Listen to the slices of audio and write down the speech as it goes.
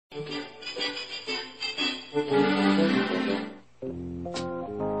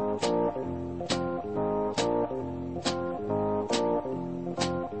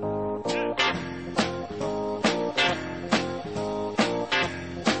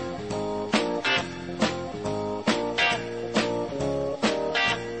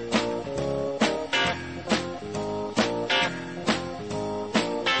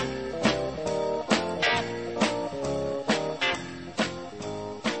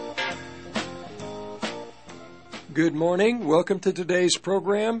Good morning. Welcome to today's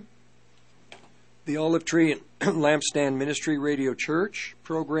program, the Olive Tree and Lampstand Ministry Radio Church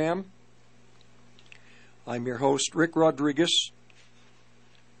program. I'm your host, Rick Rodriguez.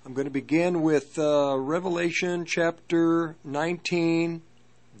 I'm going to begin with Revelation chapter 19,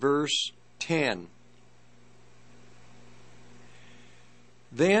 verse 10.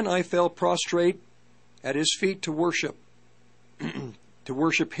 Then I fell prostrate at his feet to worship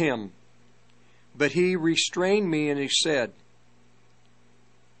him. But he restrained me and he said,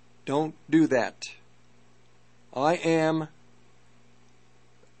 "Don't do that. I am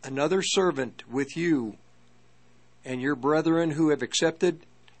another servant with you and your brethren who have accepted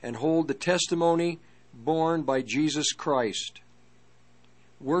and hold the testimony borne by Jesus Christ.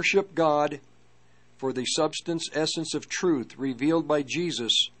 Worship God, for the substance, essence of truth revealed by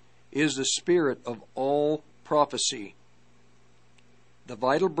Jesus is the spirit of all prophecy, the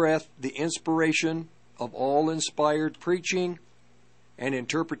vital breath, the inspiration of all inspired preaching and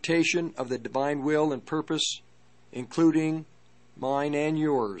interpretation of the divine will and purpose, including mine and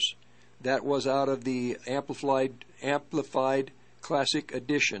yours." That was out of the Amplified Classic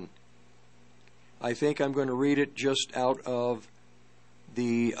Edition. I think I'm going to read it just out of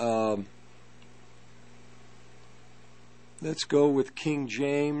the, let's go with King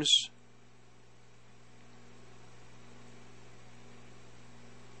James.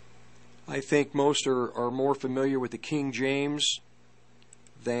 I think most are more familiar with the King James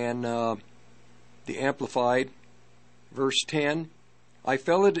than the Amplified. Verse 10, I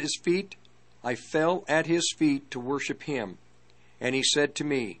fell at his feet to worship him. And he said to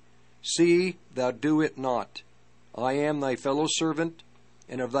me, "See, thou do it not. I am thy fellow servant,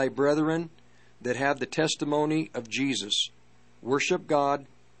 and of thy brethren that have the testimony of Jesus. Worship God,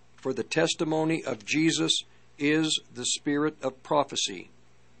 for the testimony of Jesus is the spirit of prophecy."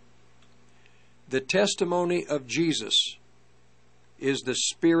 The testimony of Jesus is the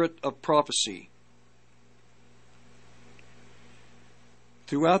spirit of prophecy.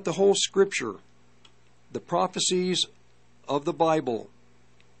 Throughout the whole Scripture, the prophecies of the Bible,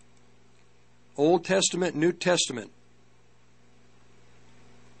 Old Testament, New Testament,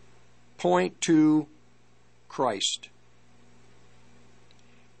 point to Christ.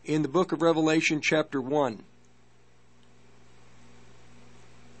 In the book of Revelation, chapter 1,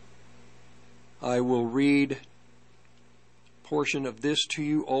 I will read a portion of this to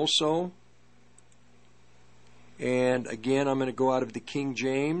you also. And again, I'm going to go out of the King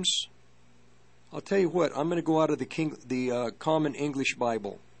James. I'll tell you what, I'm going to go out of the Common English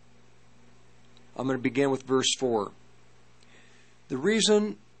Bible. I'm going to begin with verse 4. The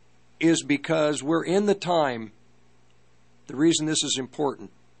reason is because we're in the time, the reason this is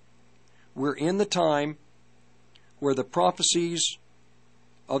important, we're in the time where the prophecies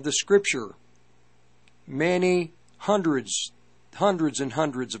of the Scripture, many hundreds and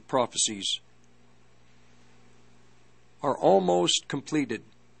hundreds of prophecies, are almost completed.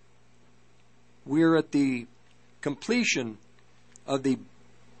 We're at the completion of the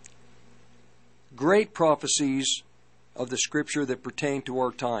great prophecies of the Scripture that pertain to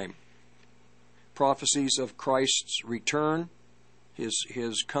our time. Prophecies of Christ's return,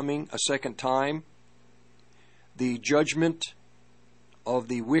 His coming a second time, the judgment of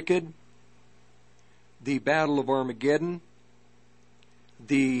the wicked, the battle of Armageddon,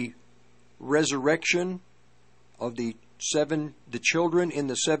 the resurrection of the children in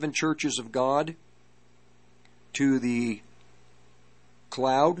the seven churches of God to the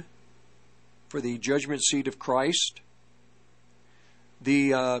cloud for the judgment seat of Christ,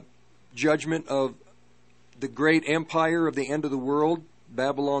 the judgment of the great empire of the end of the world,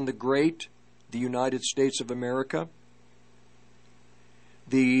 Babylon the Great, the United States of America,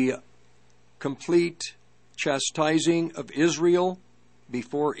 the complete chastising of Israel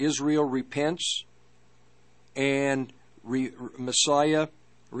before Israel repents and Messiah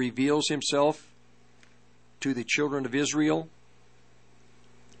reveals himself to the children of Israel.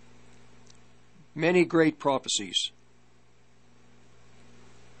 Many great prophecies.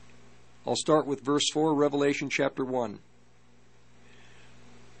 I'll start with verse 4, Revelation chapter 1.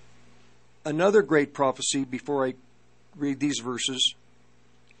 Another great prophecy before I read these verses,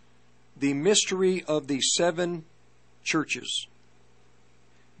 the mystery of the seven churches,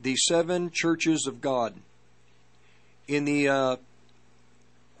 the seven churches of God. In the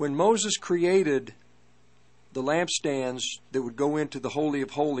when Moses created the lampstands that would go into the Holy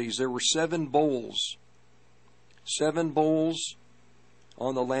of Holies, there were seven bowls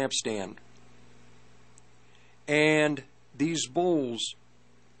on the lampstand. And these bowls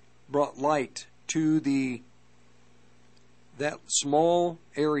brought light to that small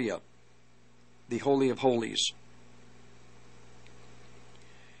area, the Holy of Holies.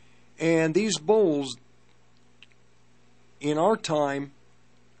 And these bowls, in our time,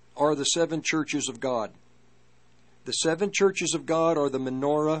 are the 7 churches of God. The 7 churches of God are the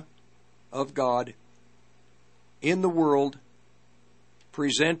menorah of God in the world,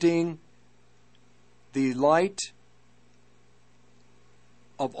 presenting the light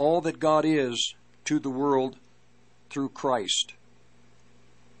of all that God is to the world through Christ.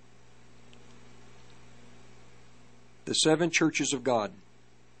 The 7 churches of God.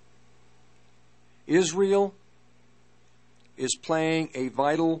 Israel is playing a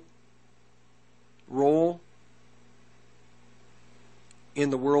vital role in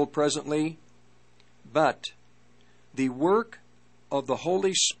the world presently, but the work of the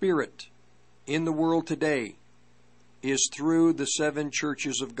Holy Spirit in the world today is through the 7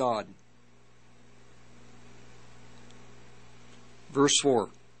 churches of God. Verse 4.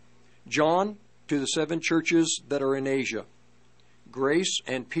 John, to the 7 churches that are in Asia, grace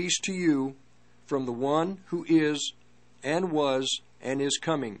and peace to you from the one who is and was and is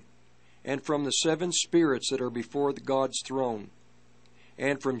coming, and from the 7 spirits that are before God's throne,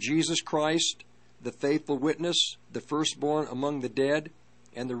 and from Jesus Christ, the faithful witness, the firstborn among the dead,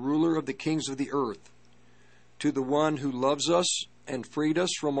 and the ruler of the kings of the earth, to the one who loves us and freed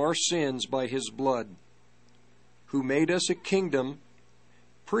us from our sins by his blood, who made us a kingdom,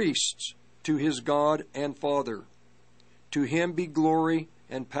 priests to his God and Father. To him be glory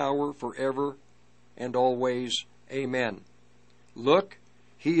and power forever and always. Amen. Look,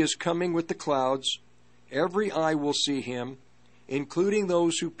 he is coming with the clouds. Every eye will see him, including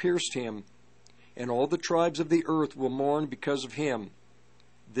those who pierced him, and all the tribes of the earth will mourn because of him.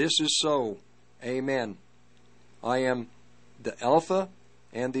 This is so. Amen. I am the Alpha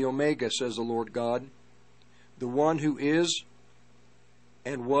and the Omega, says the Lord God, the one who is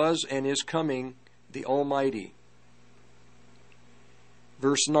and was and is coming, the Almighty.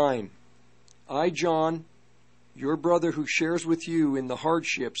 Verse 9. I, John, your brother who shares with you in the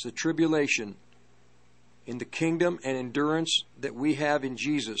hardships, the tribulation, in the kingdom and endurance that we have in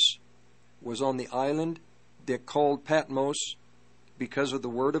Jesus, was on the island that called Patmos because of the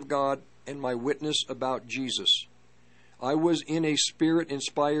word of God and my witness about Jesus. I was in a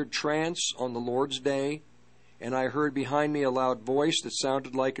spirit-inspired trance on the Lord's day, and I heard behind me a loud voice that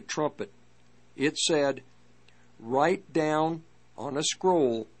sounded like a trumpet. It said, write down on a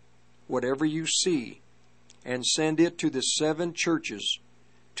scroll whatever you see, and send it to the 7 churches,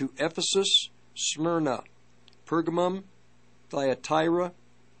 to Ephesus, Smyrna, Pergamum, Thyatira,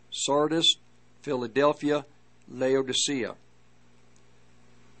 Sardis, Philadelphia, Laodicea.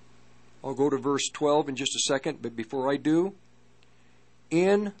 I'll go to verse 12 in just a second, but before I do,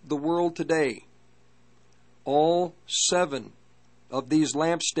 in the world today, all 7 of these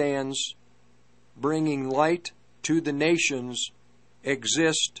lampstands bringing light to the nations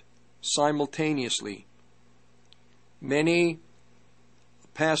exist simultaneously. Many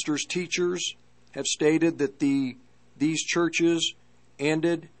pastors, teachers have stated that these churches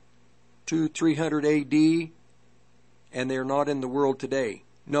ended to 300 AD and they're not in the world today.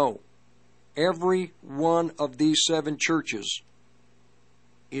 No. Every one of these 7 churches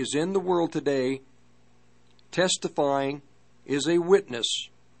is in the world today, testifying, is a witness,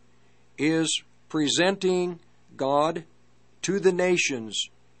 is presenting God to the nations,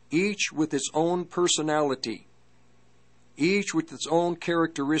 each with its own personality, each with its own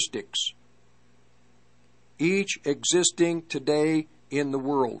characteristics, each existing today in the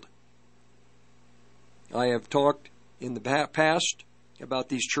world. I have talked in the past about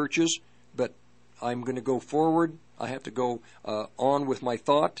these churches, but I'm going to go forward. I have to go on with my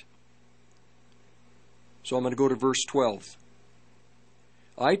thought. So I'm going to go to verse 12.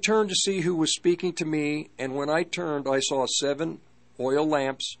 I turned to see who was speaking to me, and when I turned, I saw 7 oil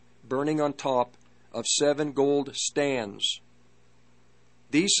lamps burning on top of 7 gold stands.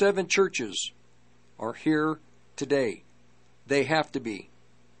 These 7 churches are here today. They have to be.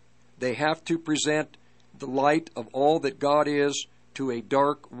 They have to present the light of all that God is to a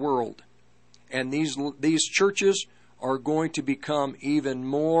dark world. And these churches are going to become even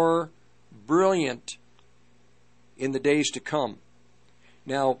more brilliant in the days to come.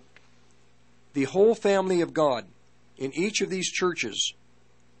 Now, the whole family of God, in each of these churches,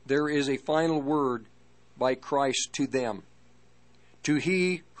 there is a final word by Christ to them. To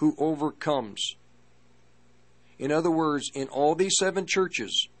he who overcomes. In other words, in all these 7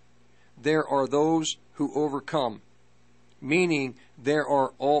 churches, there are those who overcome. Meaning, there are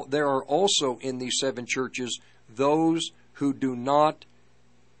also in these 7 churches those who do not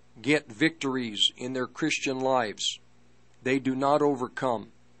get victories in their Christian lives. They do not overcome.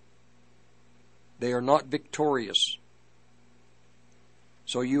 They are not victorious.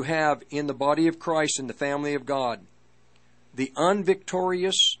 So you have in the body of Christ, in the family of God, the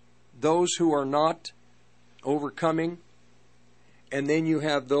unvictorious, those who are not overcoming, and then you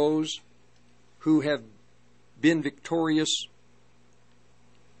have those who have been victorious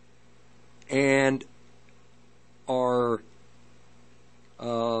and are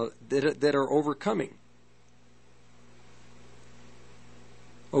that are overcoming.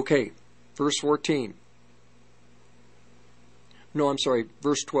 Okay, verse 14. No, I'm sorry,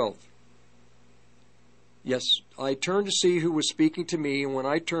 verse 12. Yes, I turned to see who was speaking to me, and when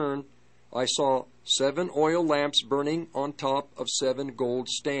I turned, I saw 7 oil lamps burning on top of 7 gold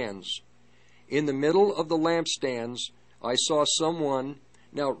stands. In the middle of the lampstands, I saw someone.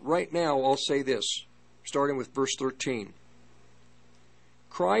 Now, right now, I'll say this, starting with verse 13.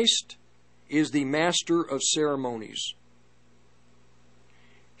 Christ is the master of ceremonies.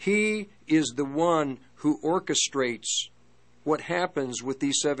 He is the one who orchestrates what happens with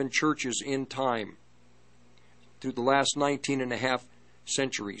these 7 churches in time through the last 19 and a half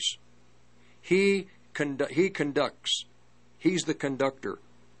centuries. He conducts. He's the conductor.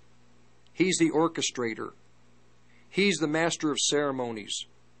 He's the orchestrator. He's the master of ceremonies.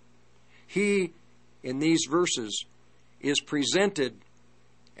 He, in these verses, is presented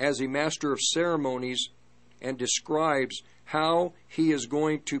as a master of ceremonies and describes how he is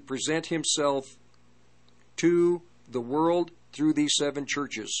going to present himself to the world through these 7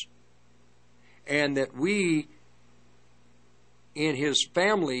 churches. And that we, in his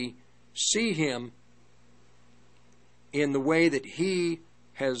family, see him in the way that he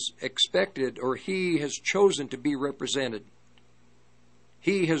has expected or he has chosen to be represented.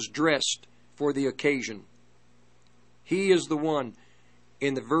 He has dressed for the occasion. He is the one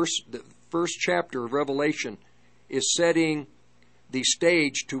in the first chapter of Revelation is setting the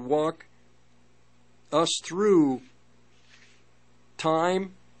stage to walk us through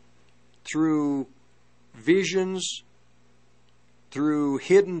time, through visions, through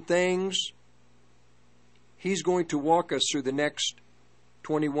hidden things. He's going to walk us through the next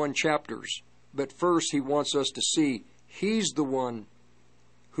 21 chapters. But first, he wants us to see he's the one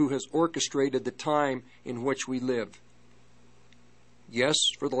who has orchestrated the time in which we live. Yes,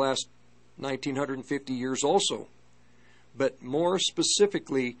 for the last 1950 years also, but more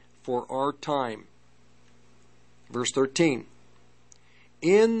specifically for our time. Verse 13.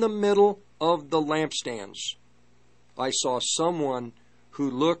 In the middle of the lampstands, I saw someone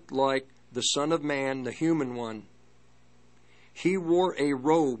who looked like the Son of Man, the human one. He wore a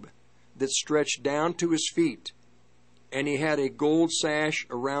robe that stretched down to his feet, and he had a gold sash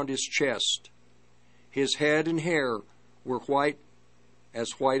around his chest. His head and hair were white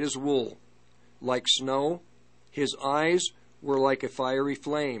as wool, like snow. His eyes were like a fiery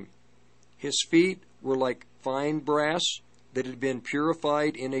flame. His feet were like fine brass that had been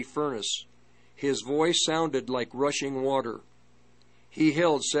purified in a furnace. His voice sounded like rushing water. He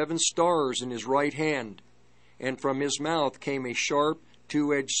held 7 stars in his right hand, and from his mouth came a sharp,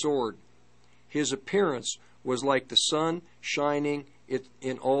 2-edged sword. His appearance was like the sun shining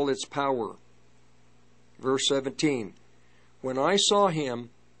in all its power. Verse 17. When I saw him,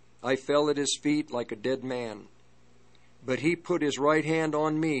 I fell at his feet like a dead man. But he put his right hand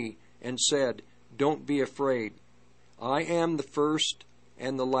on me and said, Don't be afraid. I am the first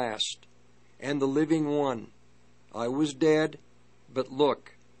and the last, and the living one. I was dead, but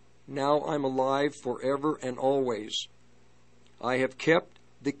look, now I'm alive forever and always. I have kept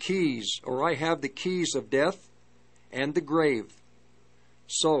the keys, or I have the keys of death and the grave.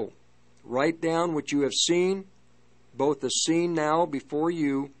 So, write down what you have seen, both the scene now before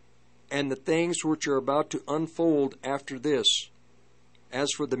you and the things which are about to unfold after this.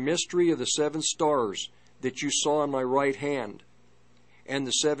 As for the mystery of the 7 stars that you saw in my right hand, and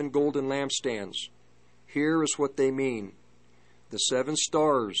the 7 golden lampstands, here is what they mean. The 7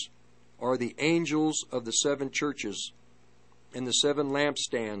 stars are the angels of the 7 churches, and the 7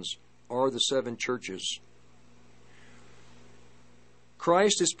 lampstands are the 7 churches.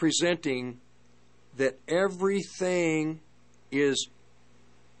 Christ is presenting that everything is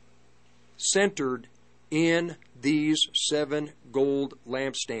centered in these 7 gold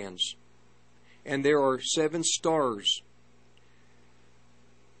lampstands. And there are 7 stars,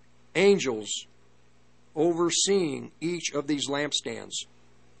 angels, overseeing each of these lampstands,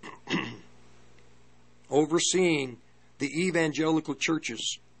 overseeing the evangelical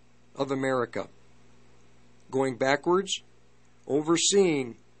churches of America. Going backwards,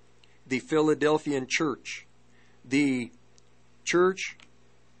 overseeing the Philadelphian church, the church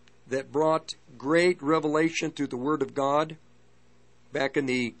that brought great revelation through the Word of God back in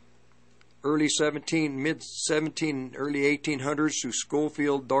the mid 17, early 1800s through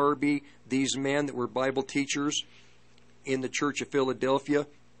Schofield, Darby, these men that were Bible teachers in the Church of Philadelphia,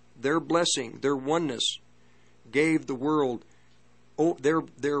 their blessing, their oneness gave the world,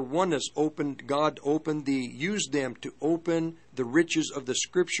 their oneness opened, God used them to open the riches of the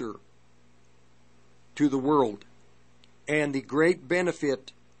Scripture to the world. And the great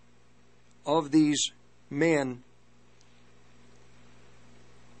benefit of these men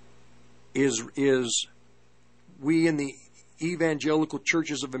is we in the evangelical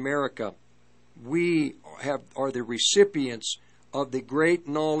churches of America, we are the recipients of the great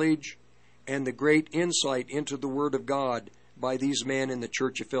knowledge and the great insight into the Word of God by these men in the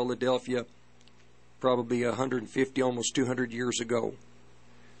Church of Philadelphia, probably 150, almost 200 years ago.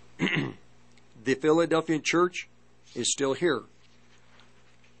 The Philadelphian church is still here.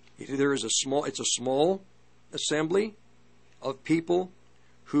 It's a small assembly of people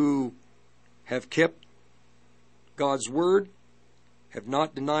who have kept God's Word, have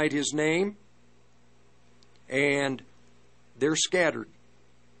not denied His name, and they're scattered.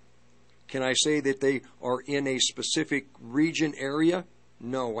 Can I say that they are in a specific region area?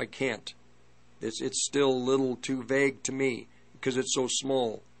 No, I can't. It's still a little too vague to me because it's so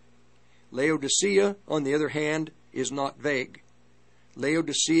small. Laodicea, on the other hand, is not vague.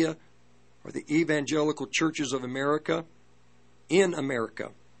 Laodicea are the evangelical churches of America in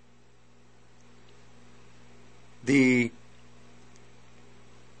America.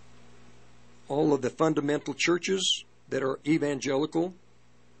 All of the fundamental churches that are evangelical,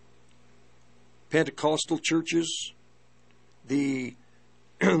 Pentecostal churches, the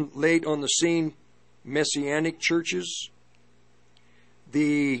late on the scene Messianic churches,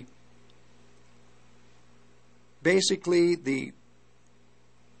 basically the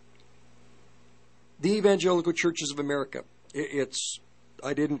evangelical churches of America.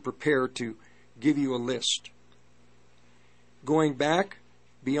 I didn't prepare to give you a list. Going back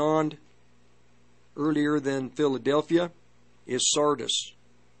beyond earlier than Philadelphia is Sardis.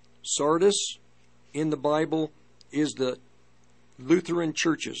 Sardis in the Bible is the Lutheran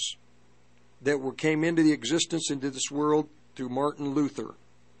churches that came into the existence into this world through Martin Luther.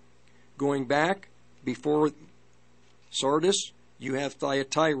 Going back before Sardis, you have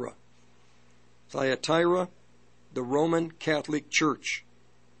Thyatira. Thyatira, the Roman Catholic Church,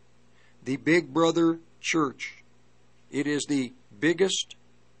 the Big Brother Church. It is the biggest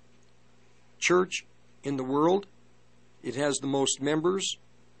church in the world. It has the most members,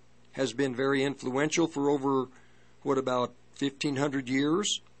 has been very influential for over, about 1,500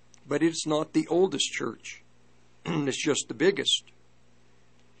 years, but it's not the oldest church. It's just the biggest.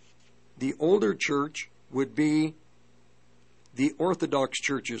 The older church would be the Orthodox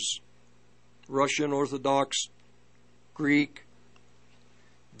churches, Russian Orthodox, Greek.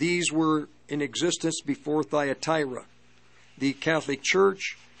 These were in existence before Thyatira. The Catholic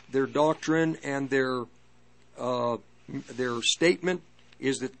Church, their doctrine and their statement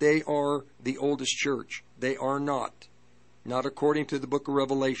is that they are the oldest church. They are not according to the book of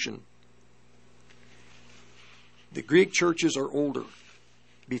Revelation. The Greek churches are older.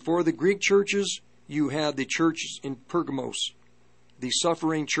 Before the Greek churches, you had the churches in Pergamos, the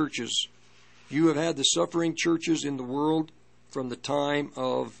suffering churches. You have had the suffering churches in the world from the time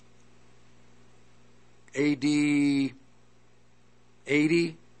of AD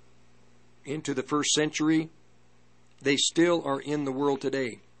 80 into the first century. They still are in the world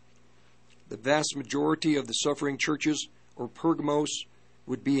today. The vast majority of the suffering churches, or Pergamos,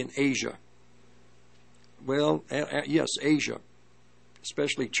 would be in Asia. Well, yes, Asia,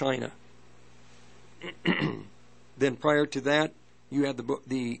 especially China. Then prior to that, you had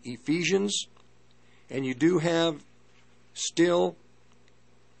the Ephesians, and you do have still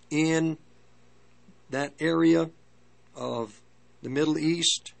in that area of the Middle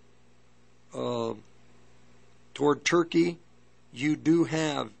East, toward Turkey, you do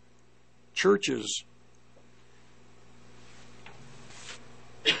have churches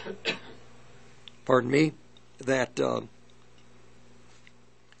that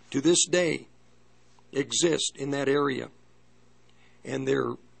to this day exist in that area. And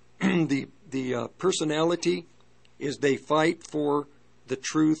their the personality is they fight for the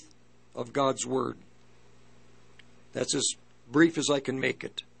truth of God's Word. That's as brief as I can make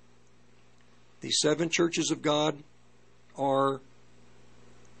it. The 7 churches of God are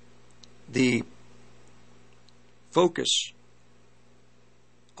the focus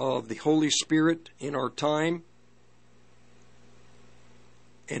of the Holy Spirit in our time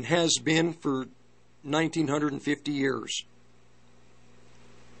and has been for 1950 years.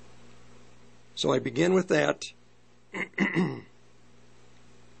 So I begin with that.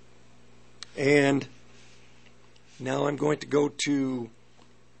 And now I'm going to go to,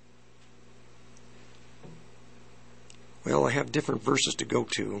 well, I have different verses to go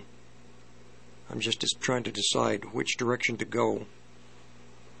to. I'm just trying to decide which direction to go.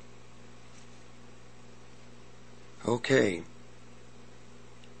 Okay.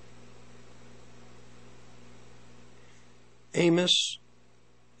 Amos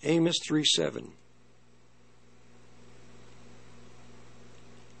 3:7.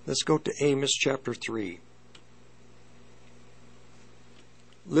 Let's go to Amos chapter 3.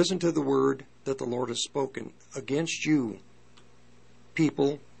 Listen to the word that the Lord has spoken against you,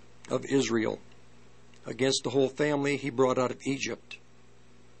 people of Israel, against the whole family he brought out of Egypt.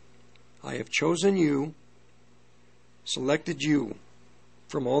 I have chosen you, selected you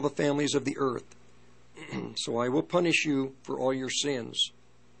from all the families of the earth, so I will punish you for all your sins.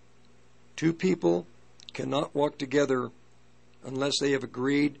 Two people cannot walk together unless they have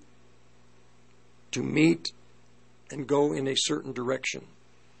agreed to meet and go in a certain direction.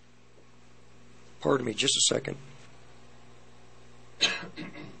 Pardon me, just a second.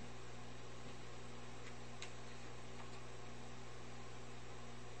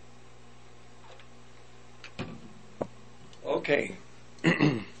 Okay.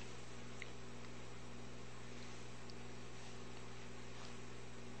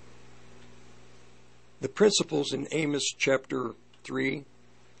 The principles in Amos chapter 3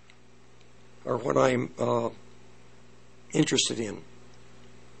 are what I'm interested in.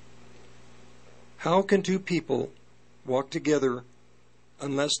 How can two people walk together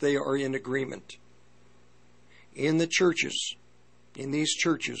unless they are in agreement? In the churches, in these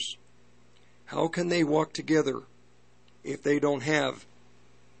churches, how can they walk together if they don't have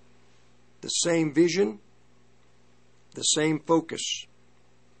the same vision, the same focus,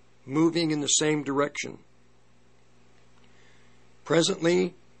 moving in the same direction?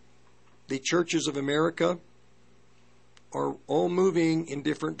 Presently, the churches of America are all moving in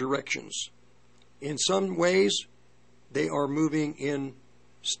different directions. In some ways, they are moving in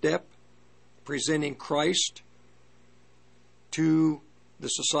step, presenting Christ to the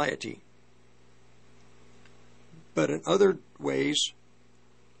society. But in other ways,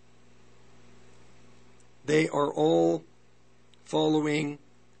 they are all following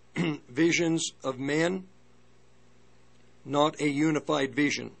visions of men, not a unified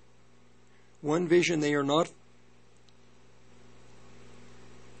vision. One vision they are not,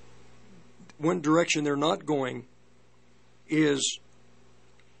 one direction they're not going is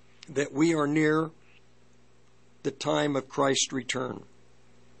that we are near the time of Christ's return.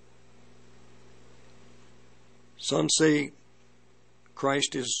 Some say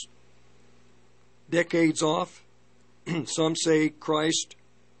Christ is decades off. Some say Christ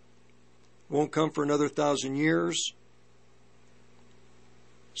won't come for another 1,000 years.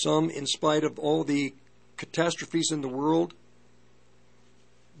 Some, in spite of all the catastrophes in the world,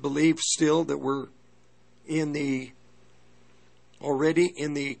 believe still that we're already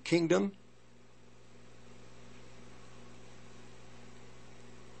in the kingdom.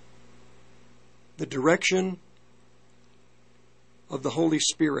 The direction of the Holy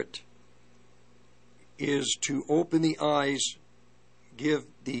Spirit is to open the eyes, give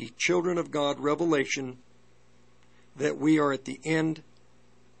the children of God revelation that we are at the end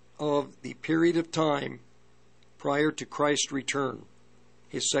of the period of time prior to Christ's return,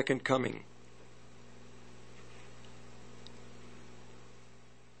 his second coming.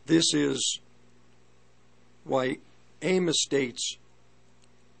 This is why Amos states,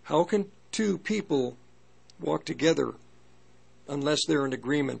 how can two people walk together unless they're in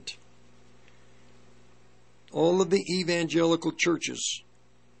agreement? All of the evangelical churches,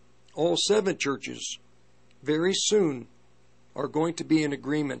 all 7 churches, very soon are going to be in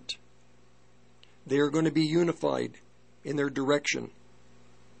agreement. They are going to be unified in their direction.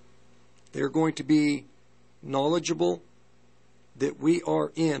 They are going to be knowledgeable that we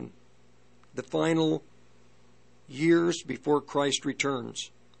are in the final years before Christ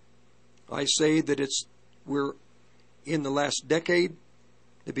returns. I say that we're in the last decade,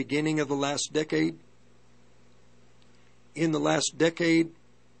 the beginning of the last decade. In the last decade,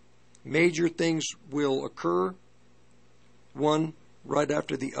 major things will occur, one right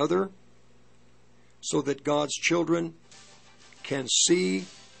after the other, so that God's children can see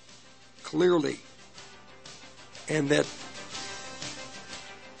clearly and that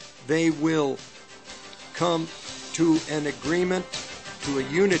they will come to an agreement, to a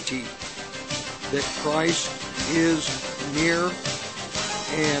unity, that Christ is near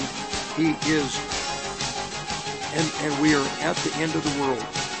and he is, and we are at the end of the world.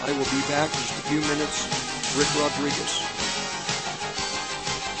 I will be back in just a few minutes. Rick Rodriguez.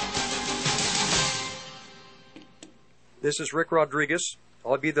 This is Rick Rodriguez.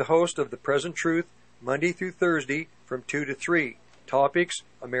 I'll be the host of The Present Truth, Monday through Thursday from 2 to 3. Topics: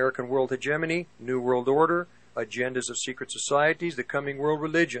 American world hegemony, New World Order, agendas of secret societies, the coming world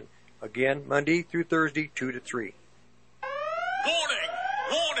religion. Again, Monday through Thursday, 2 to 3. Warning!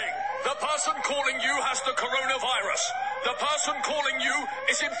 Warning! The person calling you has the coronavirus. The person calling you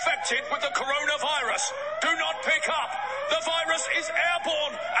is infected with the coronavirus. Do not pick up. The virus is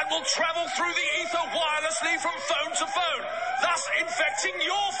airborne and will travel through the ether wirelessly from phone to phone, thus infecting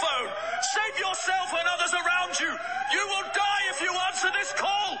your phone. Save yourself and others around you. You will die if you answer this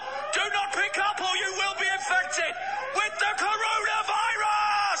call. Do not pick up or you will be infected with the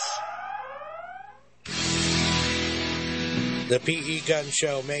coronavirus! The P.E. Gun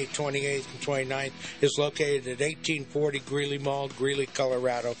Show, May 28th and 29th, is located at 1840 Greeley Mall, Greeley,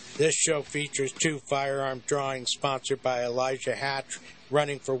 Colorado. This show features 2 firearm drawings sponsored by Elijah Hatch,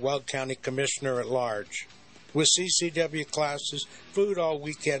 running for Weld County Commissioner at Large. With CCW classes, food all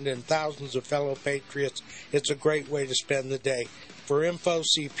weekend, and thousands of fellow patriots, it's a great way to spend the day. For info,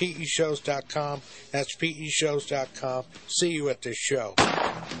 see peshows.com. That's peshows.com. See you at this show.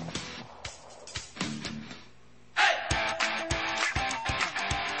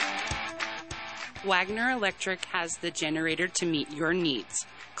 Wagner Electric has the generator to meet your needs.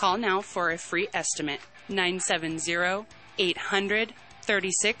 Call now for a free estimate,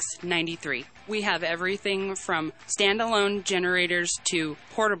 970-800-3693. We have everything from standalone generators to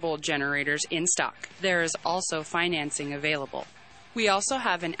portable generators in stock. There is also financing available. We also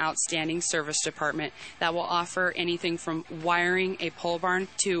have an outstanding service department that will offer anything from wiring a pole barn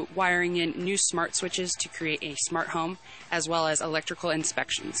to wiring in new smart switches to create a smart home, as well as electrical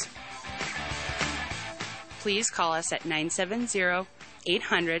inspections. Please call us at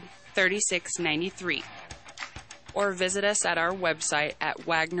 970-800-3693 or visit us at our website at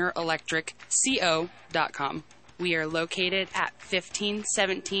wagnerelectricco.com. We are located at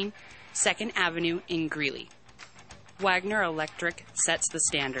 1517 2nd Avenue in Greeley. Wagner Electric sets the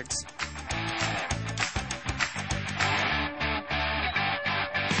standards.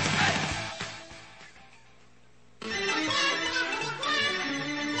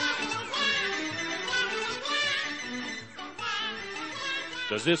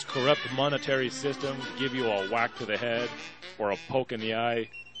 Does this corrupt monetary system give you a whack to the head or a poke in the eye?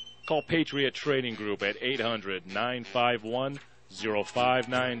 Call Patriot Trading Group at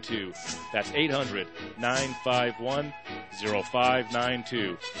 800-951-0592. That's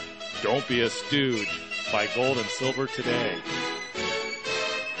 800-951-0592. Don't be a stooge. Buy gold and silver today.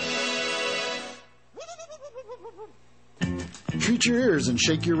 Treat your ears and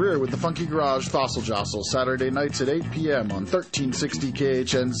shake your rear with the Funky Garage Fossil Jostle, Saturday nights at 8 p.m. on 1360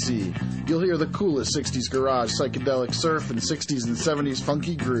 KHNC. You'll hear the coolest 60s garage, psychedelic surf, and 60s and 70s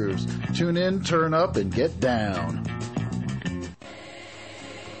funky grooves. Tune in, turn up, and get down.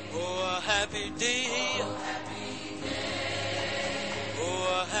 Oh, a happy day.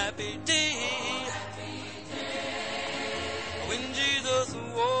 Oh, a happy day. When Jesus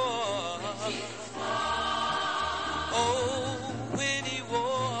was. Oh.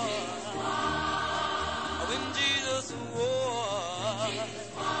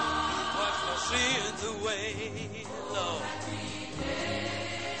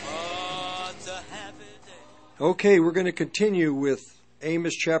 Okay, we're going to continue with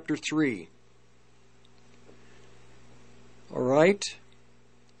Amos chapter 3. All right.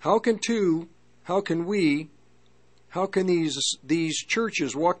 How can these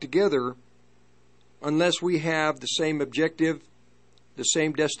churches walk together unless we have the same objective, the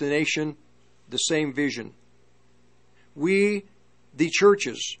same destination, the same vision? We, the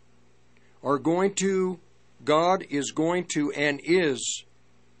churches, God is going to and is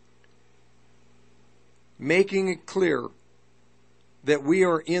making it clear that we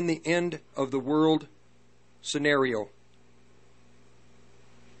are in the end of the world scenario.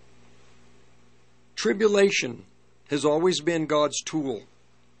 Tribulation has always been God's tool.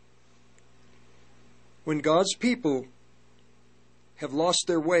 When God's people have lost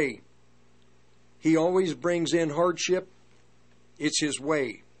their way, He always brings in hardship. It's His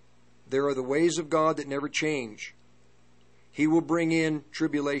way. There are the ways of God that never change. He will bring in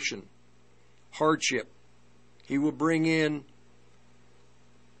tribulation, hardship. He will bring in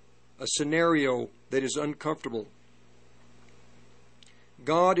a scenario that is uncomfortable.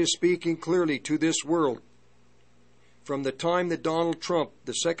 God is speaking clearly to this world from the time that Donald Trump,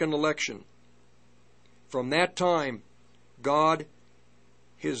 the second election. From that time, God,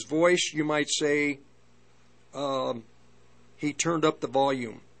 His voice, you might say, He turned up the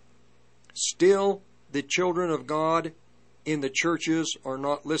volume. Still, the children of God in the churches are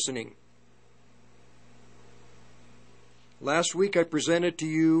not listening. Last week I presented to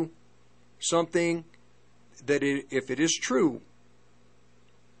you something that, if it is true,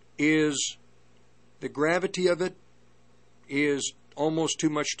 is the gravity of it is almost too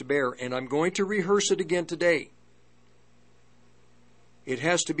much to bear. And I'm going to rehearse it again today. It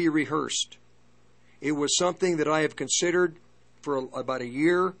has to be rehearsed. It was something that I have considered for about a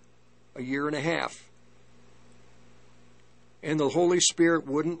year and a half. And the Holy Spirit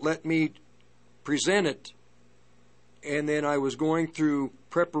wouldn't let me present it. And then I was going through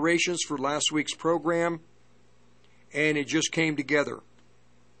preparations for last week's program, and it just came together.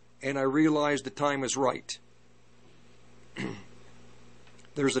 And I realized the time is right.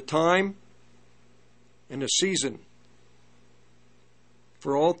 There's a time and a season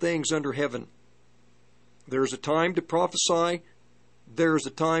for all things under heaven. There's a time to prophesy. There's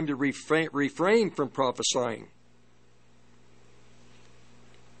a time to refrain from prophesying.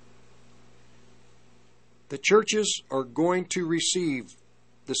 The churches are going to receive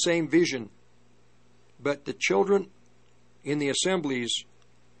the same vision, but the children in the assemblies,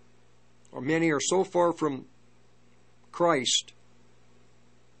 or many are so far from Christ,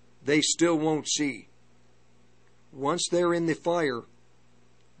 they still won't see. Once they're in the fire,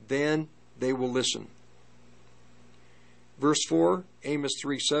 then they will listen. Verse 4, Amos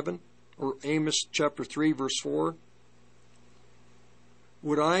 3:7, or Amos chapter 3, verse 4.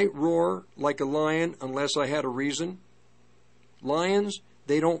 Would I roar like a lion unless I had a reason? Lions,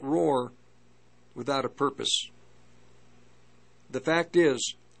 they don't roar without a purpose. The fact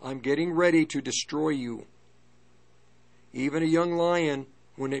is, I'm getting ready to destroy you. Even a young lion,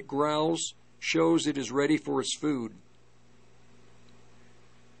 when it growls, shows it is ready for its food.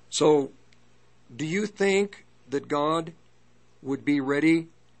 So, do you think that God would be ready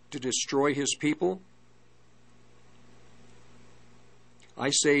to destroy His people? I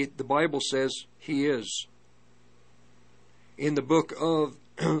say the Bible says He is. In the book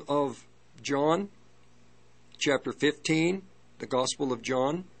of John, chapter 15, the Gospel of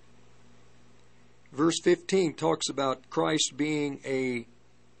John, verse 15 talks about Christ being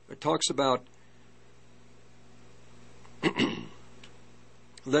talks about,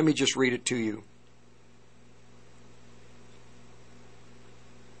 let me just read it to you.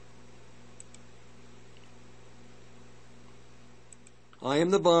 I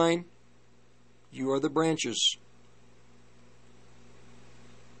am the vine, you are the branches.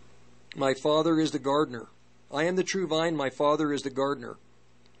 My Father is the gardener. I am the true vine, my Father is the gardener.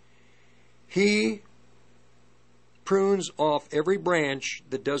 He prunes off every branch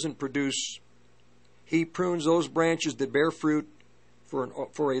that doesn't produce. He prunes those branches that bear fruit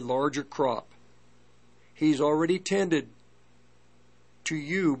for a larger crop. He's already tended to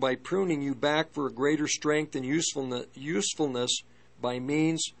you by pruning you back for a greater strength and usefulness by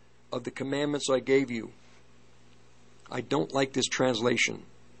means of the commandments I gave you. I don't like this translation.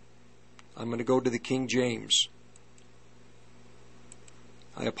 I'm going to go to the King James.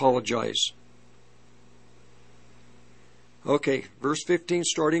 I apologize. Okay, verse 15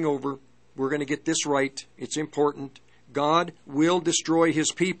 starting over. We're going to get this right. It's important. God will destroy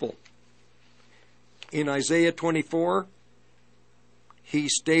His people. In Isaiah 24, He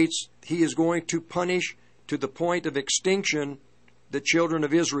states He is going to punish to the point of extinction the children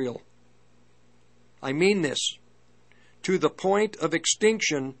of Israel. I mean this. To the point of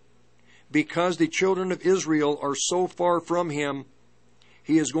extinction, because the children of Israel are so far from Him,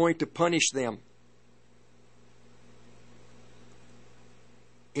 He is going to punish them.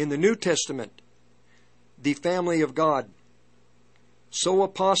 In the New Testament, the family of God, so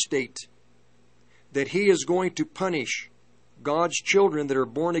apostate that He is going to punish God's children that are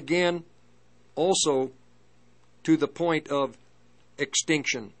born again also to the point of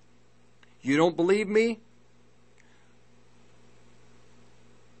extinction. You don't believe me?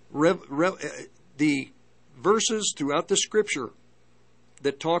 The verses throughout the Scripture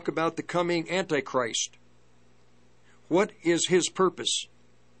that talk about the coming Antichrist. What is his purpose?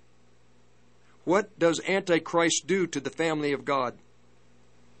 What does Antichrist do to the family of God?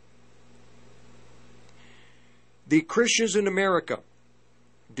 The Christians in America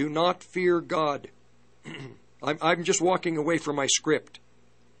do not fear God. I'm just walking away from my script.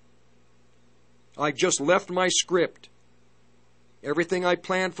 I just left my script. Everything I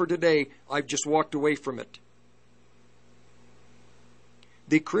planned for today, I've just walked away from it.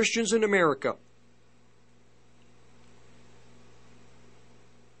 The Christians in America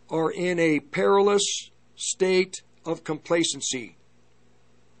are in a perilous state of complacency.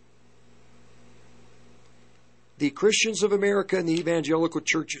 The Christians of America and the evangelical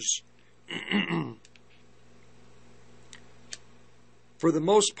churches, for the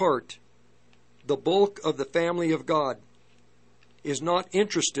most part, the bulk of the family of God is not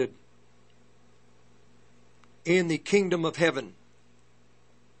interested in the kingdom of heaven,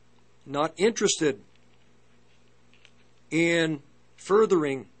 not interested in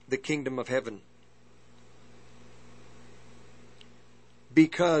furthering the kingdom of heaven,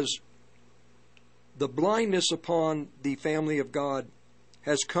 because the blindness upon the family of God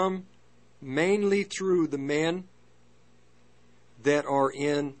has come mainly through the men that are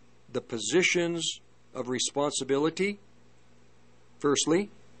in the positions of responsibility, firstly.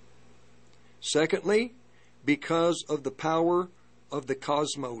 Secondly, because of the power of the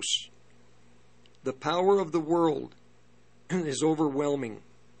cosmos. The power of the world is overwhelming.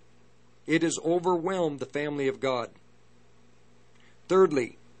 It has overwhelmed the family of God.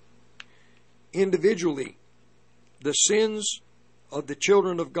 Thirdly, individually, the sins of the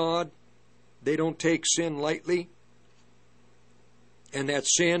children of God, they don't take sin lightly, and that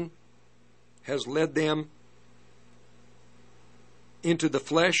sin has led them into the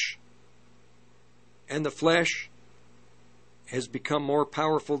flesh, and the flesh has become more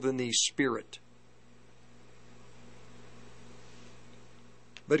powerful than the spirit.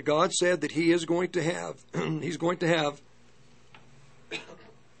 But God said that He is going to have, He's going to have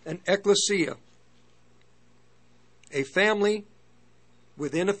an ecclesia, a family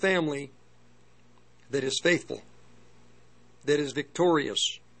within a family that is faithful, that is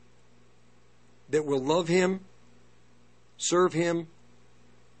victorious, that will love Him, serve Him,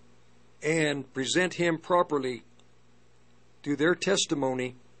 and present Him properly through their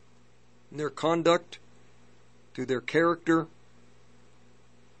testimony, and their conduct, through their character,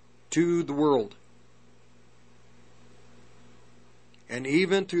 to the world, and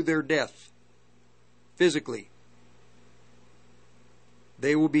even through their death, physically.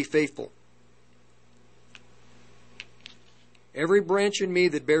 They will be faithful. Every branch in me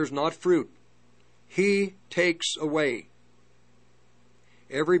that bears not fruit, He takes away.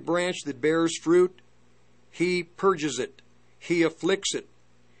 Every branch that bears fruit, He purges it. He afflicts it.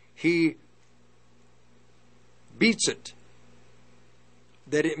 He beats it,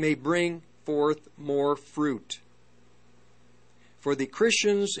 that it may bring forth more fruit. For the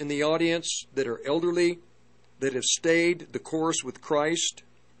Christians in the audience that are elderly, that have stayed the course with Christ,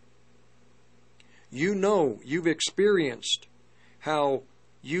 you know, you've experienced how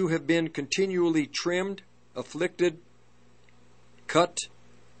you have been continually trimmed, afflicted, cut,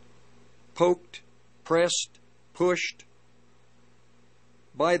 poked, pressed, pushed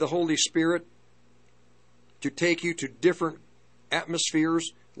by the Holy Spirit to take you to different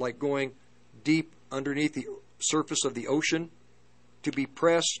atmospheres, like going deep underneath the surface of the ocean, to be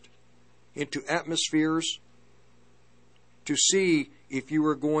pressed into atmospheres to see if you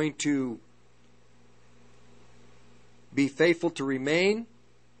are going to be faithful to remain,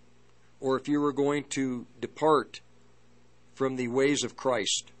 or if you are going to depart from the ways of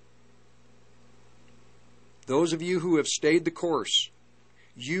Christ. Those of you who have stayed the course,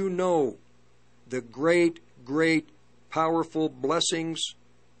 you know the great, great, powerful blessings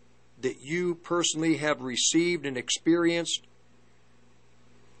that you personally have received and experienced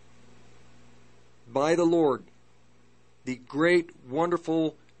by the Lord. The great,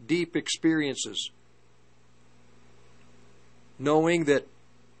 wonderful, deep experiences. Knowing that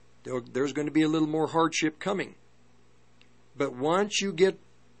there's going to be a little more hardship coming. But once you get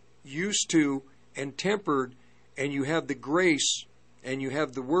used to and tempered, and you have the grace, and you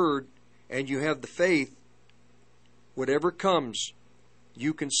have the Word, and you have the faith, whatever comes,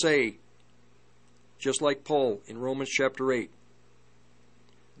 you can say, just like Paul in Romans chapter 8,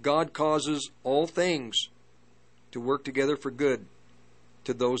 God causes all things to work together for good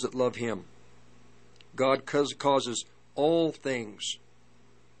to those that love Him. God causes all things,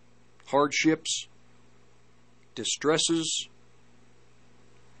 hardships, distresses,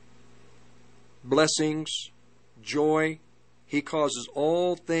 blessings, joy. He causes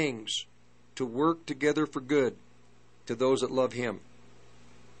all things to work together for good to those that love Him.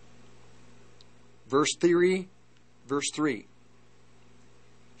 Verse 3,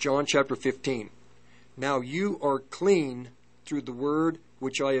 John chapter 15. Now you are clean through the word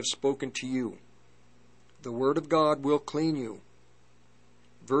which I have spoken to you. The word of God will clean you.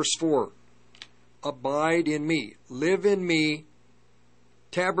 Verse 4. Abide in me, live in me,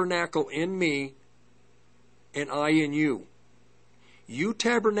 tabernacle in me, and I in you. You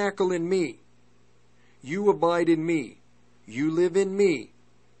tabernacle in me. You abide in me. You live in me.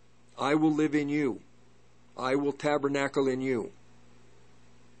 I will live in you. I will tabernacle in you.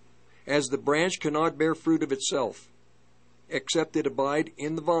 As the branch cannot bear fruit of itself, except it abide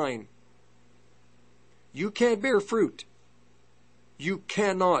in the vine. You can't bear fruit. You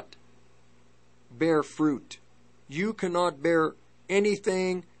cannot bear fruit. You cannot bear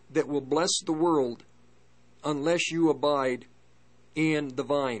anything that will bless the world unless you abide in the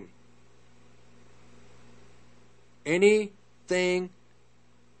vine. Anything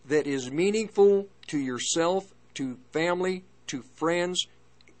that is meaningful to yourself, to family, to friends,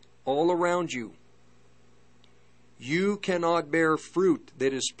 all around you, you cannot bear fruit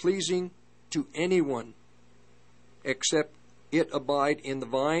that is pleasing to anyone except it abide in the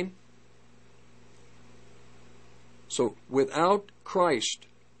vine. So without Christ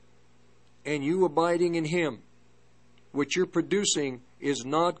and you abiding in Him, what you're producing is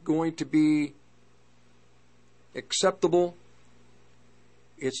not going to be acceptable.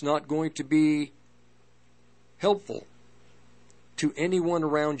 It's not going to be helpful to anyone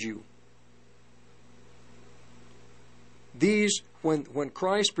around you. These, when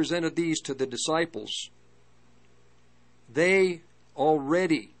Christ presented these to the disciples, they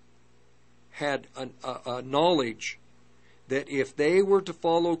already had a knowledge that if they were to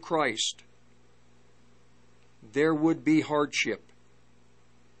follow Christ, there would be hardship.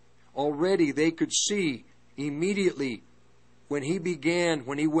 Already they could see immediately when he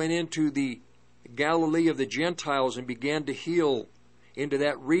went into the Galilee of the Gentiles and began to heal into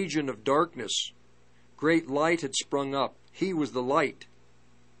that region of darkness, great light had sprung up. He was the light.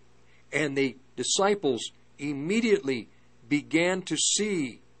 And the disciples immediately began to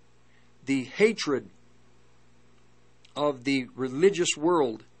see the hatred of the religious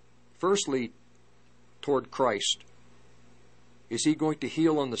world, firstly, toward Christ. Is he going to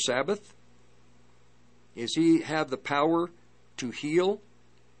heal on the Sabbath? Does he have the power to heal?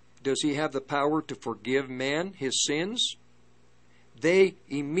 Does he have the power to forgive man his sins? They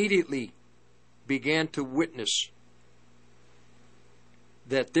immediately began to witness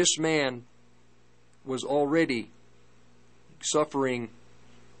that this man was already suffering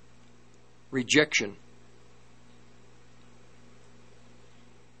rejection.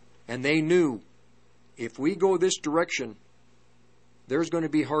 And they knew, if we go this direction, there's going to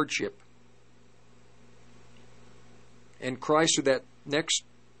be hardship. And Christ, for that next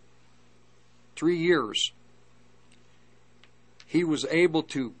 3 years, he was able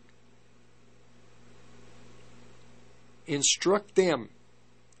to instruct them,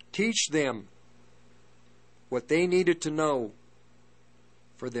 teach them what they needed to know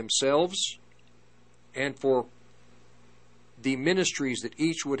for themselves and for the ministries that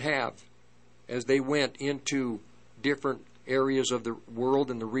each would have as they went into different areas of the world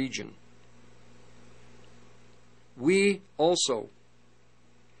and the region. We also,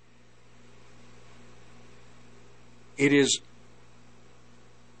 it is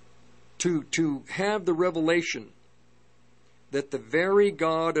to have the revelation that the very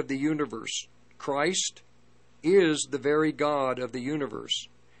God of the universe, Christ, is the very God of the universe.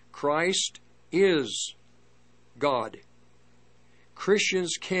 Christ is God.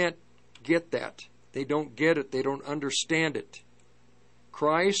 Christians can't get that. They don't get it. They don't understand it.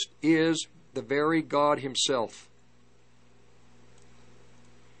 Christ is the very God himself.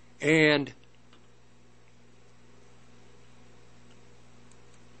 And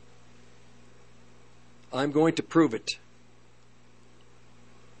I'm going to prove it.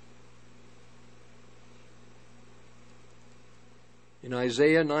 In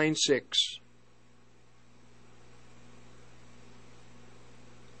Isaiah 9:6,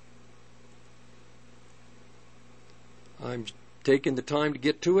 I'm taking the time to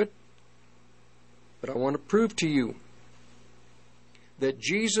get to it, but I want to prove to you that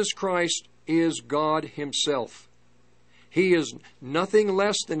Jesus Christ is God himself. He is nothing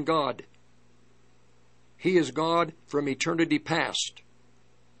less than God. He is God from eternity past.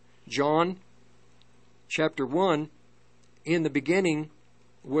 John chapter 1, in the beginning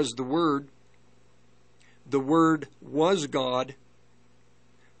was the Word. The Word was God.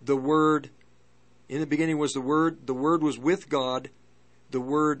 The Word, in the beginning was the Word. The Word was with God. The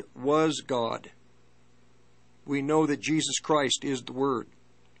Word was God. We know that Jesus Christ is the Word.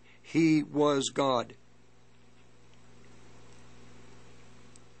 He was God.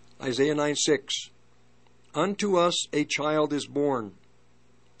 Isaiah 9:6. Unto us a child is born.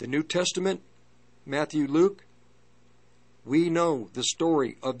 The New Testament, Matthew, Luke, we know the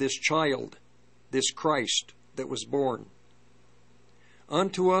story of this child, this Christ that was born.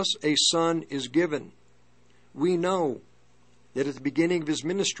 Unto us a son is given. We know that at the beginning of his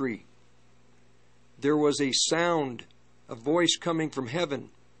ministry, there was a sound, a voice coming from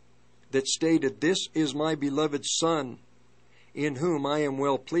heaven that stated, "This is my beloved Son, in whom I am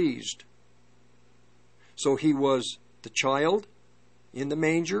well pleased." So he was the child in the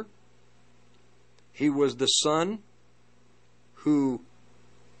manger. He was the Son who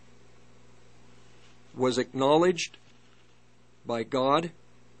was acknowledged by God.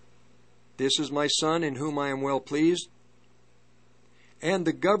 This is my Son in whom I am well pleased. And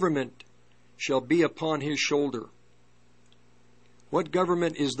the government shall be upon his shoulder. What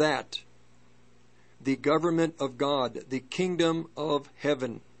government is that? The government of God, the kingdom of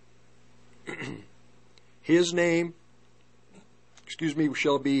heaven. His name,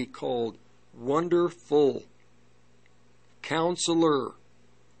 shall be called Wonderful, Counselor,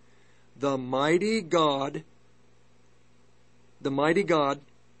 the mighty God, the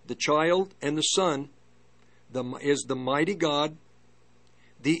child and the Son is the mighty God,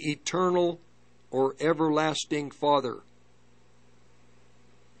 the eternal or everlasting Father,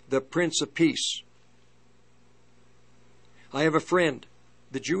 the Prince of Peace. I have a friend.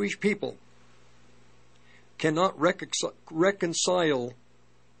 The Jewish people cannot reconcile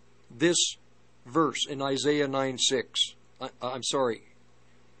this verse in Isaiah 9:6. I'm sorry.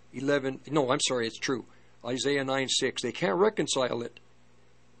 11. No, I'm sorry, it's true. Isaiah 9:6. They can't reconcile it.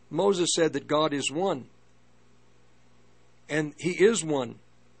 Moses said that God is one. And he is one.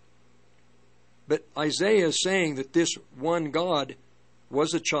 But Isaiah is saying that this one God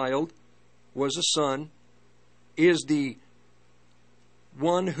was a child, was a son, is the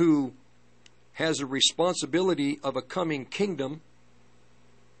one who has a responsibility of a coming kingdom,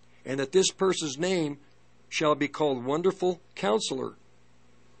 and that this person's name shall be called Wonderful Counselor,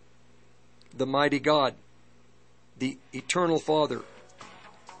 the mighty God, the eternal Father,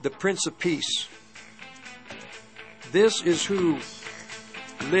 the Prince of Peace. This is who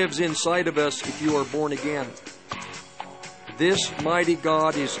lives inside of us if you are born again. This mighty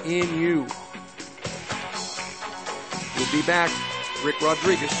God is in you. We'll be back. Rick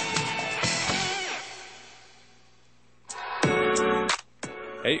Rodriguez.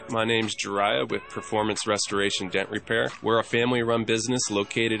 Hey, my name's Jariah with Performance Restoration Dent Repair. We're a family-run business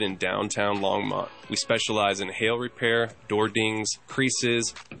located in downtown Longmont. We specialize in hail repair, door dings,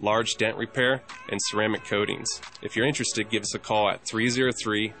 creases, large dent repair, and ceramic coatings. If you're interested, give us a call at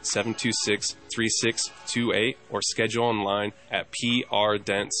 303-726-3628 or schedule online at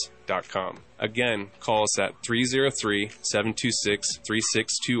prdents.com. Again, call us at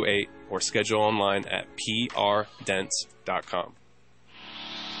 303-726-3628 or schedule online at prdents.com.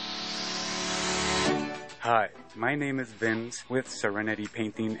 Hi, my name is Vince with Serenity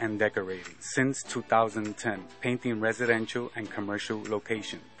Painting and Decorating. Since 2010, painting residential and commercial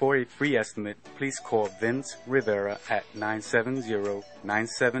locations. For a free estimate, please call Vince Rivera at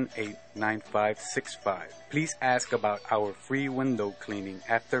 970-978-9565. Please ask about our free window cleaning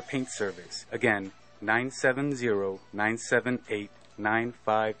after paint service. Again,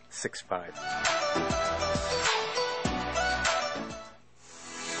 970-978-9565.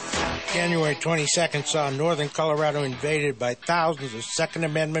 January 22nd saw northern Colorado invaded by thousands of Second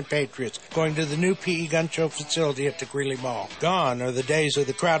Amendment patriots going to the new PE Gun Show facility at the Greeley Mall. Gone are the days of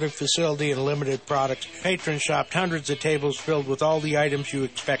the crowded facility and limited products. Patrons shopped hundreds of tables filled with all the items you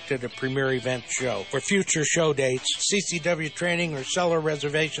expect at a premier event show. For future show dates, CCW training, or seller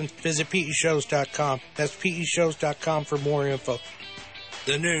reservations, visit PEShows.com. That's PEShows.com for more info.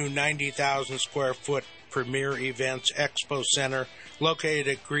 The new 90,000 square foot Premier Events Expo Center, located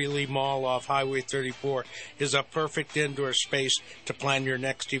at Greeley Mall off Highway 34, is a perfect indoor space to plan your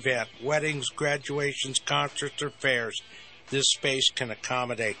next event. Weddings, graduations, concerts, or fairs. This space can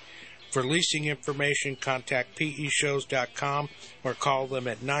accommodate. For leasing information, contact PEShows.com or call them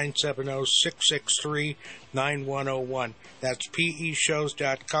at 970-663-9101. That's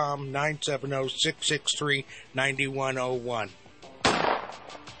PEShows.com, 970-663-9101.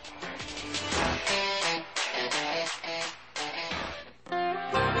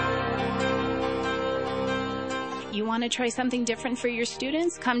 You want to try something different for your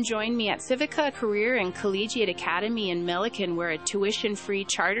students? Come join me at Civica Career and Collegiate Academy in Milliken. We're a tuition-free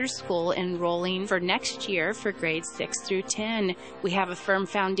charter school enrolling for next year for grades 6 through 10. We have a firm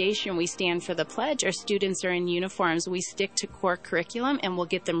foundation. We stand for the pledge. Our students are in uniforms. We stick to core curriculum, and we'll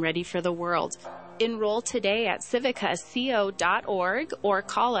get them ready for the world. Enroll today at civicaco.org or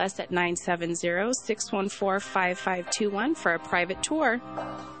call us at 970-614-5521 for a private tour.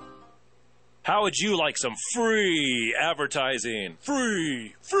 How would you like some free advertising?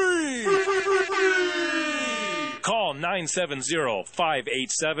 Free! Call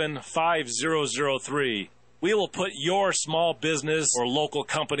 970-587-5003. We will put your small business or local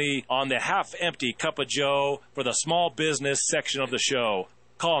company on the half-empty cup of joe for the small business section of the show.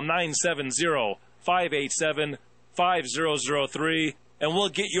 Call 970-587-5003 and we'll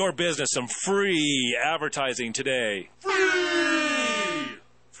get your business some free advertising today.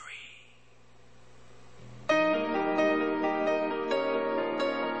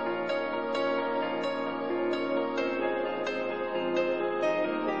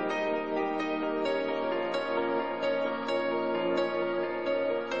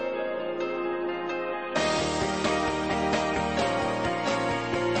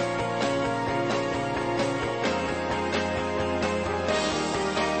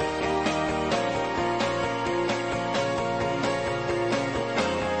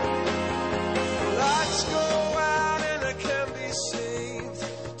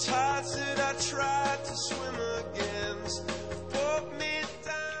 tried to swim against pulled me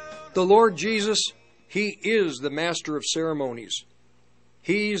down. The Lord Jesus, He is the master of ceremonies.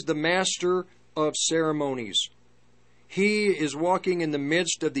 He's the master of ceremonies. He is walking in the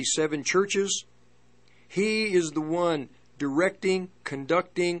midst of these 7 churches. He is the one directing,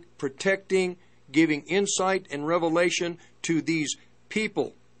 conducting, protecting, giving insight and revelation to these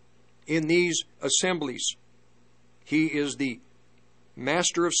people in these assemblies. He is the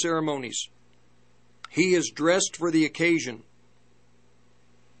master of ceremonies. He is dressed for the occasion.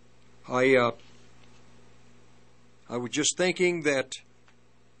 I was just thinking that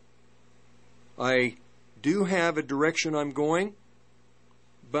I do have a direction I'm going,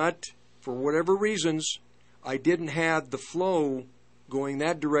 but for whatever reasons, I didn't have the flow going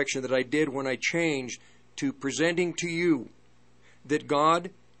that direction that I did when I changed to presenting to you that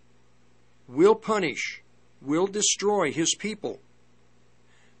God will punish, will destroy His people.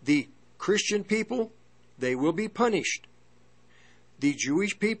 The Christian people, they will be punished. The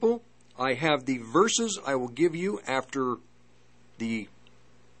Jewish people, I have the verses I will give you after the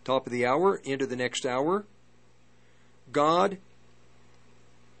top of the hour, into the next hour. God,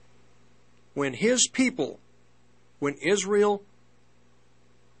 when His people, when Israel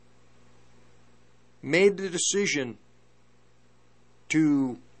made the decision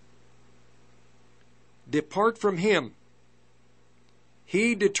to depart from Him,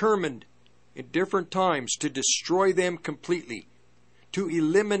 He determined at different times to destroy them completely, to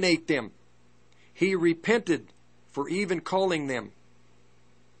eliminate them. He repented for even calling them.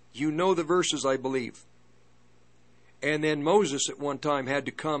 You know the verses, I believe. And then Moses at one time had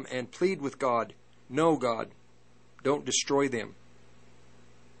to come and plead with God, no, God, don't destroy them.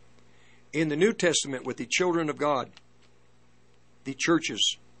 In the New Testament with the children of God, the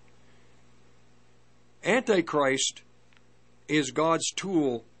churches, Antichrist is God's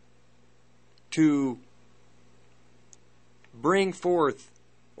tool to bring forth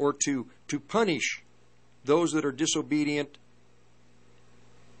or to punish those that are disobedient.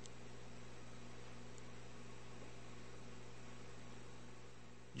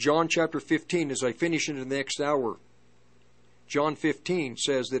 John chapter 15, as I finish into the next hour, John 15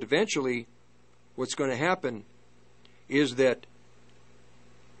 says that eventually what's going to happen is that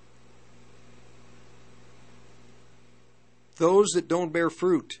those that don't bear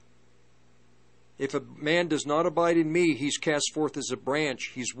fruit, if a man does not abide in me, he's cast forth as a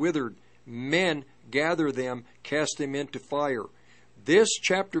branch, he's withered. Men gather them, cast them into fire. This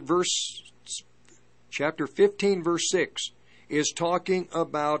chapter 15, verse 6, is talking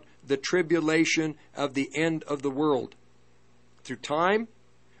about the tribulation of the end of the world. Through time,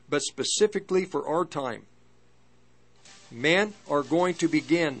 but specifically for our time. Men are going to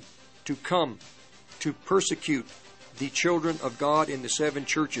begin to come to persecute the children of God in the 7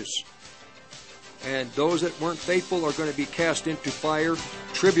 churches. And those that weren't faithful are going to be cast into fire,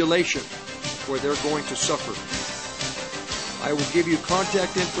 tribulation, where they're going to suffer. I will give you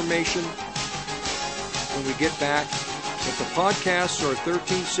contact information when we get back. But the podcasts are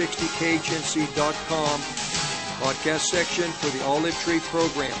 1360khnc.com podcast section for the Olive Tree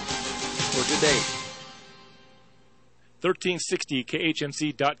program for today.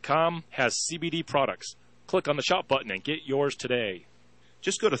 1360khnc.com has CBD products. Click on the shop button and get yours today.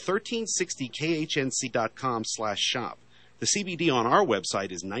 Just go to 1360khnc.com/shop. The CBD on our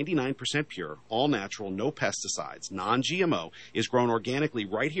website is 99% pure, all natural, no pesticides, non-GMO, is grown organically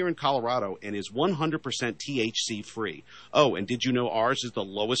right here in Colorado, and is 100% THC free. Oh, and did you know ours is the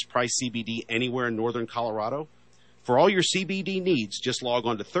lowest price CBD anywhere in northern Colorado? For all your CBD needs, just log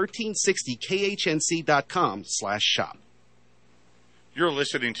on to 1360khnc.com/shop. You're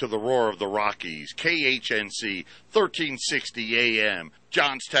listening to the Roar of the Rockies, KHNC, 1360 AM,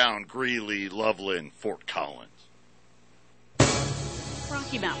 Johnstown, Greeley, Loveland, Fort Collins.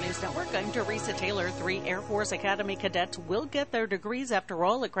 Rocky Mountain News Network, I'm Teresa Taylor. 3 Air Force Academy cadets will get their degrees after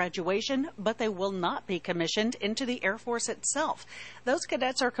all at graduation, but they will not be commissioned into the Air Force itself. Those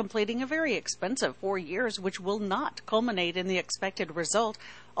cadets are completing a very expensive 4 years, which will not culminate in the expected result,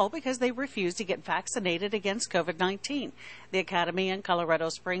 all because they refuse to get vaccinated against COVID-19. The Academy in Colorado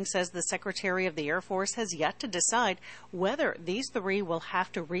Springs says the Secretary of the Air Force has yet to decide whether these 3 will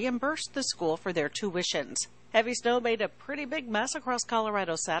have to reimburse the school for their tuitions. Heavy snow made a pretty big mess across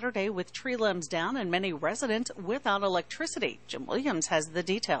Colorado Saturday with tree limbs down and many residents without electricity. Jim Williams has the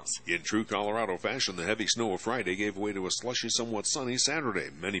details. In true Colorado fashion, the heavy snow of Friday gave way to a slushy, somewhat sunny Saturday.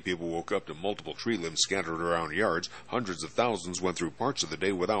 Many people woke up to multiple tree limbs scattered around yards. Hundreds of thousands went through parts of the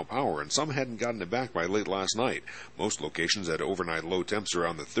day without power, and some hadn't gotten it back by late last night. Most locations had overnight low temps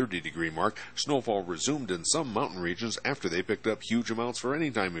around the 30-degree mark. Snowfall resumed in some mountain regions after they picked up huge amounts for any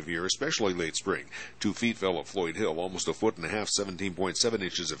time of year, especially late spring. 2 feet fell at Floyd Hill, almost a foot and a half, 17.7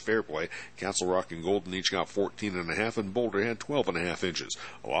 inches at Fairplay. Castle Rock and Golden each got 14.5, and Boulder had 12.5 inches.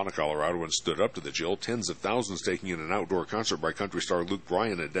 A lot of Coloradoans stood up to the chill, tens of thousands taking in an outdoor concert by country star Luke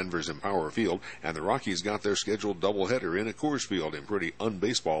Bryan at Denver's Empower Field, and the Rockies got their scheduled doubleheader in at Coors Field in pretty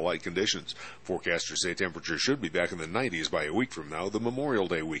unbaseball-like conditions. Forecasters say temperatures should be back in the 90s by a week from now, the Memorial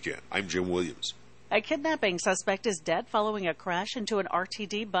Day weekend. I'm Jim Williams. A kidnapping suspect is dead following a crash into an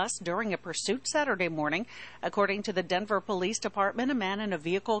RTD bus during a pursuit Saturday morning. According to the Denver Police Department, a man in a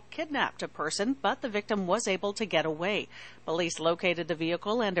vehicle kidnapped a person, but the victim was able to get away. Police located the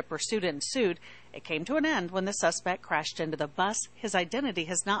vehicle and a pursuit ensued. It came to an end when the suspect crashed into the bus. His identity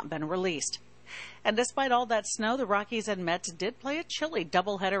has not been released. And despite all that snow, the Rockies and Mets did play a chilly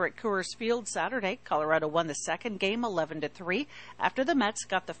doubleheader at Coors Field Saturday. Colorado won the second game 11-3 after the Mets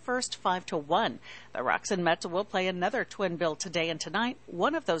got the first 5-1. The Rocks and Mets will play another twin bill today and tonight.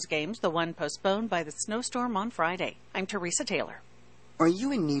 One of those games, the one postponed by the snowstorm on Friday. I'm Teresa Taylor. Are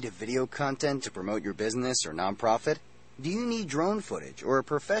you in need of video content to promote your business or nonprofit? Do you need drone footage or a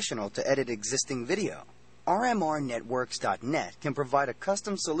professional to edit existing video? RMRnetworks.net can provide a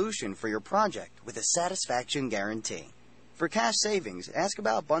custom solution for your project with a satisfaction guarantee. For cash savings, ask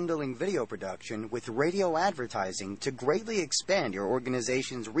about bundling video production with radio advertising to greatly expand your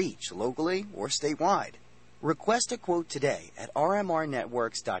organization's reach locally or statewide. Request a quote today at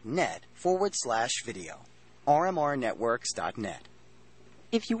rmrnetworks.net/video. rmrnetworks.net.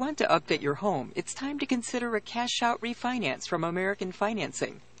 If you want to update your home, it's time to consider a cash-out refinance from American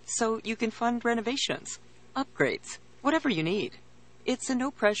Financing, so you can fund renovations, upgrades, whatever you need. It's a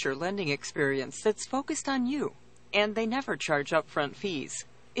no-pressure lending experience that's focused on you, and they never charge upfront fees.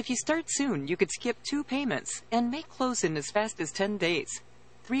 If you start soon, you could skip 2 payments and make close-in as fast as 10 days.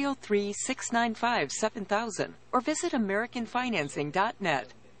 303-695-7000 or visit AmericanFinancing.net.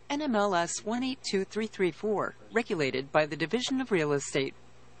 NMLS 182334, regulated by the Division of Real Estate.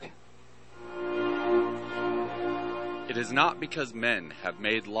 It is not because men have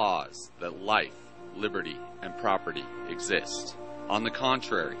made laws that life, liberty, and property exist. On the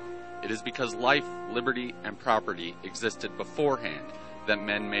contrary, it is because life, liberty, and property existed beforehand that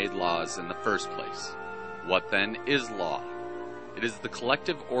men made laws in the first place. What then is law? It is the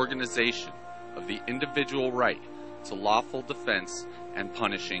collective organization of the individual right to lawful defense and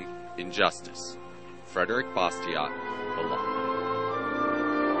punishing injustice. Frederick Bastiat, The Law.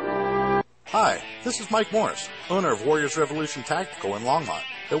 Hi, this is Mike Morris, owner of Warriors Revolution Tactical in Longmont.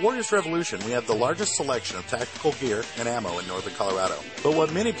 At Warriors Revolution, we have the largest selection of tactical gear and ammo in northern Colorado. But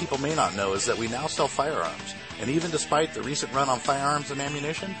what many people may not know is that we now sell firearms. And even despite the recent run on firearms and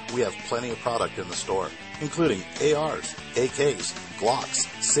ammunition, we have plenty of product in the store, including ARs, AKs, Glocks,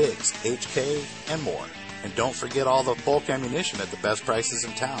 SIGs, HK, and more. And don't forget all the bulk ammunition at the best prices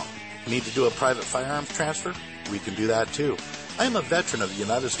in town. Need to do a private firearms transfer? We can do that too. I am a veteran of the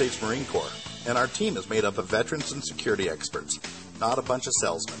United States Marine Corps, and our team is made up of veterans and security experts, not a bunch of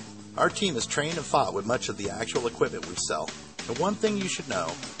salesmen. Our team is trained and fought with much of the actual equipment we sell. And one thing you should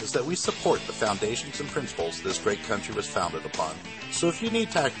know is that we support the foundations and principles this great country was founded upon. So if you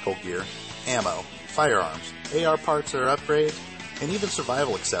need tactical gear, ammo, firearms, AR parts or upgrades, and even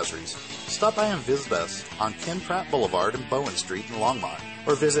survival accessories, stop by and visit us on Ken Pratt Boulevard and Bowen Street in Longmont,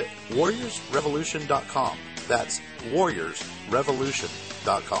 or visit warriorsrevolution.com. That's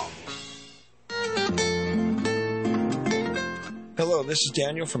warriorsrevolution.com. Hello, this is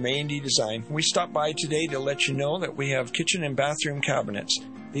Daniel from A&D Design. We stopped by today to let you know that we have kitchen and bathroom cabinets.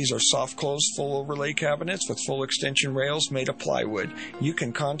 These are soft close full overlay cabinets with full extension rails made of plywood. You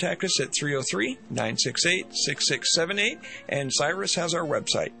can contact us at 303-968-6678, and Cyrus has our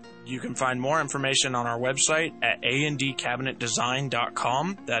website. You can find more information on our website at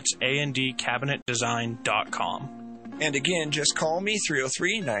andcabinetdesign.com. That's andcabinetdesign.com. And again, just call me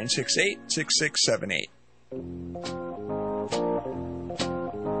 303-968-6678.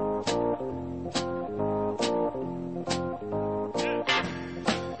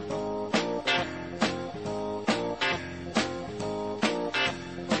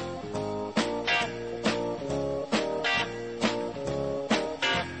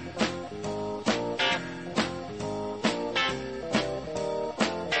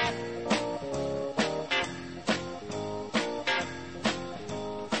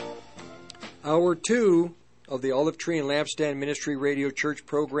 Hour 2 of the Olive Tree and Lampstand Ministry Radio Church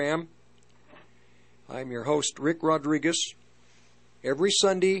program. I'm your host, Rick Rodriguez. Every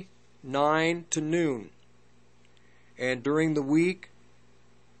Sunday, 9 to noon. And during the week,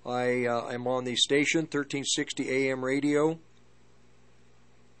 I'm on the station, 1360 AM radio,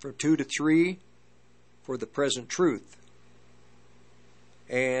 from 2 to 3 for The Present Truth.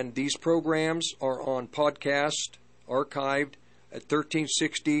 And these programs are on podcast, archived at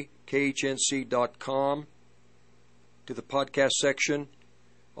 1360khnc.com. To the podcast section,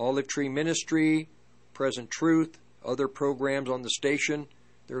 Olive Tree Ministry, Present Truth, other programs on the station.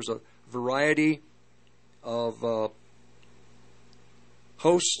 There's a variety of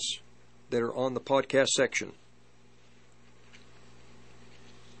hosts that are on the podcast section.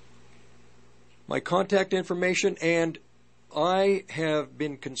 My contact information, and I have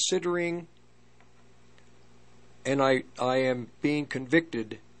been considering, and I am being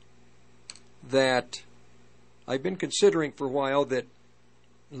convicted that I've been considering for a while that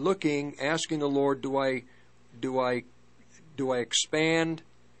asking the Lord, do I expand?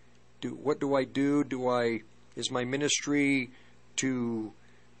 What do I do? Is my ministry to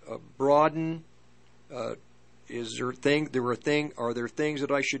broaden? Are there things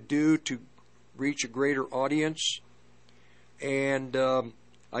that I should do to reach a greater audience? And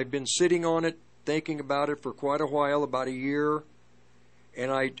I've been sitting on it, thinking about it for quite a while, about a year,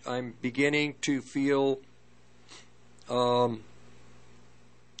 and I'm beginning to feel a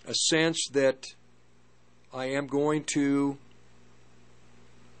sense that I am going to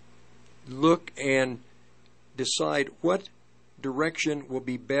look and decide what direction will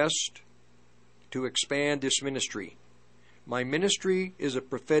be best to expand this ministry. My ministry is a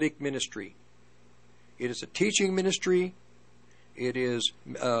prophetic ministry. It is a teaching ministry. It is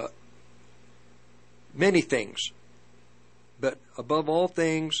many things. But above all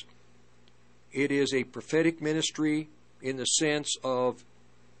things, it is a prophetic ministry in the sense of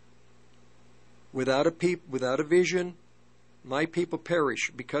without a vision, my people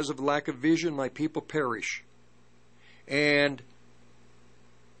perish. Because of lack of vision, my people perish. And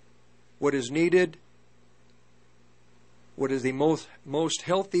what is needed, what is the most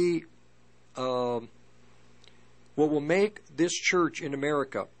healthy, what will make this church in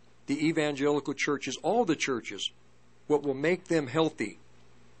America, the evangelical churches, all the churches, what will make them healthy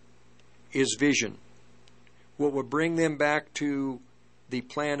is vision. What will bring them back to the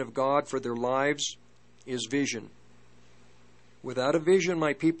plan of God for their lives is vision. Without a vision,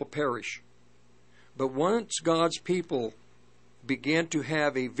 my people perish. But once God's people begin to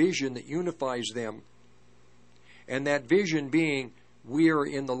have a vision that unifies them, and that vision being, we are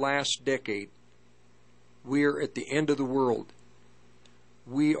in the last decade. We are at the end of the world.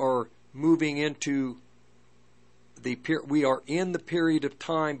 We are moving into we are in the period of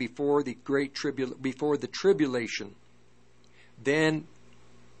time before the before the tribulation. Then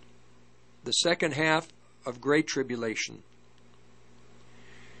the second half of Great Tribulation.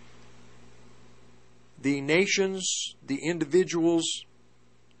 The nations, the individuals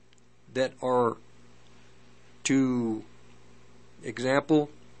that are, to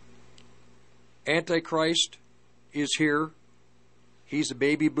example, Antichrist is here. He's a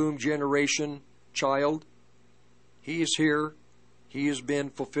baby boom generation child. He is here. He has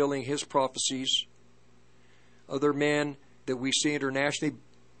been fulfilling his prophecies. Other men that we see internationally,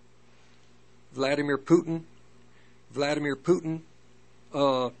 Vladimir Putin,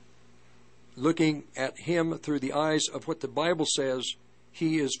 looking at him through the eyes of what the Bible says,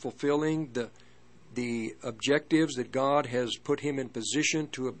 he is fulfilling the objectives that God has put him in position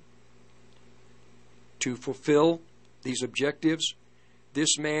to fulfill these objectives.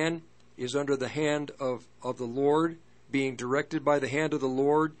 This man is under the hand of the Lord, being directed by the hand of the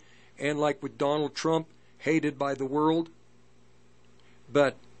Lord, and like with Donald Trump, hated by the world.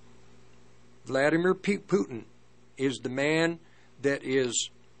 But Vladimir Putin is the man that is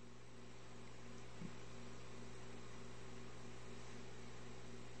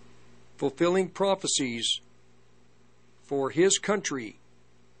fulfilling prophecies for his country.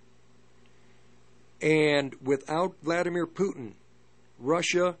 And without Vladimir Putin,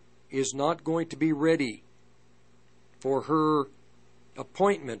 Russia is not going to be ready for her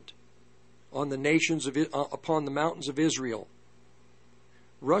appointment on the nations of upon the mountains of Israel.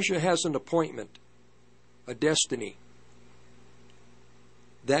 Russia has an appointment, a destiny.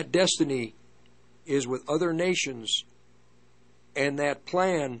 That destiny is with other nations, and that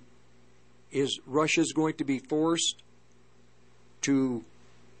plan is Russia's going to be forced to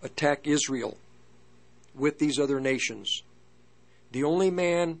attack Israel with these other nations. The only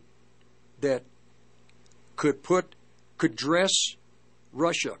man that could dress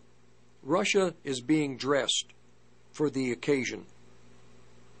Russia Russia is being dressed for the occasion,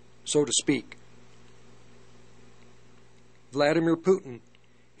 so to speak. Vladimir Putin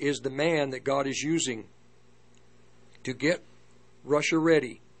is the man that God is using to get Russia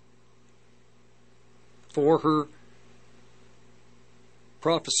ready for her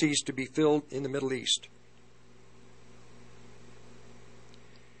prophecies to be filled in the Middle East.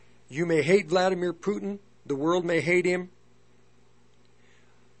 You may hate Vladimir Putin. The world may hate him.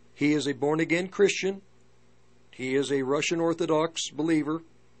 He is a born-again Christian. He is a Russian Orthodox believer.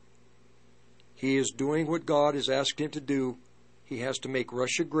 He is doing what God has asked him to do. He has to make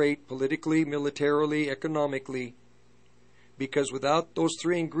Russia great politically, militarily, economically, because without those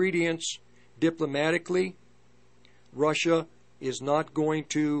three ingredients, diplomatically, Russia is not going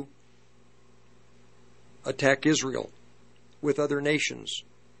to attack Israel with other nations.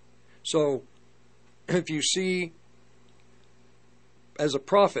 So, if you see, as a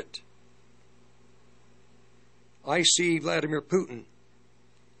prophet, I see Vladimir Putin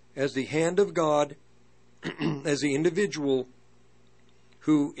as the hand of God, as the individual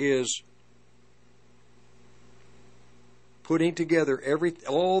who is putting together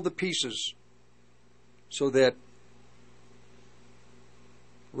all the pieces so that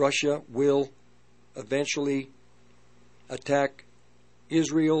Russia will eventually attack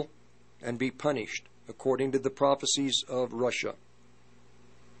Israel and be punished according to the prophecies of Russia.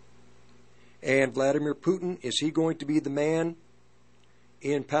 And Vladimir Putin, is he going to be the man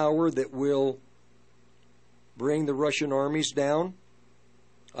in power that will bring the Russian armies down?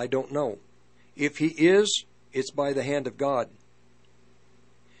 I don't know. If he is, it's by the hand of God.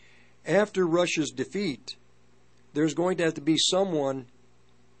 After Russia's defeat, there's going to have to be someone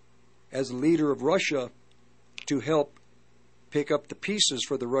as a leader of Russia to help pick up the pieces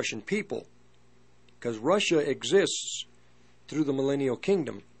for the Russian people. Because Russia exists through the millennial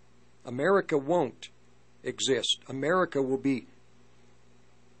kingdom. America won't exist. America will be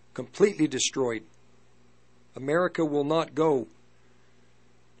completely destroyed. America will not go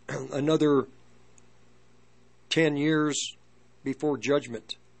another 10 years before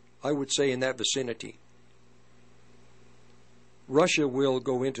judgment. I would say in that vicinity. Russia will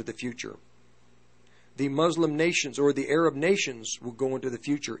go into the future. The Muslim nations or the Arab nations will go into the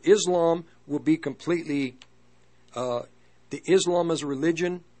future. Islam will be completely, the Islam as a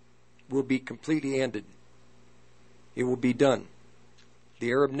religion will be completely ended. It will be done.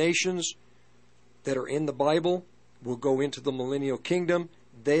 The Arab nations that are in the Bible will go into the millennial kingdom.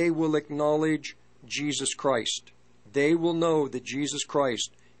 They will acknowledge Jesus Christ. They will know that Jesus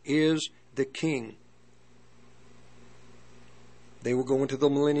Christ is the King. They will go into the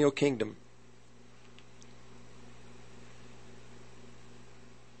millennial kingdom.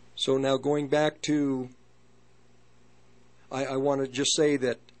 So now going back to, I want to just say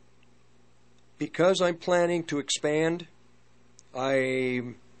that because I'm planning to expand,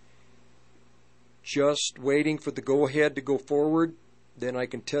 I'm just waiting for the go-ahead to go forward. Then I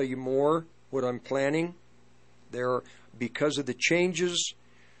can tell you more what I'm planning. Because of the changes,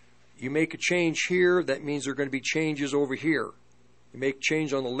 you make a change here, that means there are going to be changes over here. You make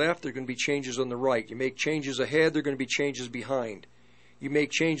change on the left, there are going to be changes on the right. You make changes ahead, there are going to be changes behind. You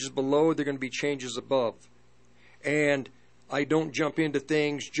make changes below, there are going to be changes above. And I don't jump into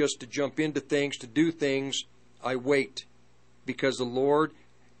things just to jump into things, to do things. I wait. Because the Lord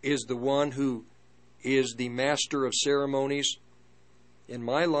is the one who is the master of ceremonies. In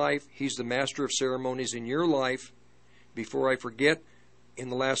my life, He's the master of ceremonies in your life. Before I forget, in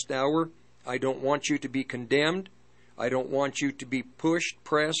the last hour, I don't want you to be condemned. I don't want you to be pushed,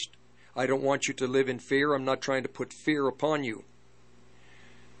 pressed. I don't want you to live in fear. I'm not trying to put fear upon you.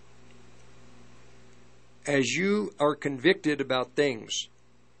 As you are convicted about things,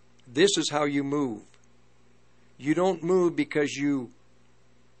 this is how you move. You don't move because you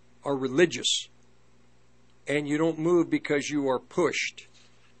are religious. And you don't move because you are pushed.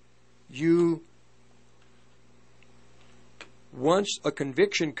 Once a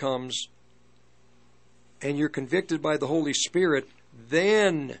conviction comes and you're convicted by the Holy Spirit,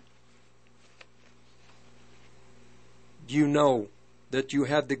 then you know that you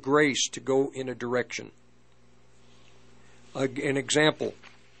have the grace to go in a direction. An example,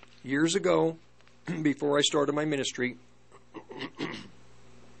 years ago, before I started my ministry,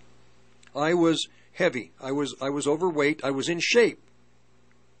 I was heavy. I was overweight. I was in shape.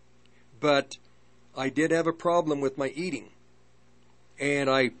 But I did have a problem with my eating. And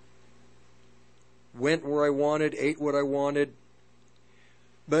I went where I wanted, ate what I wanted.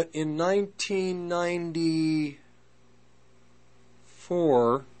 But in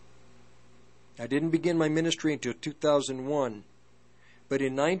 1994, I didn't begin my ministry until 2001. But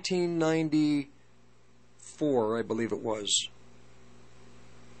in 1994, I believe it was,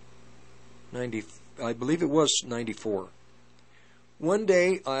 I believe it was 94. One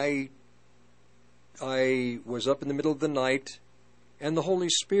day I was up in the middle of the night, and the Holy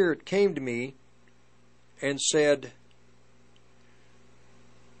Spirit came to me and said,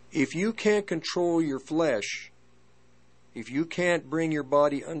 if you can't control your flesh, if you can't bring your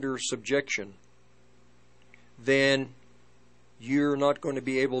body under subjection, then you're not going to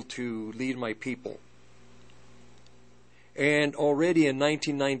be able to lead my people. And already in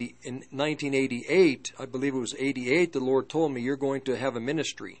 1988, I believe it was 88, the Lord told me, you're going to have a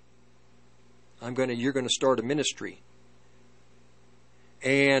ministry. You're going to start a ministry.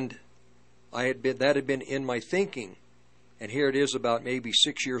 And that had been in my thinking. And here it is about maybe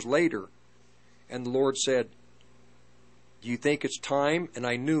 6 years later. And the Lord said, do you think it's time? And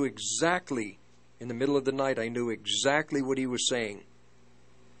I knew exactly, in the middle of the night, I knew exactly what He was saying.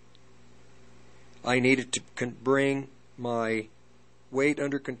 I needed to bring my weight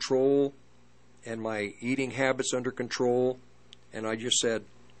under control and my eating habits under control. And I just said,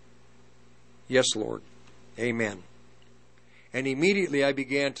 yes, Lord. Amen. And immediately I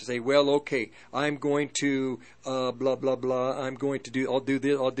began to say, well, okay, I'm going to blah, blah, blah. I'll do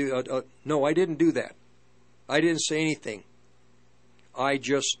this, No, I didn't do that. I didn't say anything. I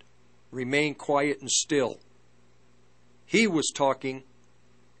just remained quiet and still. He was talking.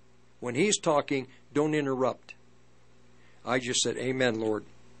 When He's talking, don't interrupt. I just said, amen, Lord.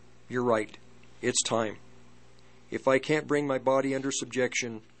 You're right. It's time. If I can't bring my body under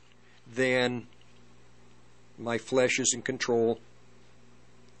subjection, then my flesh is in control.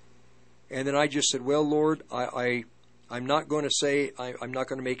 And then I just said, well, Lord, I'm not going to say, I'm not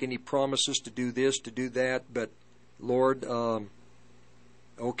going to make any promises to do this, to do that, but Lord,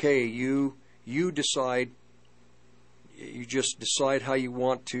 okay, you decide. You just decide how you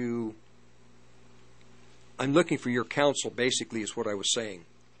want to. I'm looking for your counsel, basically, is what I was saying.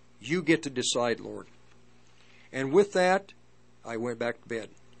 You get to decide, Lord. And with that, I went back to bed.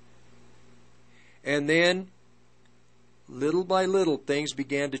 And then, little by little, things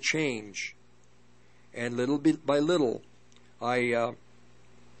began to change. And little bit by little, my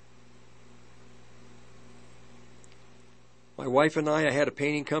wife and I had a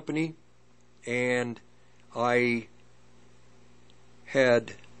painting company, and I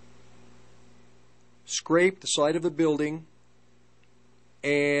had scraped the side of a building,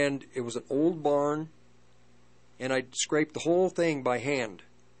 and it was an old barn, and I scraped the whole thing by hand.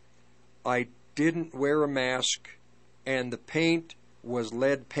 I didn't wear a mask, and the paint was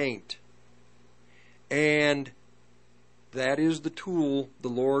lead paint. And that is the tool the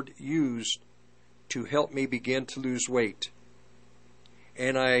Lord used to help me begin to lose weight.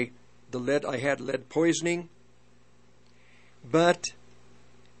 And I had lead poisoning, but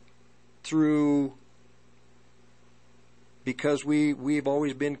because we've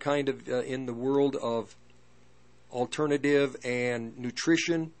always been kind of in the world of alternative and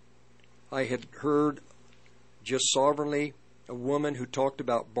nutrition, I had heard just sovereignly a woman who talked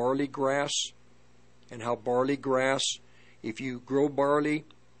about barley grass, and how barley grass, if you grow barley,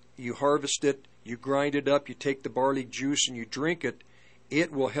 you harvest it, you grind it up, you take the barley juice and you drink it,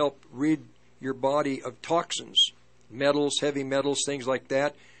 it will help rid your body of toxins, metals, heavy metals, things like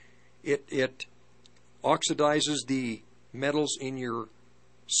that. It oxidizes the metals in your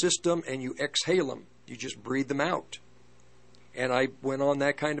system and you exhale them. You just breathe them out. And I went on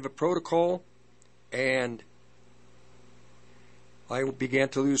that kind of a protocol, and I began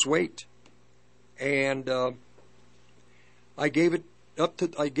to lose weight. And I put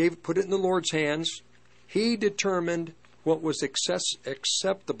it in the Lord's hands. He determined what was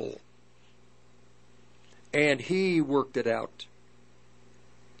acceptable, and He worked it out.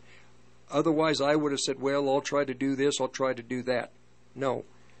 Otherwise, I would have said, well, I'll try to do this, I'll try to do that. No.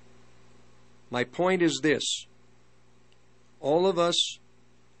 My point is this. All of us,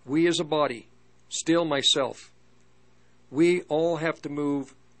 we as a body, still myself, we all have to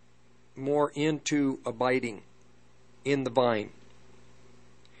move more into abiding in the vine.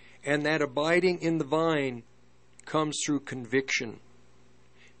 And that abiding in the vine comes through conviction.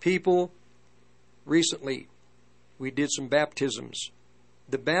 People, recently, we did some baptisms.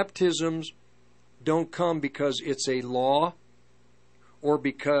 The baptisms don't come because it's a law or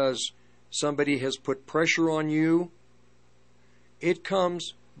because somebody has put pressure on you. It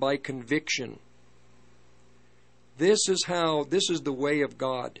comes by conviction. This is the way of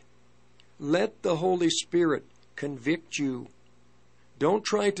God. Let the Holy Spirit convict you. Don't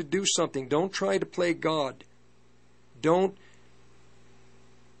try to do something. Don't try to play God.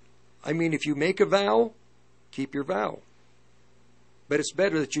 If you make a vow, keep your vow. But it's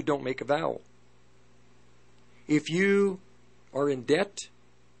better that you don't make a vow. If you are in debt,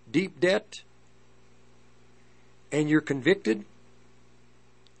 deep debt, and you're convicted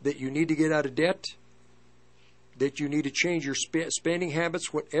that you need to get out of debt, that you need to change your spending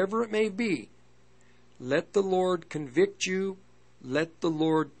habits, whatever it may be, let the Lord convict you. Let the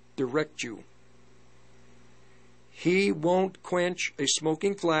Lord direct you. He won't quench a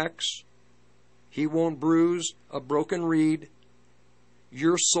smoking flax. He won't bruise a broken reed.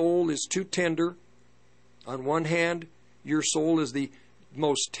 Your soul is too tender. On one hand, your soul is the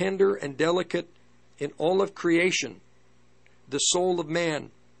most tender and delicate in all of creation. The soul of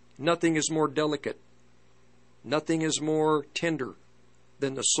man, nothing is more delicate. Nothing is more tender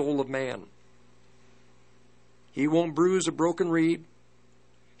than the soul of man. He won't bruise a broken reed.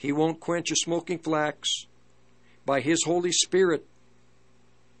 He won't quench a smoking flax. By His Holy Spirit,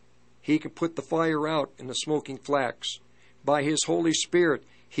 He can put the fire out in the smoking flax. By His Holy Spirit,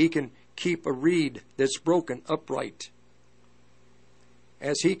 He can keep a reed that's broken upright.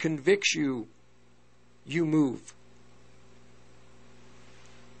 As He convicts you, you move.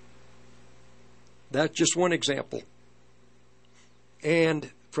 That's just one example.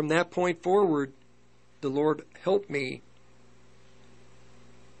 And from that point forward, the Lord helped me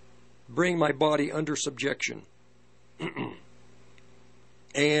bring my body under subjection.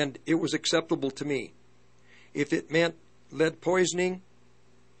 And it was acceptable to me. If it meant lead poisoning,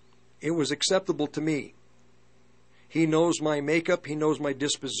 it was acceptable to me. He knows my makeup. He knows my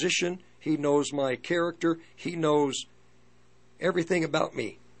disposition. He knows my character. He knows everything about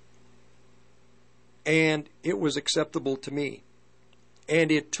me. And it was acceptable to me.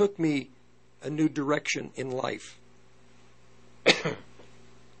 And it took me a new direction in life.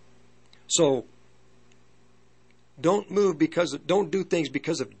 So, don't do things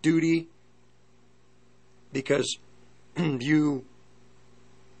because of duty, because there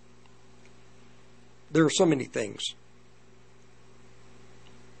are so many things.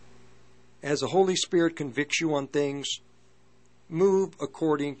 As the Holy Spirit convicts you on things, move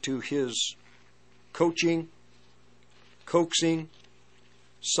according to His coaching, coaxing,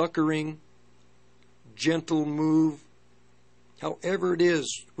 succoring, gentle move. However it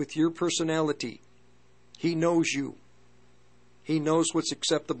is with your personality, He knows you. He knows what's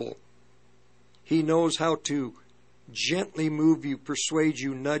acceptable. He knows how to gently move you, persuade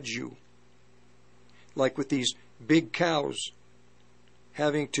you, nudge you. Like with these big cows,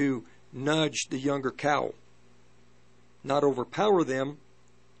 having to nudge the younger cow. Not overpower them,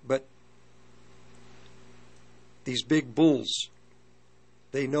 but these big bulls,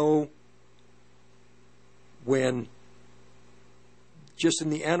 they know when, just in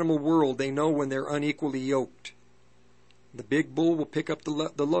the animal world, they know when they're unequally yoked. The big bull will pick up the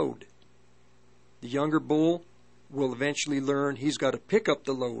load. The younger bull will eventually learn he's got to pick up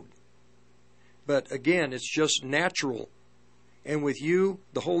the load. But again, it's just natural. And with you,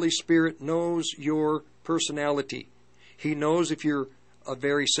 the Holy Spirit knows your personality. He knows if you're a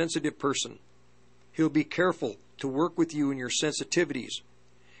very sensitive person. He'll be careful to work with you in your sensitivities.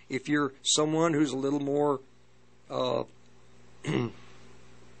 If you're someone who's a little more,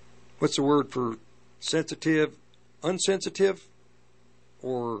 what's the word for sensitive, unsensitive,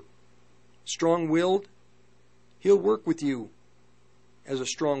 or strong-willed, He'll work with you as a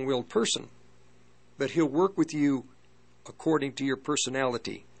strong-willed person. But He'll work with you according to your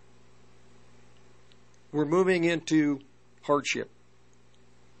personality. We're moving into hardship.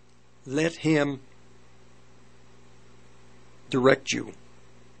 Let Him direct you.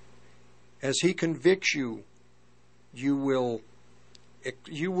 As He convicts you, you will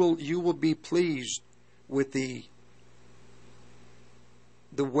be pleased with the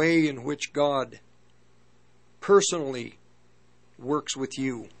way in which God personally works with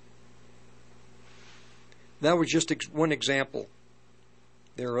you. That was just one example.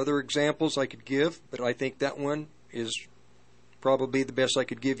 There are other examples I could give, but I think that one is probably the best I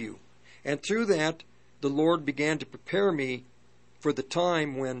could give you. And through that, the Lord began to prepare me for the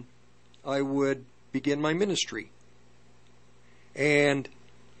time when I would begin my ministry. And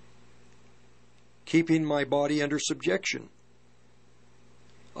keeping my body under subjection.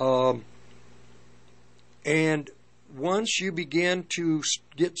 And once you begin to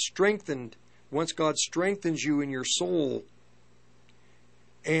get strengthened, once God strengthens you in your soul,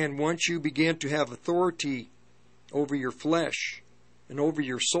 and once you begin to have authority over your flesh and over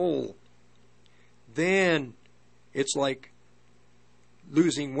your soul, then it's like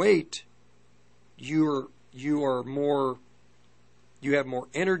losing weight. You have more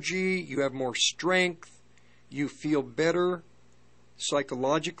energy, you have more strength, you feel better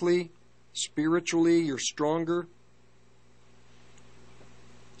psychologically, spiritually, you're stronger.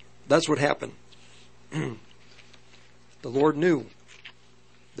 that's what happened. The Lord knew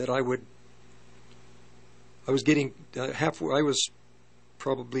that I was getting halfway. I was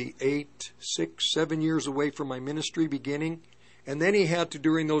probably 8, 6, 7 years away from my ministry beginning. And then He had to,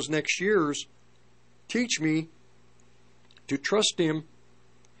 during those next years, teach me to trust Him,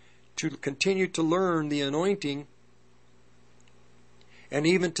 to continue to learn the anointing. And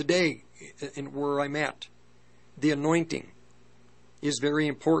even today, in where I'm at, the anointing is very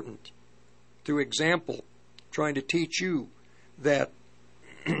important. Through example, trying to teach you that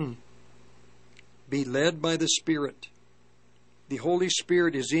be led by the Spirit. The Holy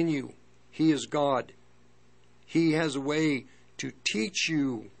Spirit is in you. He is God. He has a way to teach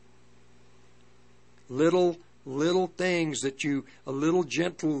you little things that you, a little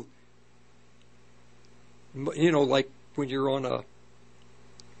gentle, like when you're on a,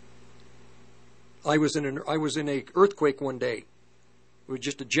 I was in a earthquake one day. It was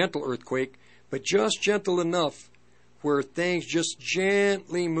just a gentle earthquake, but just gentle enough where things just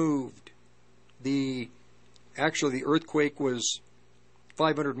gently moved. Actually, the earthquake was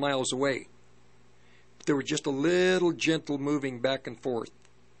 500 miles away. But there was just a little gentle moving back and forth.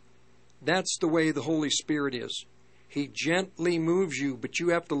 That's the way the Holy Spirit is. He gently moves you, but you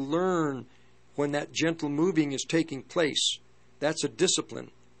have to learn when that gentle moving is taking place. That's a discipline.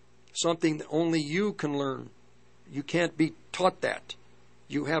 Something that only you can learn. You can't be taught that.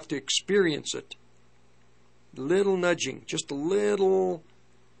 You have to experience it. Little nudging, just a little.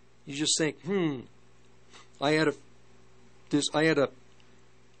 You just think, I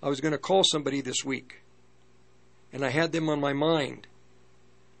was going to call somebody this week, and I had them on my mind.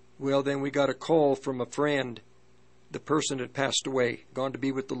 Well, then we got a call from a friend. The person had passed away, gone to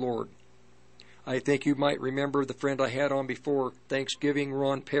be with the Lord. I think you might remember the friend I had on before Thanksgiving,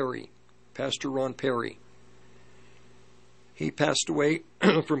 Ron Perry, Pastor Ron Perry. He passed away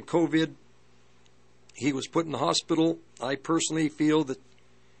from COVID. He was put in the hospital. I personally feel that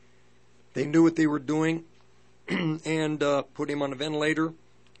they knew what they were doing and put him on a ventilator,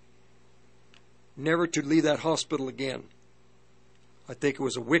 never to leave that hospital again. I think it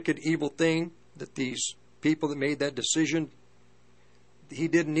was a wicked, evil thing that these people that made that decision, he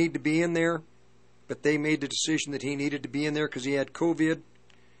didn't need to be in there, but they made the decision that he needed to be in there because he had COVID.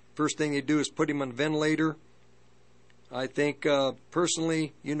 First thing they do is put him on a ventilator. I think,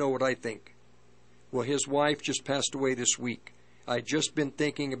 personally, you know what I think. Well, his wife just passed away this week. I'd just been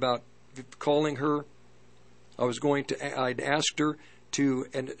thinking about calling her. I'd asked her to,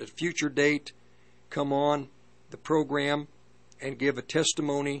 at a future date, come on the program and give a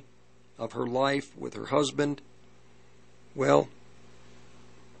testimony of her life with her husband. Well,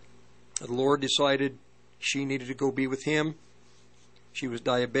 the Lord decided she needed to go be with Him. She was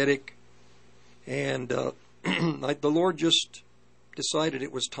diabetic. And the Lord just decided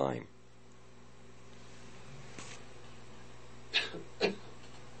it was time.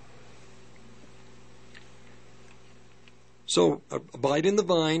 So, abide in the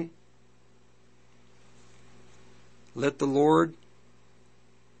vine. Let the Lord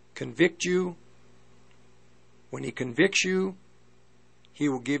convict you. When He convicts you, He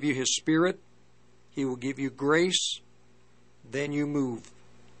will give you His Spirit. He will give you grace. Then you move.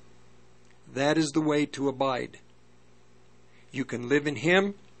 That is the way to abide. You can live in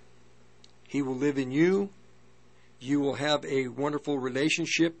Him. He will live in you. You will have a wonderful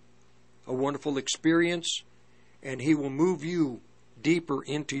relationship, a wonderful experience, and He will move you deeper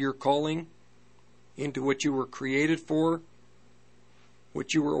into your calling, into what you were created for,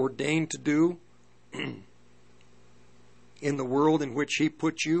 what you were ordained to do in the world in which He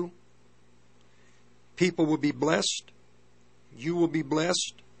put you. People will be blessed. You will be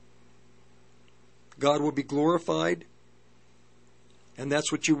blessed. God will be glorified. And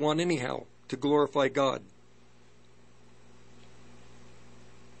that's what you want anyhow, to glorify God.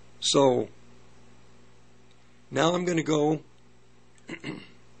 So, now I'm going to go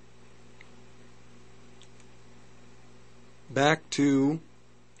back to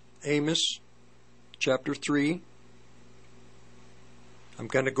Amos chapter 3. I'm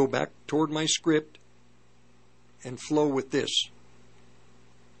going to go back toward my script and flow with this.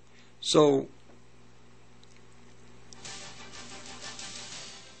 So,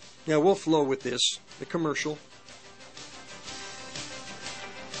 yeah, we'll flow with this. The commercial.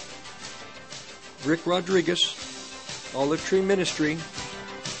 Rick Rodriguez, Olive Tree Ministry,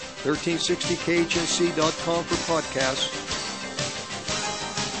 1360khnc.com for podcasts.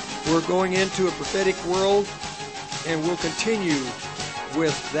 We're going into a prophetic world, and we'll continue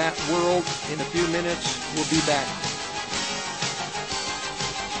with that world in a few minutes. We'll be back.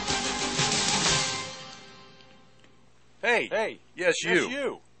 Hey, yes,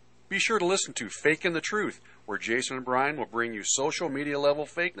 you. Be sure to listen to Fakin' the Truth, where Jason and Brian will bring you social media level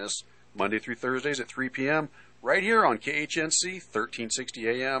fakeness Monday through Thursdays at 3 p.m. right here on KHNC 1360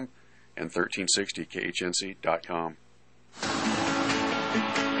 AM and 1360KHNC.com.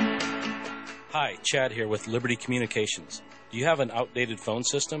 Hi, Chad here with Liberty Communications. Do you have an outdated phone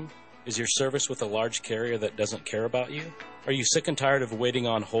system? Is your service with a large carrier that doesn't care about you? Are you sick and tired of waiting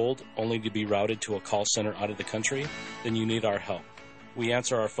on hold only to be routed to a call center out of the country? Then you need our help. We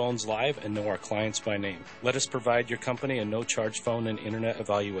answer our phones live and know our clients by name. Let us provide your company a no-charge phone and internet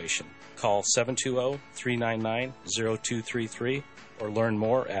evaluation. Call 720-399-0233 or learn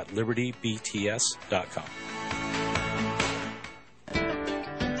more at libertybts.com.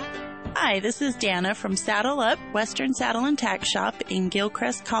 Hi, this is Dana from Saddle Up, Western Saddle and Tack Shop in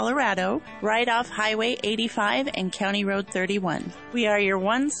Gilcrest, Colorado, right off Highway 85 and County Road 31. We are your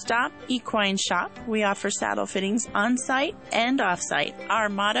one-stop equine shop. We offer saddle fittings on-site and off-site. Our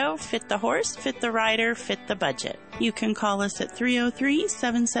motto, fit the horse, fit the rider, fit the budget. You can call us at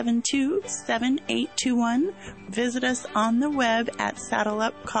 303-772-7821. Visit us on the web at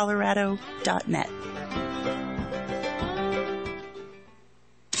saddleupcolorado.net.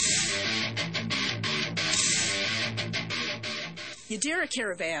 Yadira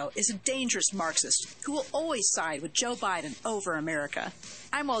Caraveo is a dangerous Marxist who will always side with Joe Biden over America.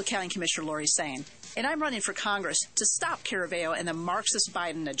 I'm Weld County Commissioner Lori Sane, and I'm running for Congress to stop Caraveo and the Marxist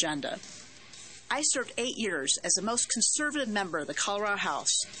Biden agenda. I served 8 years as the most conservative member of the Colorado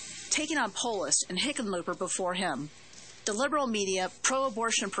House, taking on Polis and Hickenlooper before him. The liberal media,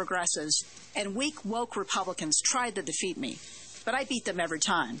 pro-abortion progressives, and weak, woke Republicans tried to defeat me, but I beat them every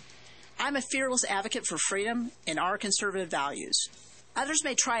time. I'm a fearless advocate for freedom and our conservative values. Others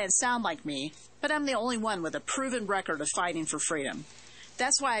may try and sound like me, but I'm the only one with a proven record of fighting for freedom.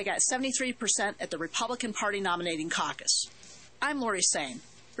 That's why I got 73% at the Republican Party nominating caucus. I'm Lori Sane,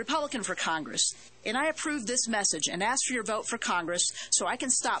 Republican for Congress, and I approve this message and ask for your vote for Congress so I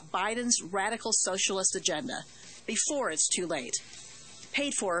can stop Biden's radical socialist agenda before it's too late.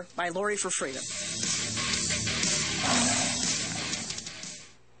 Paid for by Lori for Freedom.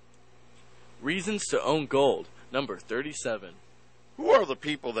 Reasons to Own Gold, number 37. Who are the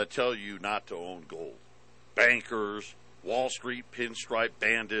people that tell you not to own gold? Bankers, Wall Street pinstripe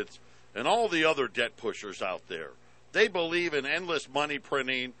bandits, and all the other debt pushers out there. They believe in endless money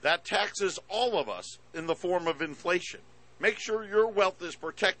printing that taxes all of us in the form of inflation. Make sure your wealth is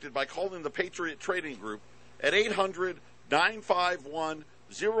protected by calling the Patriot Trading Group at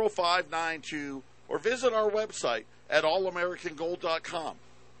 800-951-0592 or visit our website at allamericangold.com.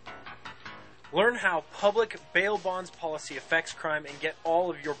 Learn how public bail bonds policy affects crime and get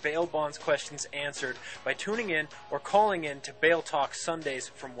all of your bail bonds questions answered by tuning in or calling in to Bail Talk Sundays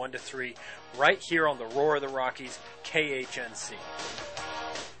from 1 to 3 right here on the Roar of the Rockies, KHNC.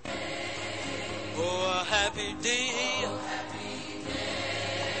 Oh, a happy day.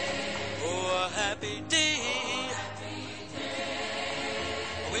 Oh, a happy day.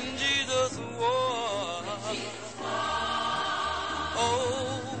 When Jesus was.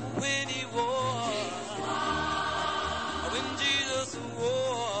 Oh, when he was. When Jesus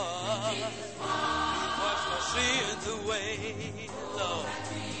was. Washed my sins away, Lord.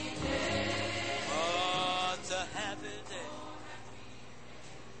 Oh, it's a happy day.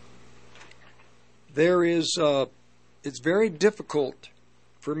 There is, it's very difficult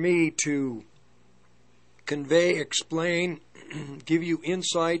for me to convey, explain, give you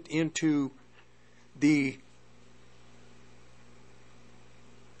insight into the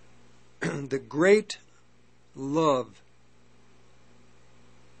great love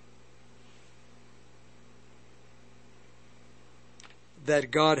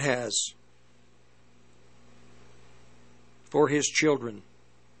that God has for His children.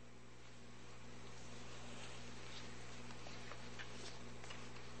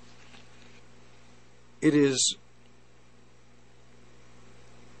 It is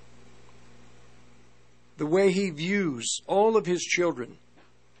the way He views all of His children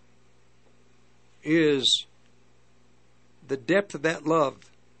is the depth of that love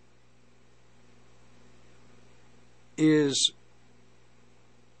is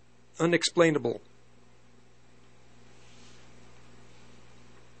unexplainable.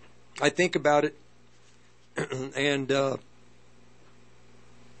 I think about it and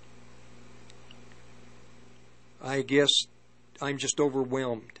I guess I'm just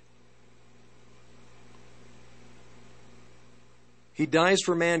overwhelmed. He dies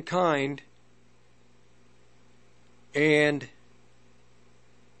for mankind, and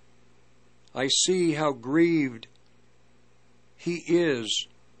I see how grieved He is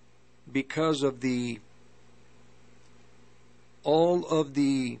because of all of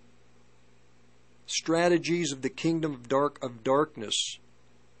the strategies of the kingdom of darkness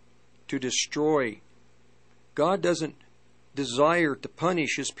to destroy. God doesn't desire to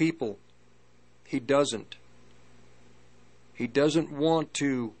punish His people. He doesn't. He doesn't want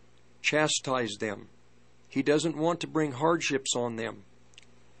to chastise them. He doesn't want to bring hardships on them.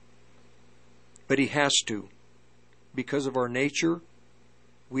 But He has to. Because of our nature,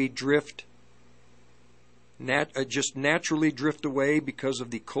 we drift, just naturally drift away because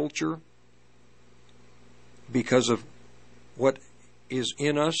of the culture, because of what is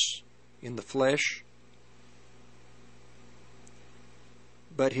in us, in the flesh.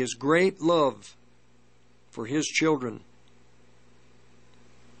 But His great love for His children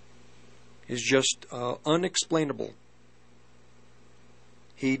is just unexplainable.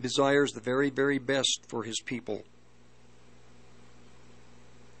 He desires the very, very best for His people.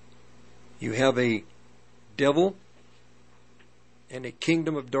 You have a devil and a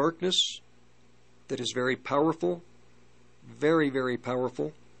kingdom of darkness that is very powerful, very, very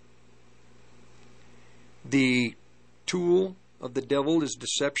powerful. The tool of the devil is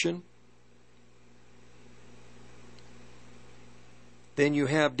deception. Then you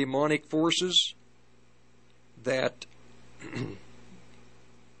have demonic forces that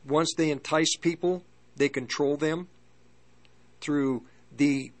once they entice people, they control them through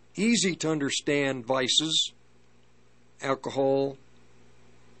the easy to understand vices, alcohol,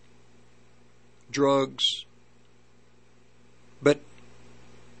 drugs. But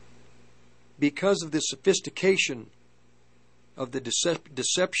because of the sophistication of the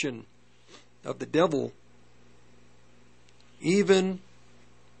deception of the devil, even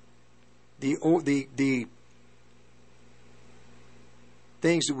the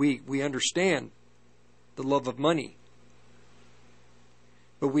things that we understand, the love of money,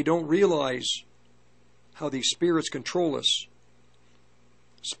 but we don't realize how these spirits control us.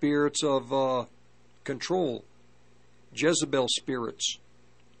 Spirits of control, Jezebel spirits,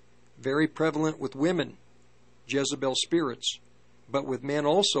 very prevalent with women, Jezebel spirits, but with men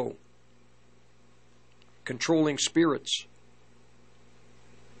also, controlling spirits.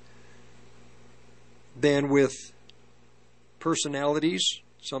 Then with personalities,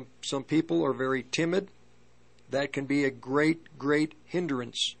 some people are very timid. That can be a great, great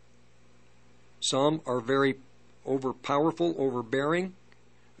hindrance. Some are very overpowerful, overbearing,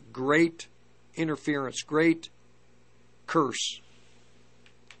 great interference, great curse.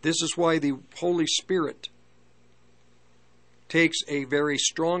 This is why the Holy Spirit takes a very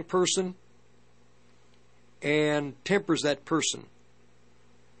strong person and tempers that person.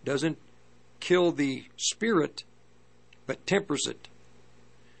 Doesn't kill the spirit, but tempers it.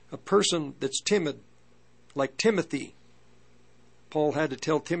 A person that's timid, like Timothy, Paul had to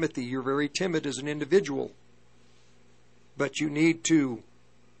tell Timothy, you're very timid as an individual, but you need to,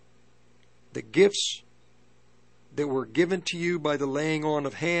 the gifts that were given to you by the laying on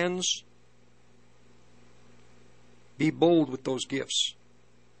of hands, be bold with those gifts.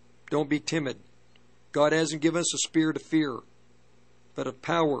 Don't be timid. God hasn't given us a spirit of fear, but of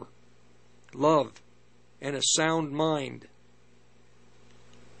power, love, and a sound mind.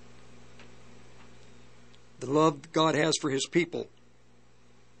 The love God has for His people.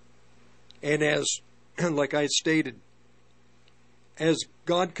 And as, like I stated, as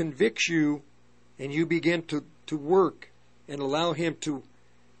God convicts you and you begin to work and allow Him to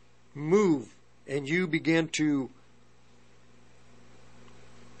move, and you begin to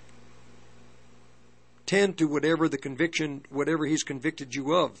tend to whatever the conviction, whatever He's convicted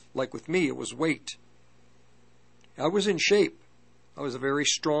you of. Like with me, it was weight. I was in shape. I was a very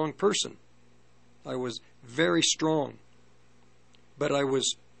strong person. I was very strong. But I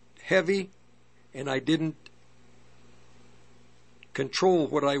was heavy, and I didn't control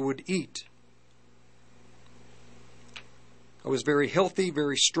what I would eat. I was very healthy,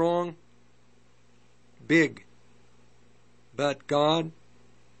 very strong, big. But God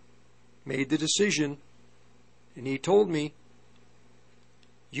made the decision, and He told me,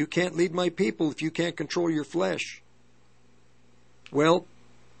 you can't lead my people if you can't control your flesh. Well,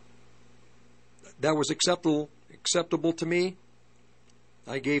 that was acceptable to me.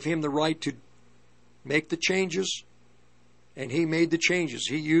 I gave Him the right to make the changes, and He made the changes.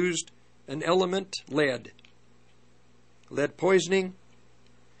 He used an element, lead poisoning,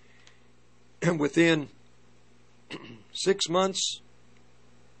 and within 6 months,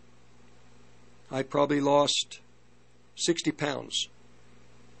 I probably lost 60 pounds.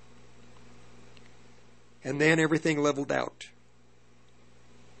 And then everything leveled out.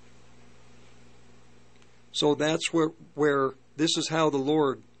 So that's where this is how the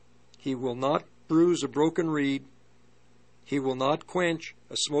Lord, He will not bruise a broken reed. He will not quench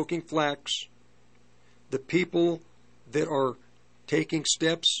a smoking flax. the people that are taking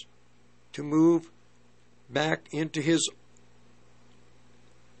steps to move back into His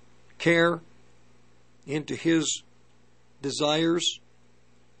care, into His desires,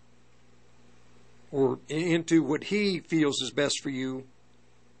 or into what He feels is best for you,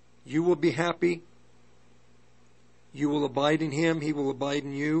 you will be happy. You will abide in Him. He will abide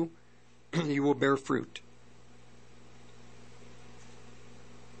in you. You will bear fruit.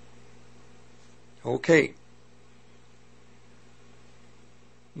 Okay.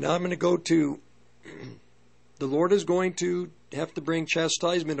 Now I'm going to go to, the Lord is going to have to bring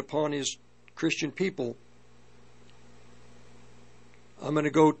chastisement upon His Christian people. I'm going to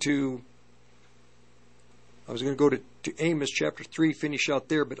go to, I was going to go to Amos chapter 3, finish out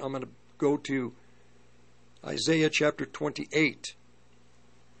there, but I'm going to go to Isaiah chapter 28.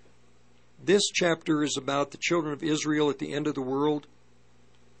 This chapter is about the children of Israel at the end of the world,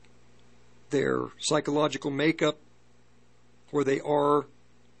 their psychological makeup, where they are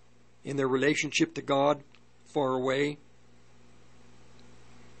in their relationship to God, far away.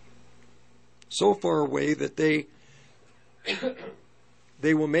 So far away that they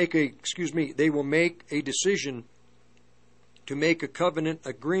will make a decision to make a covenant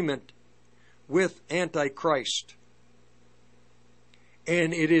agreement with Antichrist.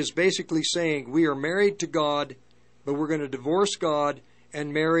 And it is basically saying we are married to God, but we're going to divorce God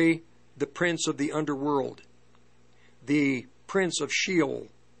and marry the prince of the underworld, the prince of Sheol.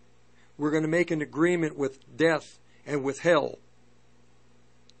 We're going to make an agreement with death and with hell.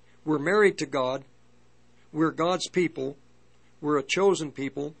 We're married to God. We're God's people. We're a chosen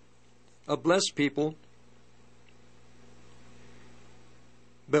people, a blessed people.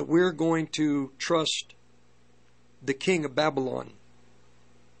 But we're going to trust the king of Babylon.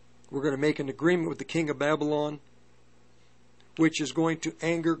 We're going to make an agreement with the king of Babylon, which is going to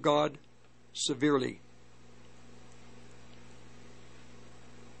anger God severely.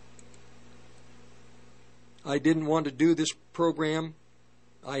 I didn't want to do this program.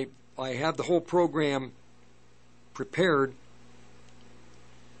 I have the whole program prepared,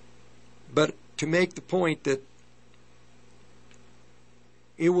 but to make the point that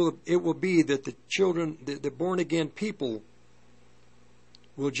it will be that the children, the born again people,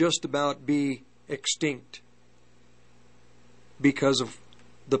 will just about be extinct because of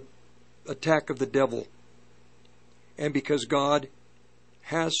the attack of the devil, and because God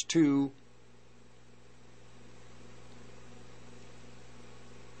has to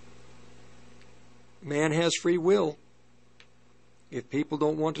man has free will. If people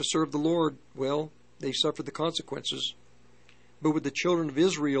don't want to serve the Lord, well, they suffer the consequences. But with the children of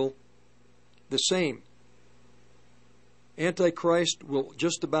Israel, the same. Antichrist will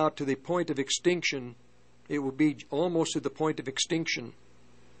just about to the point of extinction. It will be almost to the point of extinction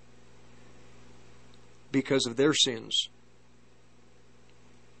because of their sins.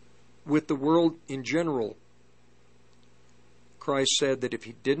 With the world in general, Christ said that if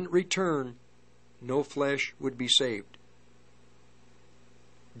He didn't return, no flesh would be saved.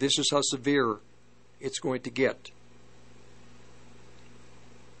 This is how severe it's going to get.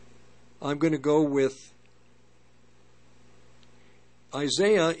 I'm going to go with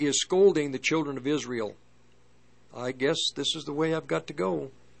Isaiah is scolding the children of Israel. I guess this is the way I've got to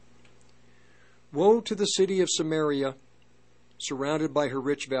go. Woe to the city of Samaria, surrounded by her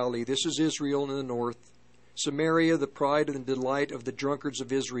rich valley. This is Israel in the north. Samaria, the pride and the delight of the drunkards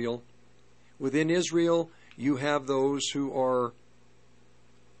of Israel. Within Israel, you have those who are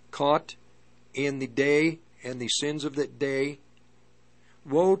caught in the day and the sins of that day.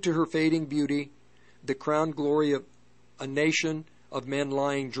 Woe to her fading beauty, the crowned glory of a nation of men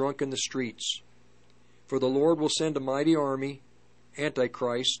lying drunk in the streets. For the Lord will send a mighty army,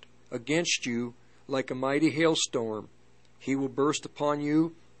 Antichrist, against you like a mighty hailstorm. He will burst upon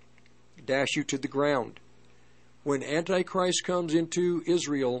you, dash you to the ground. When Antichrist comes into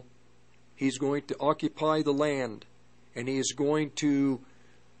Israel, he's going to occupy the land, and he is going to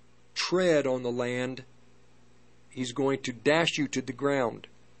tread on the land. He's going to dash you to the ground.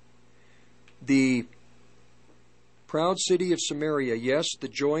 The proud city of Samaria, yes, the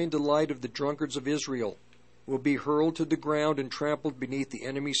joy and delight of the drunkards of Israel, will be hurled to the ground and trampled beneath the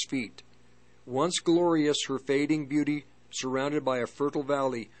enemy's feet. Once glorious, her fading beauty, surrounded by a fertile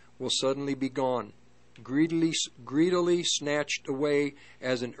valley, will suddenly be gone. Greedily snatched away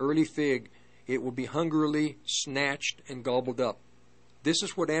as an early fig, it will be hungrily snatched and gobbled up. This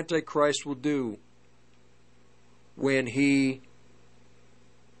is what Antichrist will do when he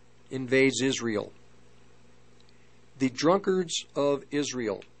invades Israel. The drunkards of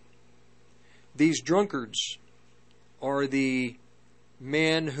Israel. These drunkards are the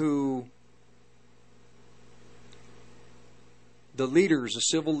men who the leaders, the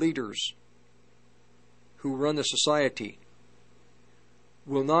civil leaders who run the society,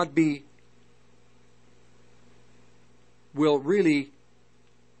 will really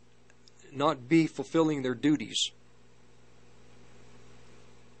not be fulfilling their duties.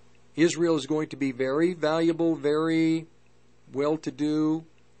 Israel is going to be very valuable, very well-to-do,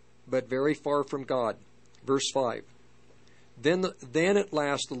 but very far from God. Verse 5. Then at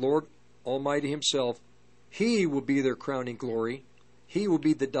last the Lord Almighty Himself, He will be their crowning glory. He will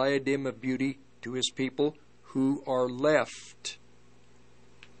be the diadem of beauty to His people who are left.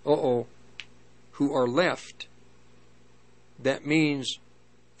 Who are left. That means,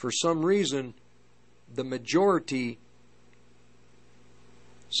 for some reason, the majority,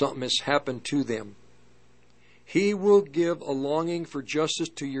 something has happened to them. He will give a longing for justice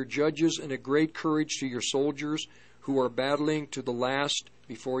to your judges and a great courage to your soldiers who are battling to the last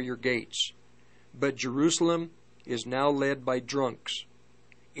before your gates. But Jerusalem is now led by drunks.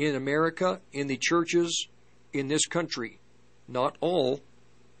 In America, in the churches, in this country, not all,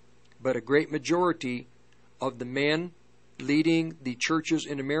 but a great majority of the men leading the churches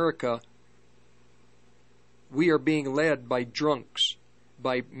in America, we are being led by drunks,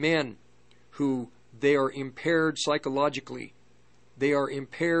 by men who they are impaired psychologically. They are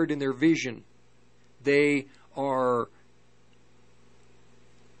impaired in their vision. They are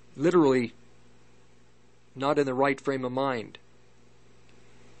literally not in the right frame of mind.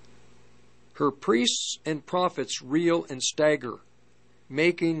 Her priests and prophets reel and stagger,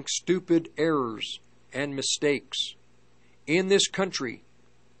 making stupid errors and mistakes. In this country,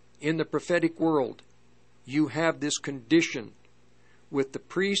 in the prophetic world, you have this condition with the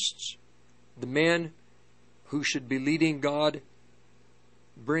priests, the men who should be leading God,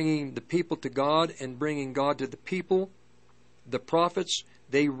 bringing the people to God and bringing God to the people. The prophets,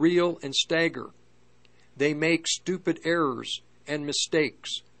 they reel and stagger. They make stupid errors and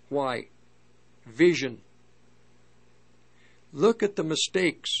mistakes. Why? Vision. Look at the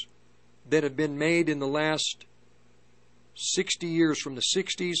mistakes that have been made in the last 60 years, from the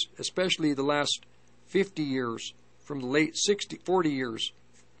 60s, especially the last 50 years, from the late 40 years,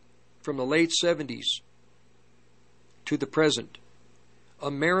 from the late 70s to the present.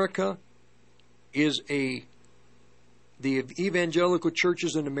 America is the evangelical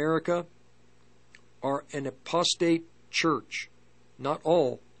churches in America are an apostate church. Not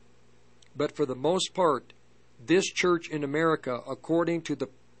all, but for the most part, this church in America, according to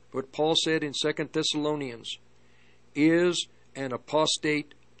what Paul said in 2 Thessalonians, is an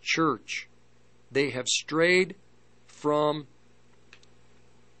apostate church. They have strayed from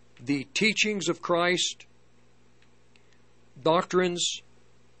the teachings of Christ, doctrines,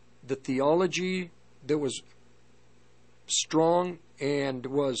 the theology that was strong and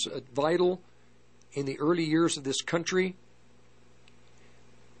was vital in the early years of this country.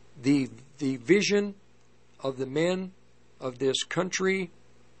 The vision of the men of this country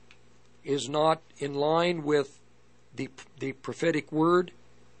is not in line with the prophetic word.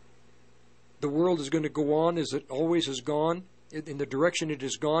 The world is going to go on as it always has gone. In the direction it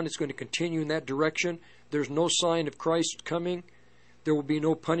has gone, it's going to continue in that direction. There's no sign of Christ coming. There will be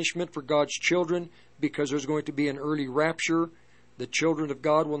no punishment for God's children because there's going to be an early rapture. The children of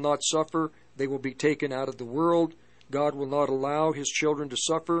God will not suffer. They will be taken out of the world. God will not allow His children to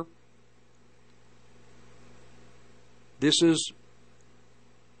suffer. This is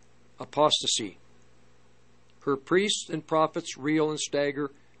apostasy. Her priests and prophets reel and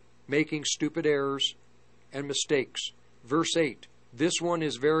stagger, making stupid errors and mistakes. Verse 8. This one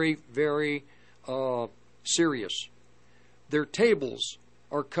is very, very serious. Their tables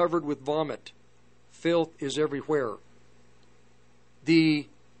are covered with vomit. Filth is everywhere. This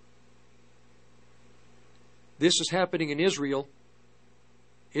is happening in Israel.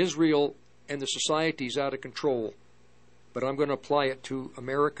 Israel and the society is out of control. But I'm going to apply it to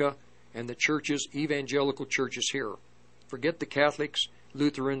America and the churches, evangelical churches here. Forget the Catholics,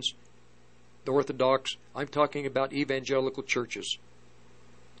 Lutherans, the Orthodox. I'm talking about evangelical churches.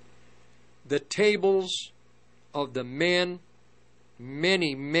 The tables of the men,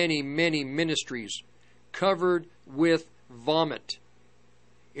 many ministries, covered with vomit.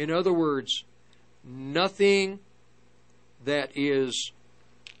 In other words, nothing that is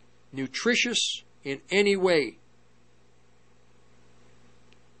nutritious in any way.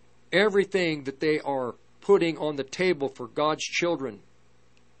 Everything that they are putting on the table for God's children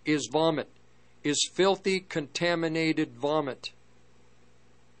is vomit, is filthy, contaminated vomit.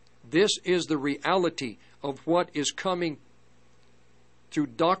 This is the reality of what is coming through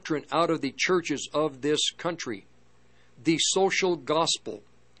doctrine out of the churches of this country. The social gospel.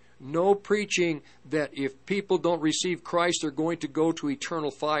 No preaching that if people don't receive Christ, they're going to go to eternal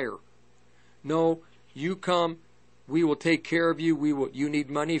fire. No, you come, we will take care of you. You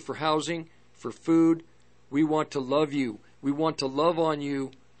need money for housing, for food. We want to love you. We want to love on you.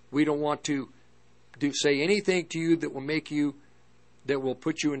 We don't want to say anything to you that will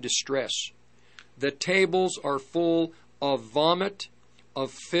put you in distress. The tables are full of vomit,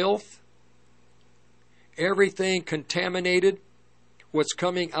 of filth, everything contaminated. What's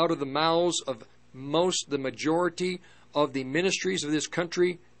coming out of the mouths of the majority of the ministries of this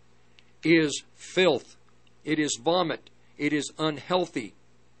country is filth. It is vomit. It is unhealthy.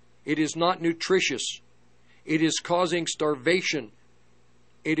 It is not nutritious. It is causing starvation.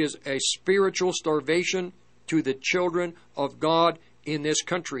 It is a spiritual starvation to the children of God in this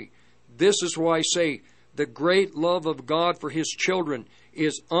country. This is why I say the great love of God for His children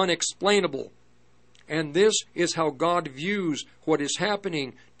is unexplainable. And this is how God views what is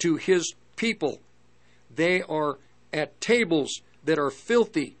happening to His people. They are at tables that are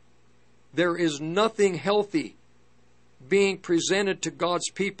filthy. There is nothing healthy being presented to God's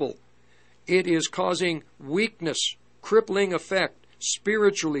people. It is causing weakness, crippling effect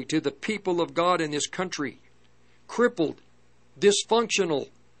spiritually to the people of God in this country. Crippled, dysfunctional.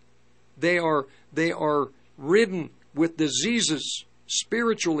 They are ridden with diseases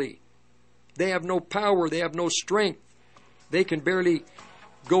spiritually. They have no power. They have no strength. They can barely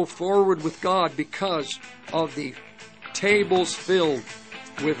go forward with God because of the tables filled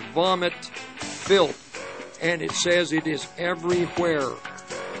with vomit, filth. And it says it is everywhere.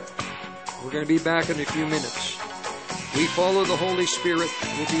 We're going to be back in a few minutes. We follow the Holy Spirit.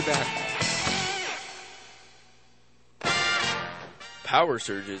 We'll be back. Power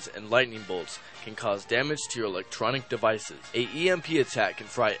surges and lightning bolts can cause damage to your electronic devices. A EMP attack can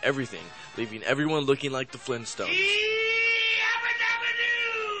fry everything, leaving everyone looking like the Flintstones.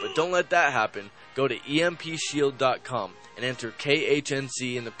 But don't let that happen. Go to EMPShield.com and enter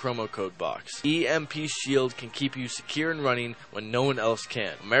KHNC in the promo code box. EMP Shield can keep you secure and running when no one else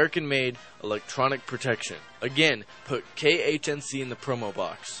can. American-made electronic protection. Again, put KHNC in the promo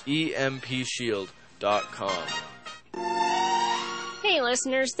box. EMPShield.com. Hey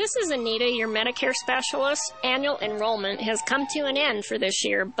listeners, this is Anita, your Medicare specialist. Annual enrollment has come to an end for this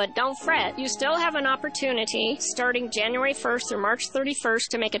year, but don't fret. You still have an opportunity starting January 1st through March 31st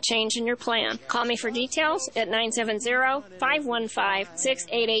to make a change in your plan. Call me for details at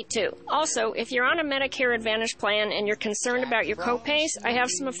 970-515-6882. Also, if you're on a Medicare Advantage plan and you're concerned about your copays, I have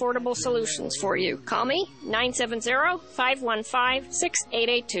some affordable solutions for you. Call me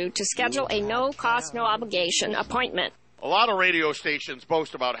 970-515-6882 to schedule a no-cost, no-obligation appointment. A lot of radio stations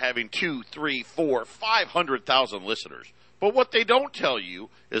boast about having 2, 3, 4, 500,000 listeners. But what they don't tell you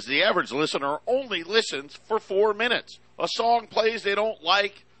is the average listener only listens for 4 minutes. A song plays they don't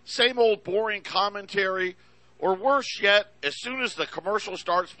like, same old boring commentary, or worse yet, as soon as the commercial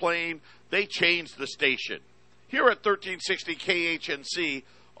starts playing, they change the station. Here at 1360 KHNC,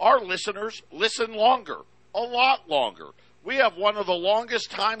 our listeners listen longer, a lot longer. We have one of the longest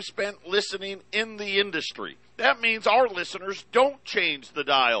time spent listening in the industry. That means our listeners don't change the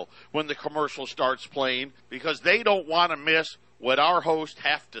dial when the commercial starts playing because they don't want to miss what our hosts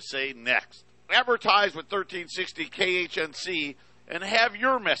have to say next. Advertise with 1360 KHNC and have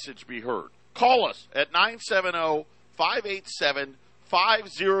your message be heard. Call us at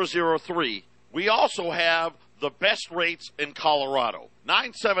 970-587-5003. We also have the best rates in Colorado.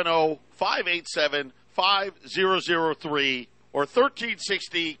 970-587-5003 or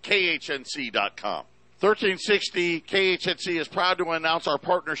 1360KHNC.com. 1360 KHNC is proud to announce our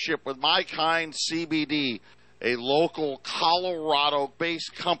partnership with My Kind CBD, a local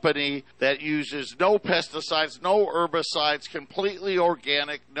Colorado-based company that uses no pesticides, no herbicides, completely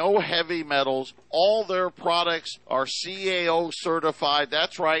organic, no heavy metals. All their products are CAO certified.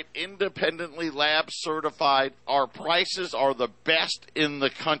 That's right, independently lab certified. Our prices are the best in the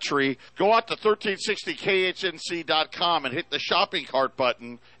country. Go out to 1360KHNC.com and hit the shopping cart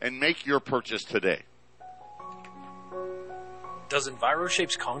button and make your purchase today. Does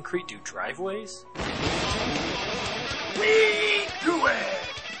EnviroShapes Concrete do driveways? We do it!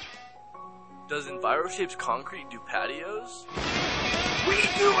 Does EnviroShapes Concrete do patios? We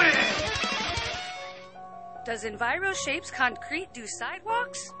do it! Does EnviroShapes Concrete do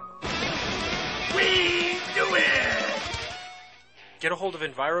sidewalks? We do it! Get a hold of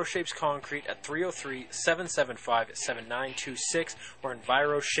EnviroShapes Concrete at 303-775-7926 or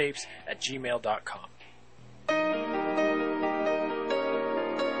EnviroShapes@gmail.com.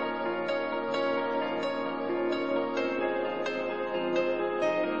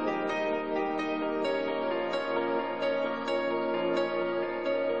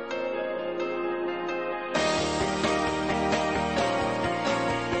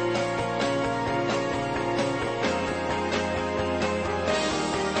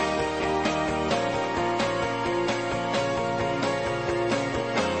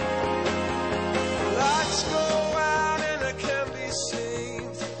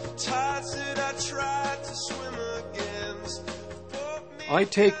 I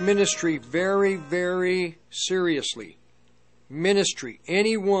take ministry very, very seriously. Ministry,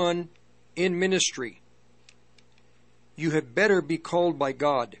 anyone in ministry, you had better be called by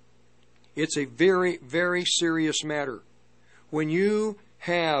God. It's a very, very serious matter. When you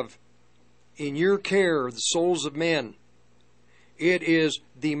have in your care the souls of men, it is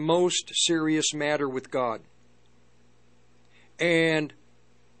the most serious matter with God. And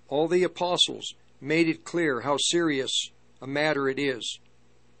all the apostles made it clear how serious a matter it is.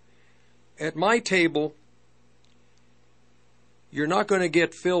 At my table, you're not going to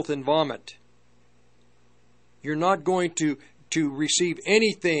get filth and vomit. You're not going to receive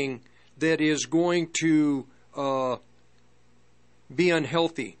anything that is going to be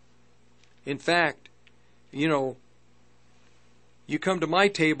unhealthy. In fact, you come to my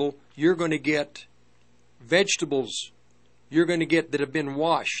table, you're going to get vegetables you're going to get that have been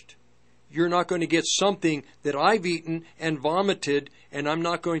washed. You're not going to get something that I've eaten and vomited, and I'm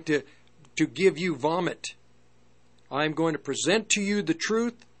not going to give you vomit. I'm going to present to you the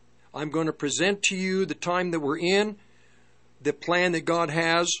truth. I'm going to present to you the time that we're in, the plan that God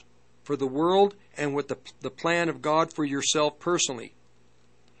has for the world, and with the plan of God for yourself personally.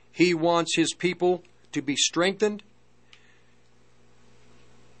 He wants His people to be strengthened.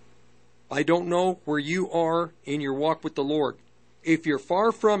 I don't know where you are in your walk with the Lord. If you're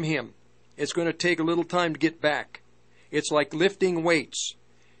far from Him, it's going to take a little time to get back. It's like lifting weights.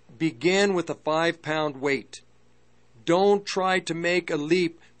 Begin with a 5-pound weight. Don't try to make a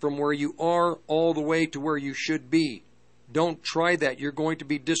leap from where you are all the way to where you should be. Don't try that. You're going to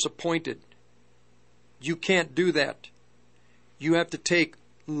be disappointed. You can't do that. You have to take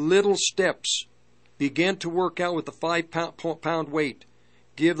little steps. Begin to work out with a 5-pound weight.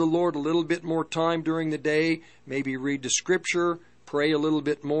 Give the Lord a little bit more time during the day. Maybe read the Scripture. Pray a little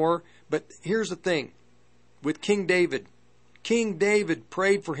bit more. But here's the thing. With King David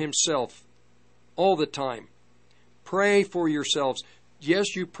prayed for himself all the time. Pray for yourselves.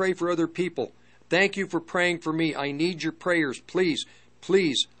 Yes, you pray for other people. Thank you for praying for me. I need your prayers. Please,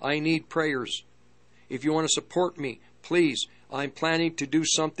 I need prayers. If you want to support me, please. I'm planning to do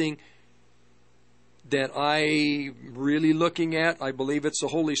something that I'm really looking at. I believe it's the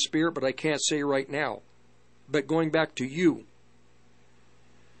Holy Spirit, but I can't say right now. But going back to you,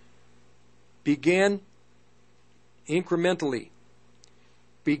 begin incrementally.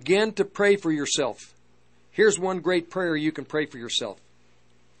 Begin to pray for yourself. Here's one great prayer you can pray for yourself.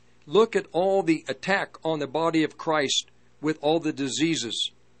 Look at all the attack on the body of Christ with all the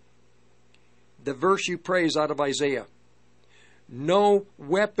diseases. The verse you pray is out of Isaiah. No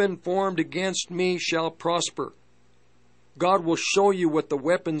weapon formed against me shall prosper. God will show you what the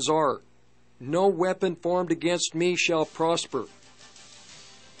weapons are. No weapon formed against me shall prosper.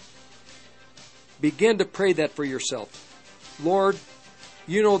 Begin to pray that for yourself. Lord,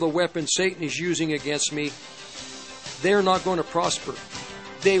 you know the weapon Satan is using against me. They're not going to prosper.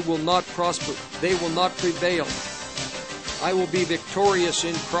 They will not prosper. They will not prevail. I will be victorious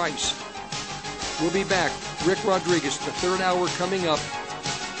in Christ. We'll be back. Rick Rodriguez, the third hour coming up.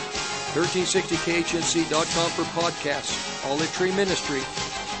 1360khnc.com for podcasts. Olive Tree Ministry.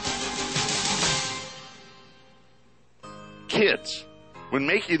 Kids, when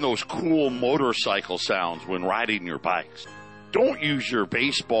making those cool motorcycle sounds when riding your bikes, don't use your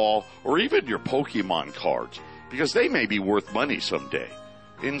baseball or even your Pokemon cards because they may be worth money someday.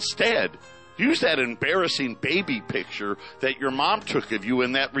 Instead, use that embarrassing baby picture that your mom took of you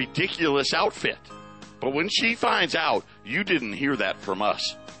in that ridiculous outfit. But when she finds out, you didn't hear that from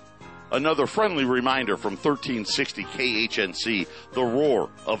us. Another friendly reminder from 1360 KHNC, the roar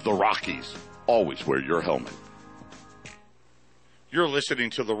of the Rockies. Always wear your helmet. You're listening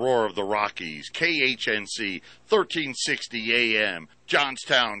to the roar of the Rockies, KHNC, 1360 AM,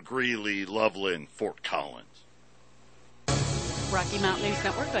 Johnstown, Greeley, Loveland, Fort Collins. Rocky Mountain News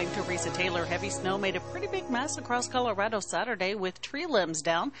Network going to Risa Taylor. Heavy snow made a pretty big mess across Colorado Saturday with tree limbs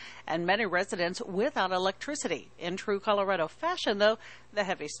down and many residents without electricity. In true Colorado fashion, though, the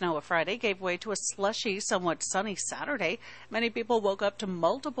heavy snow of Friday gave way to a slushy, somewhat sunny Saturday. Many people woke up to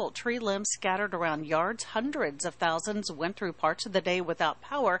multiple tree limbs scattered around yards. Hundreds of thousands went through parts of the day without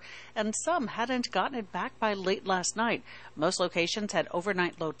power, and some hadn't gotten it back by late last night. Most locations had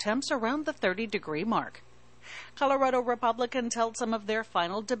overnight low temps around the 30-degree mark. Colorado Republicans held some of their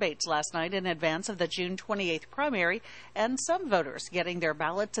final debates last night in advance of the June 28th primary, and some voters getting their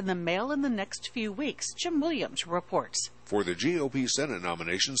ballots in the mail in the next few weeks. Jim Williams reports. For the GOP Senate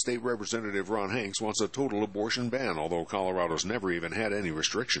nomination, State Representative Ron Hanks wants a total abortion ban, although Colorado's never even had any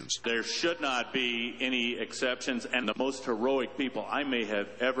restrictions. There should not be any exceptions, and the most heroic people I may have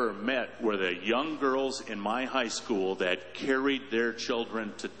ever met were the young girls in my high school that carried their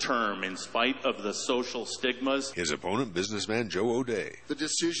children to term in spite of the social stigmas. His opponent, businessman Joe O'Day. The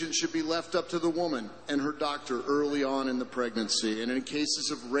decision should be left up to the woman and her doctor early on in the pregnancy and in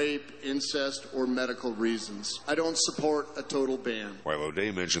cases of rape, incest, or medical reasons. I don't support a total ban. While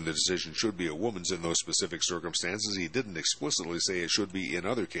O'Day mentioned the decision should be a woman's in those specific circumstances, he didn't explicitly say it should be in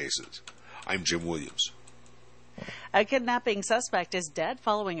other cases. I'm Jim Williams. A kidnapping suspect is dead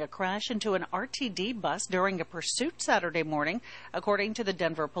following a crash into an RTD bus during a pursuit Saturday morning. According to the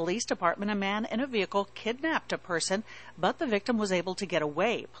Denver Police Department, a man in a vehicle kidnapped a person, but the victim was able to get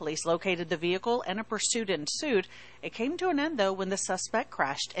away. Police located the vehicle and a pursuit ensued. It came to an end, though, when the suspect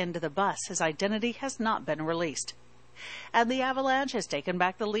crashed into the bus. His identity has not been released. And the Avalanche has taken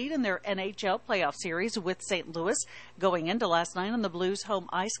back the lead in their NHL playoff series with St. Louis. Going into last night on the Blues' home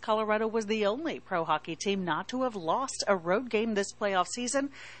ice, Colorado was the only pro hockey team not to have lost a road game this playoff season,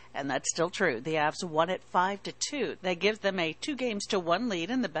 and that's still true. The Avs won it 5-2. That gives them a 2-1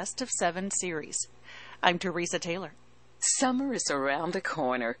 lead in the best-of-7 series. I'm Teresa Taylor. Summer is around the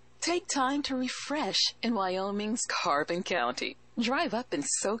corner. Take time to refresh in Wyoming's Carbon County. Drive up and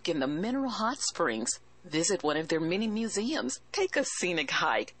soak in the mineral hot springs. Visit one of their many museums. Take a scenic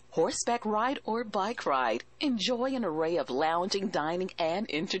hike, horseback ride, or bike ride. Enjoy an array of lounging, dining, and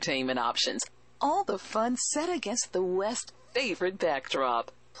entertainment options. All the fun set against the West's favorite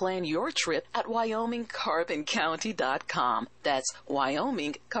backdrop. Plan your trip at WyomingCarbonCounty.com. That's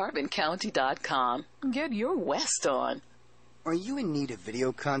WyomingCarbonCounty.com. Get your West on. Are you in need of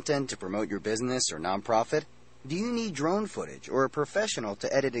video content to promote your business or nonprofit? Do you need drone footage or a professional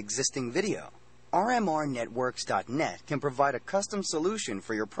to edit existing video? RMRnetworks.net can provide a custom solution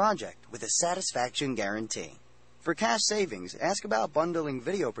for your project with a satisfaction guarantee. For cash savings, ask about bundling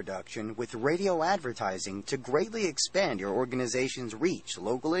video production with radio advertising to greatly expand your organization's reach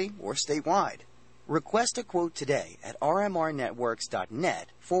locally or statewide. Request a quote today at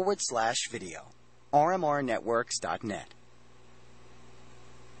RMRnetworks.net/video. RMRnetworks.net.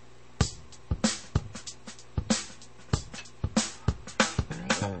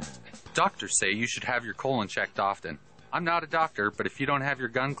 Doctors say you should have your colon checked often. I'm not a doctor, but if you don't have your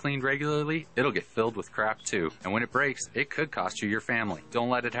gun cleaned regularly, it'll get filled with crap too. And when it breaks, it could cost you your family. Don't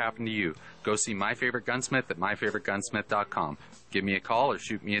let it happen to you. Go see My Favorite Gunsmith at myfavoritegunsmith.com. Give me a call or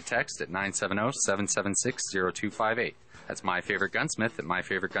shoot me a text at 970-776-0258. That's My Favorite Gunsmith at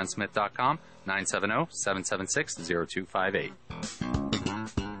myfavoritegunsmith.com, 970-776-0258.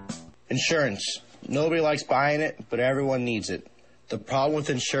 Insurance. Nobody likes buying it, but everyone needs it. The problem with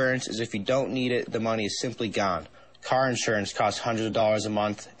insurance is if you don't need it, the money is simply gone. Car insurance costs hundreds of dollars a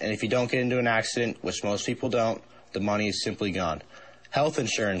month, and if you don't get into an accident, which most people don't, the money is simply gone. Health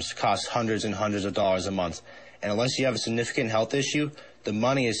insurance costs hundreds and hundreds of dollars a month, and unless you have a significant health issue, the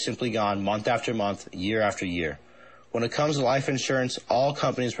money is simply gone month after month, year after year. When it comes to life insurance, all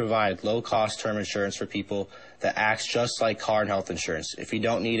companies provide low-cost term insurance for people that acts just like car and health insurance. If you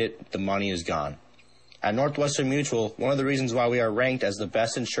don't need it, the money is gone. At Northwestern Mutual, one of the reasons why we are ranked as the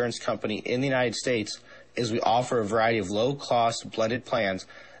best insurance company in the United States is we offer a variety of low-cost blended plans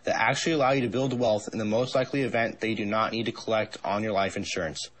that actually allow you to build wealth in the most likely event that you do not need to collect on your life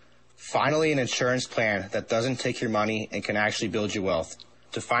insurance. Finally, an insurance plan that doesn't take your money and can actually build your wealth.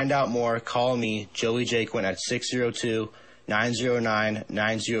 To find out more, call me, Joey Jaquin, at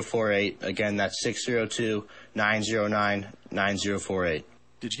 602-909-9048. Again, that's 602-909-9048.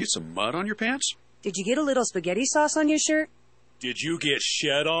 Did you get some mud on your pants? Did you get a little spaghetti sauce on your shirt? Did you get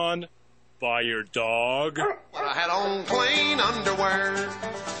shed on by your dog? Well, I had on clean underwear.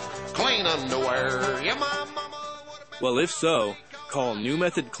 Clean underwear. Yeah, my mama. Well, if so, call New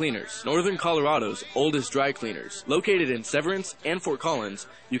Method Cleaners, Northern Colorado's oldest dry cleaners. Located in Severance and Fort Collins,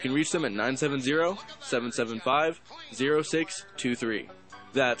 you can reach them at 970-775-0623.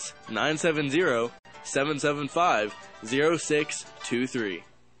 That's 970-775-0623.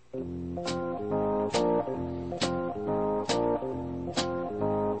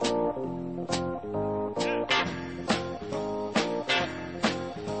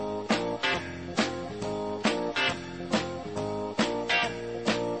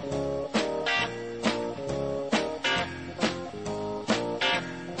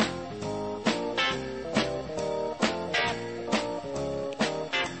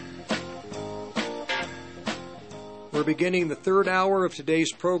 We're beginning the third hour of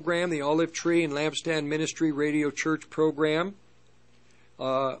today's program, the Olive Tree and Lampstand Ministry Radio Church program.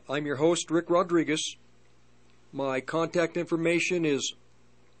 I'm your host, Rick Rodriguez. My contact information is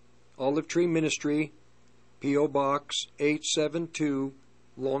Olive Tree Ministry, P.O. Box 872,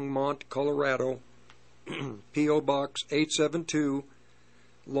 Longmont, Colorado. P.O. Box 872,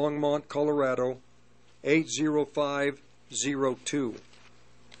 Longmont, Colorado 80502.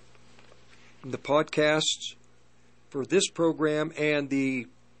 The podcasts for this program and the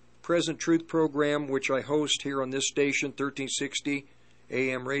Present Truth program, which I host here on this station, 1360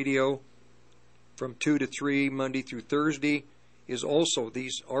 AM radio, from 2 to 3, Monday through Thursday, is also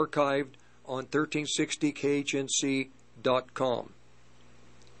these archived on 1360khnc.com.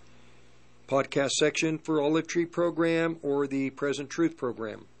 Podcast section for Olive Tree program or the Present Truth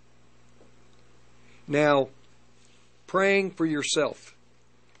program. Now, praying for yourself.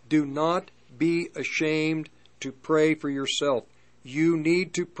 Do not be ashamed to pray for yourself. You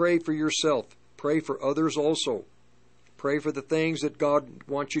need to pray for yourself. Pray for others also. Pray for the things that God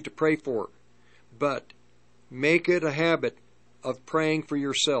wants you to pray for. But make it a habit of praying for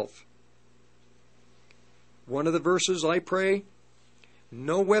yourself. One of the verses I pray,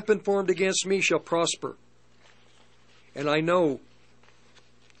 no weapon formed against me shall prosper. And I know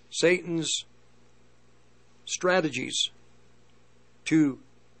Satan's strategies to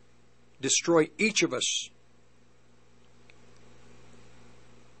destroy each of us.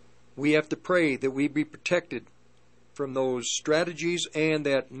 We have to pray that we be protected from those strategies and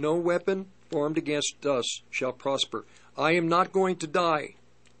that no weapon formed against us shall prosper. I am not going to die.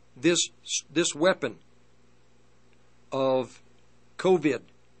 This weapon of COVID,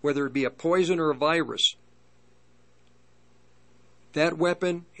 whether it be a poison or a virus, that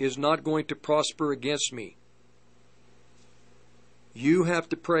weapon is not going to prosper against me. You have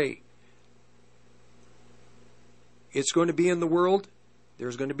to pray. It's going to be in the world.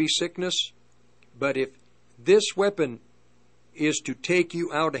 There's going to be sickness. But if this weapon is to take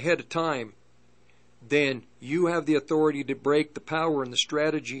you out ahead of time, then you have the authority to break the power and the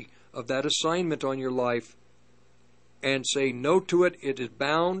strategy of that assignment on your life and say no to it. It is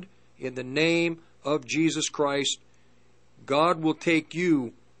bound in the name of Jesus Christ. God will take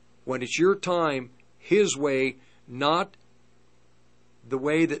you when it's your time, His way, not the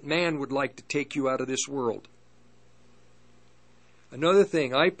way that man would like to take you out of this world. Another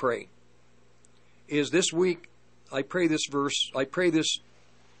thing I pray is this week, I pray this verse, I pray this,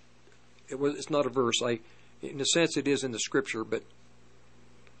 it's not a verse, in a sense it is in the scripture, but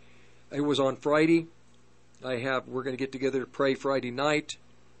it was on Friday. We're going to get together to pray Friday night,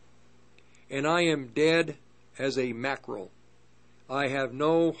 and I am dead as a mackerel. I have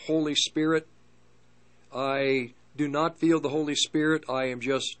no Holy Spirit. I do not feel the Holy Spirit. I am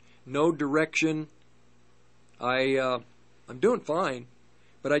just no direction. I'm doing fine,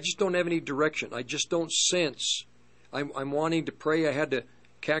 but I just don't have any direction. I just don't sense. I'm wanting to pray.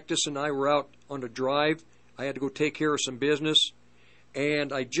 Cactus and I were out on a drive. I had to go take care of some business,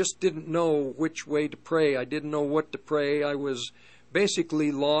 and I just didn't know which way to pray. I didn't know what to pray. I was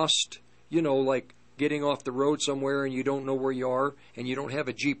basically lost, like getting off the road somewhere and you don't know where you are and you don't have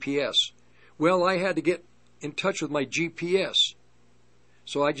a GPS. Well, I had to get in touch with my GPS.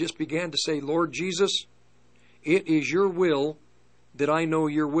 So I just began to say, Lord Jesus, it is your will that I know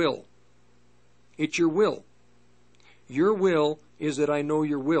your will. It's your will. Your will is that I know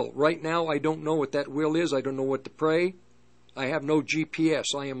your will. Right now, I don't know what that will is. I don't know what to pray. I have no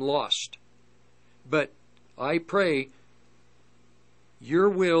GPS. I am lost. But I pray, your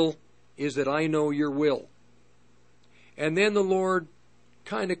will is that I know your will. And then the Lord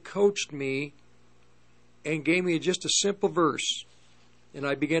kind of coached me and gave me just a simple verse. And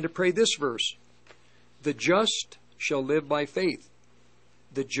I began to pray this verse. The just shall live by faith.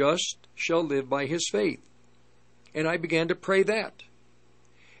 The just shall live by his faith. And I began to pray that.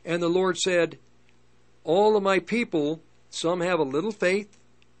 And the Lord said, all of my people, some have a little faith,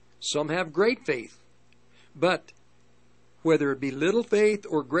 some have great faith. But whether it be little faith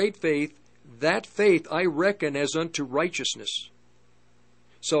or great faith, that faith I reckon as unto righteousness.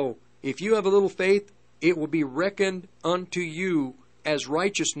 So, if you have a little faith, it will be reckoned unto you as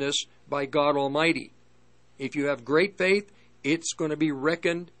righteousness by God Almighty. If you have great faith, it's going to be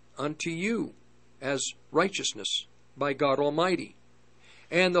reckoned unto you as righteousness by God Almighty.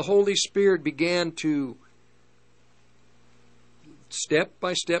 And the Holy Spirit began to step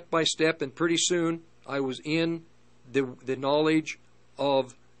by step, and pretty soon I was in the knowledge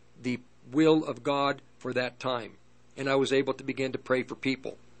of the will of God for that time. And I was able to begin to pray for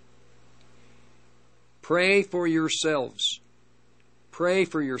people. Pray for yourselves. Pray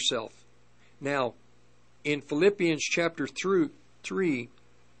for yourself. Now, in Philippians chapter 3,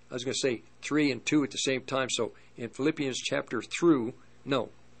 I was going to say 3 and 2 at the same time, so in Philippians chapter 3,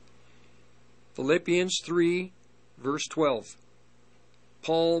 verse 12.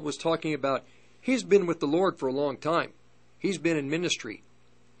 Paul was talking about he's been with the Lord for a long time. He's been in ministry.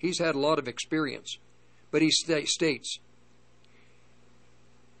 He's had a lot of experience. But he states,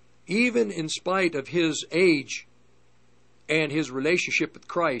 even in spite of his age and his relationship with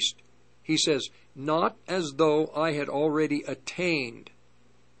Christ, he says, not as though I had already attained,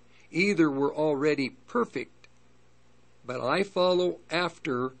 either were already perfect, but I follow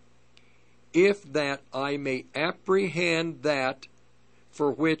after, if that I may apprehend that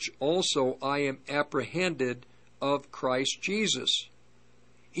for which also I am apprehended of Christ Jesus.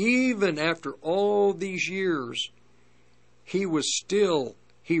 Even after all these years, he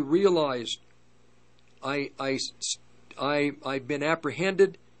realized, I've been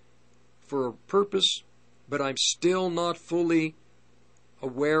apprehended for a purpose, but I'm still not fully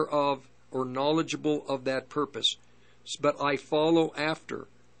aware of or knowledgeable of that purpose. But I follow after,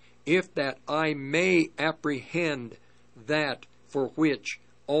 if that I may apprehend that for which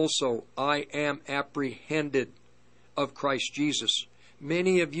also I am apprehended of Christ Jesus.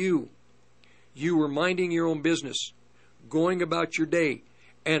 Many of you were minding your own business, going about your day,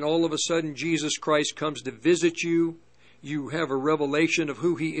 and all of a sudden Jesus Christ comes to visit you. You have a revelation of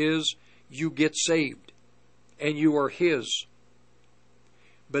who He is. You get saved, and you are His.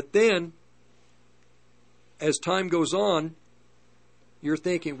 But then, as time goes on, you're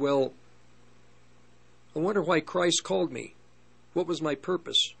thinking, well, I wonder why Christ called me. What was my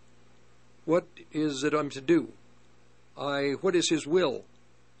purpose? What is it I'm to do? What is His will?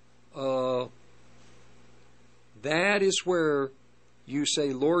 That is where you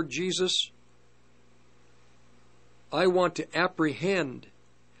say, Lord Jesus, I want to apprehend.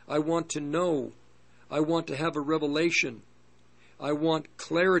 I want to know. I want to have a revelation. I want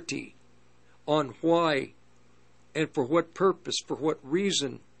clarity on why and for what purpose, for what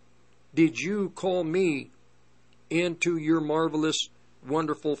reason did you call me into your marvelous,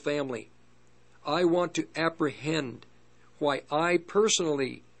 wonderful family. I want to apprehend why I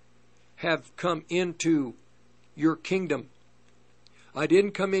personally have come into your kingdom. I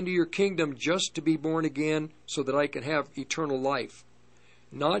didn't come into your kingdom just to be born again so that I can have eternal life.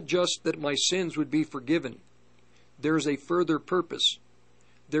 Not just that my sins would be forgiven. There's a further purpose.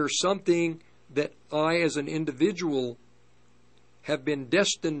 There's something that I as an individual have been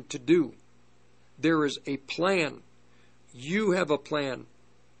destined to do. There is a plan. You have a plan.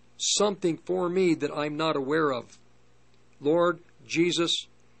 Something for me that I'm not aware of. Lord Jesus,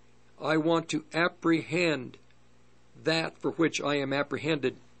 I want to apprehend that for which I am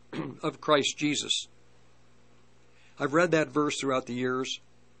apprehended of Christ Jesus. I've read that verse throughout the years,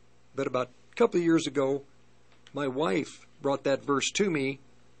 but about a couple of years ago, my wife brought that verse to me,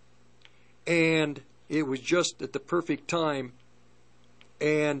 and it was just at the perfect time,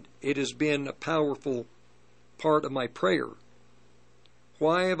 and it has been a powerful part of my prayer.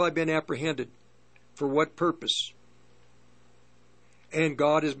 Why have I been apprehended? For what purpose? And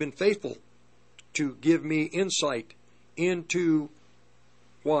God has been faithful to give me insight into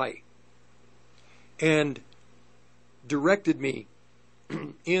why, and directed me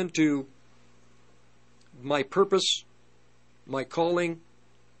into my purpose, my calling,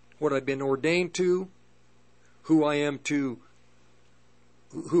 what I've been ordained to, who I am to,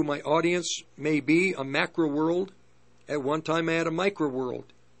 who my audience may be, a macro world. At one time I had a micro world,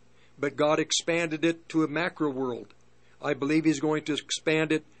 but God expanded it to a macro world. I believe He's going to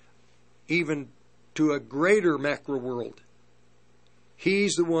expand it even to a greater macro world.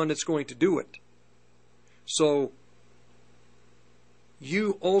 He's the one that's going to do it. So,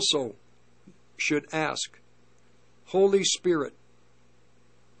 you also should ask, Holy Spirit,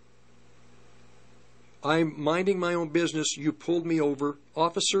 I'm minding my own business. You pulled me over.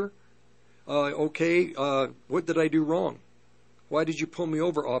 Officer, what did I do wrong? Why did you pull me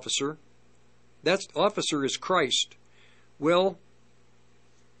over, officer? That officer is Christ. Well,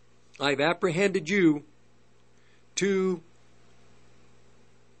 I've apprehended you to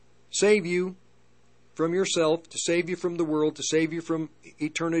save you from yourself, to save you from the world, to save you from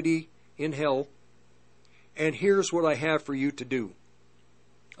eternity in hell. And here's what I have for you to do.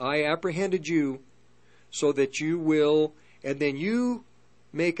 I apprehended you so that you will, and then you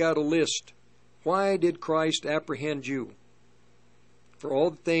make out a list. Why did Christ apprehend you? For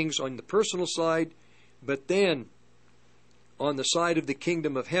all the things on the personal side, but then on the side of the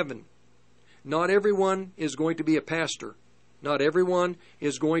kingdom of heaven. Not everyone is going to be a pastor. Not everyone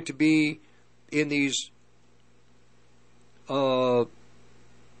is going to be in these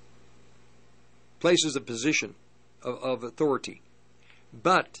places of position, of authority.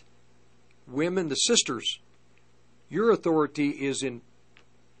 But women, the sisters, your authority is in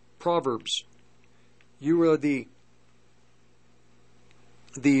Proverbs. You are the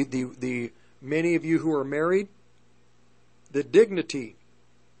the many of you who are married, the dignity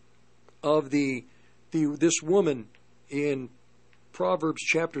of this woman in Proverbs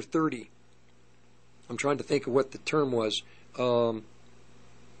chapter 30. I'm trying to think of what the term was.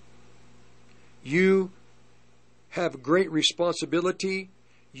 You have great responsibility.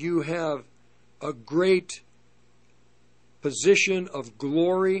 You have a great position of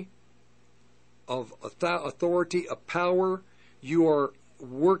glory, of authority, of power. You are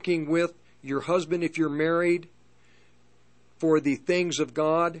working with your husband, if you're married, for the things of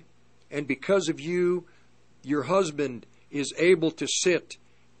God. And because of you, your husband is able to sit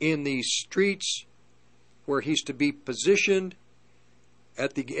in the streets where he's to be positioned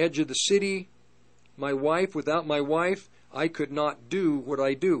at the edge of the city. Without my wife, I could not do what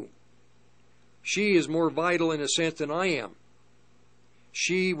I do. She is more vital in a sense than I am.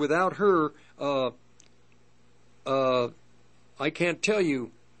 Without her, I can't tell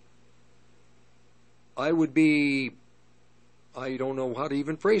you, I don't know how to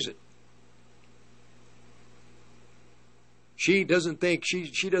even phrase it. Sometimes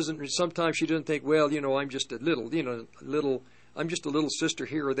she doesn't think, well, I'm just a little, I'm just a little sister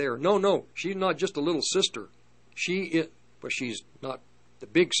here or there. No, she's not just a little sister. She's not the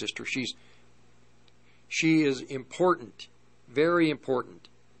big sister. She is important, very important.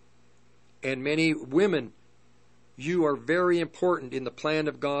 And many women, you are very important in the plan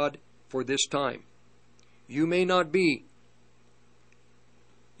of God for this time. You may not be,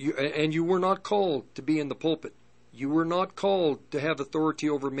 and you were not called to be in the pulpit. You were not called to have authority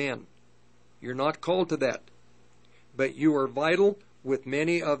over men. You're not called to that. But you are vital with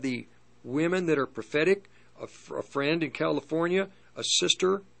many of the women that are prophetic. A friend in California, a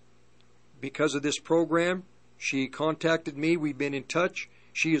sister, because of this program, she contacted me. We've been in touch.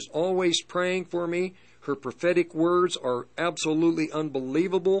 She is always praying for me. Her prophetic words are absolutely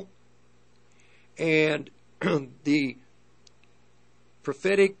unbelievable. And the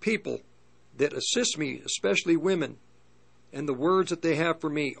prophetic people that assist me, especially women, and the words that they have for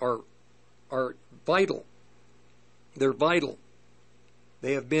me are vital. They're vital.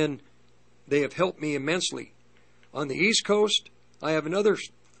 They have helped me immensely. On the East Coast, I have another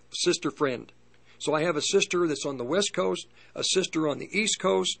sister friend. So I have a sister that's on the West Coast, a sister on the East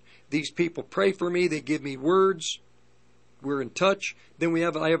Coast. These people pray for me. They give me words. We're in touch. Then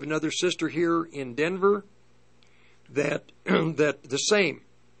I have another sister here in Denver that the same.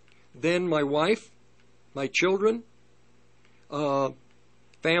 Then my wife, my children,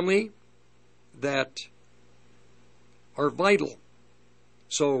 family that are vital.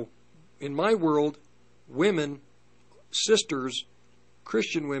 So in my world, women, sisters,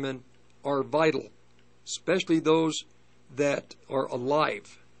 Christian women are vital, especially those that are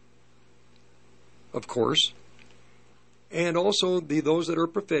alive, of course, and also those that are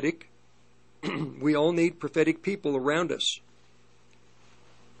prophetic. We all need prophetic people around us.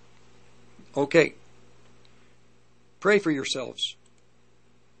 Okay. Pray for yourselves.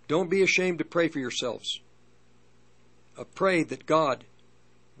 Don't be ashamed to pray for yourselves. Pray that God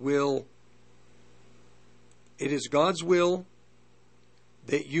will, it is God's will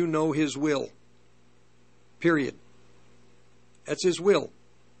that you know His will. Period. That's His will.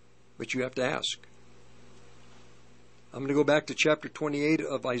 But you have to ask. I'm going to go back to chapter 28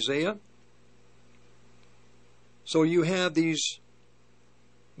 of Isaiah. So you have these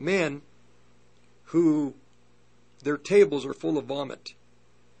men who their tables are full of vomit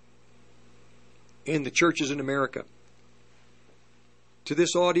in the churches in America. To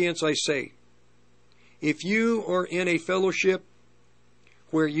this audience I say, if you are in a fellowship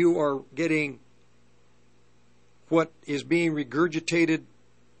where you are getting what is being regurgitated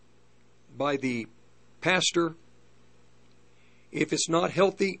by the pastor, if it's not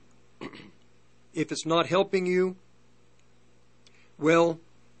healthy, if it's not helping you, well,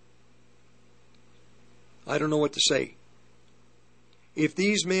 I don't know what to say. If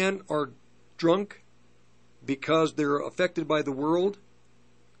these men are drunk because they're affected by the world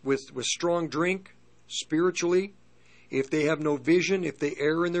with strong drink spiritually, if they have no vision, if they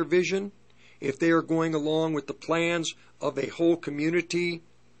err in their vision, if they are going along with the plans of a whole community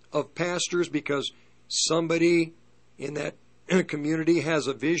of pastors because somebody in that community has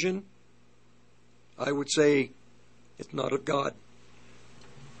a vision, I would say it's not of God.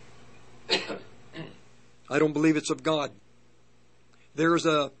 I don't believe it's of God. There is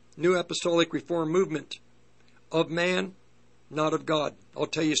a new apostolic reform movement of man, not of God. I'll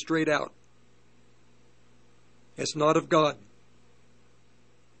tell you straight out. It's not of God.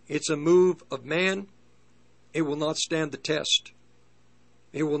 It's a move of man. It will not stand the test.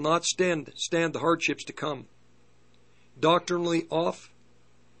 It will not stand the hardships to come. Doctrinally off,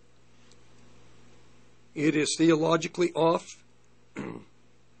 It is theologically off, and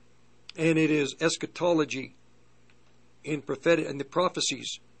it is eschatology in prophetic and the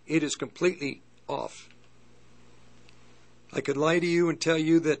prophecies. It is completely off. I could lie to you and tell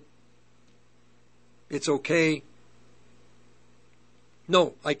you that it's okay.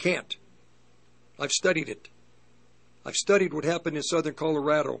 No, I can't. I've studied it. I've studied what happened in southern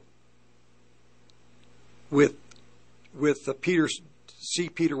Colorado with Peter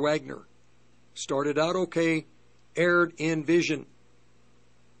Wagner. Started out okay, erred in vision,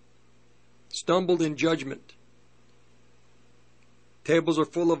 stumbled in judgment. Tables are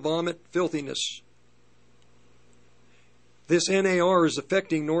full of vomit, filthiness. This NAR is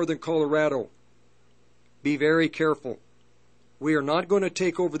affecting northern Colorado. Be very careful. We are not going to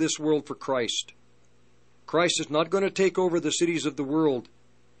take over this world for Christ. Christ is not going to take over the cities of the world.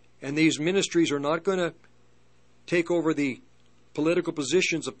 And these ministries are not going to take over the political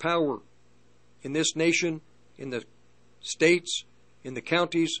positions of power in this nation, in the states, in the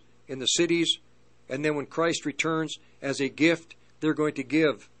counties, in the cities. And then when Christ returns as a gift, they're going to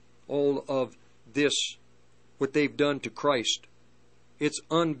give all of this, what they've done to Christ. It's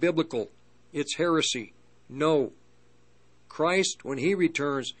unbiblical. It's heresy. No. Christ, when He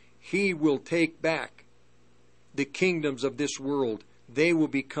returns, He will take back the kingdoms of this world. They will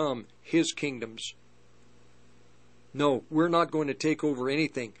become His kingdoms. No, we're not going to take over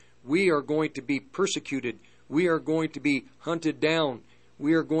anything. We are going to be persecuted. We are going to be hunted down.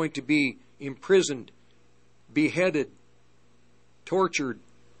 We are going to be imprisoned, beheaded, tortured.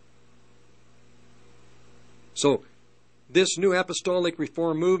 So, this new apostolic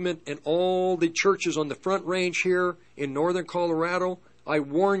reform movement and all the churches on the Front Range here in northern Colorado, I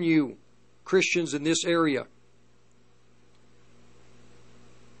warn you, Christians in this area,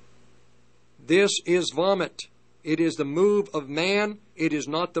 this is vomit. It is the move of man. It is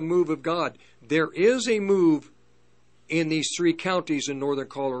not the move of God. There is a move in these three counties in northern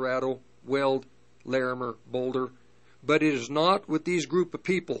Colorado, Weld, Larimer, Boulder, but it is not with these group of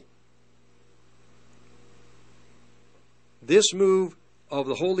people. This move of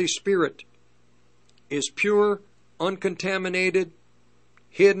the Holy Spirit is pure, uncontaminated,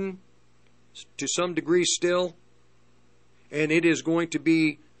 hidden to some degree still, and it is going to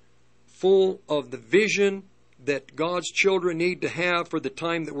be full of the vision that God's children need to have for the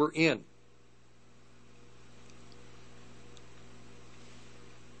time that we're in.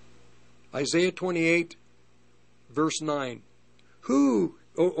 Isaiah 28, verse 9.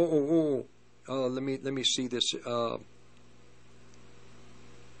 Let me see this.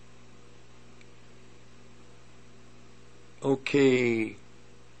 Okay,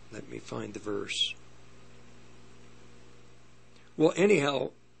 let me find the verse. Well,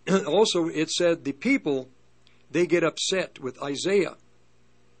 anyhow, also it said the people, they get upset with Isaiah.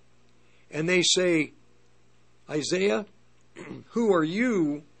 And they say, Isaiah, who are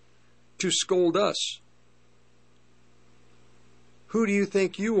you to scold us? Who do you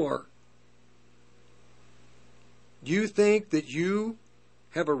think you are? Do you think that you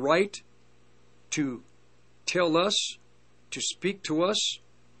have a right to tell us, to speak to us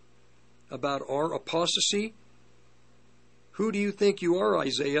about our apostasy? Who do you think you are,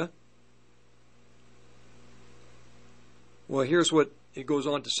 Isaiah? Well, here's what it goes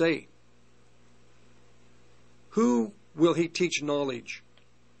on to say. Who will he teach knowledge?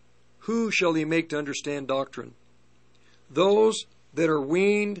 Who shall he make to understand doctrine? Those that are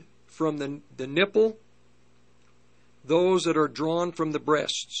weaned from the nipple, those that are drawn from the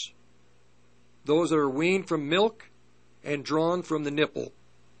breasts, those that are weaned from milk and drawn from the nipple.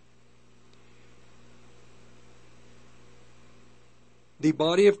 The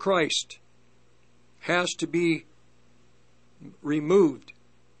body of Christ has to be removed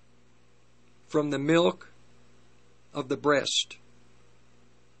from the milk of the breast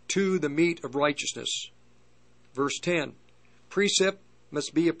to the meat of righteousness. Verse 10, precept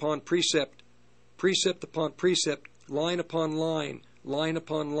must be upon precept, precept upon precept, line upon line, line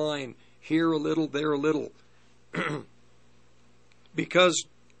upon line, here a little, there a little. Because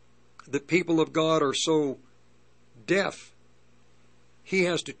the people of God are so deaf, he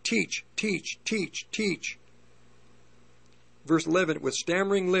has to teach, teach, teach, teach. Verse 11, with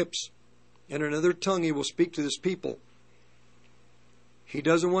stammering lips and another tongue he will speak to this people. He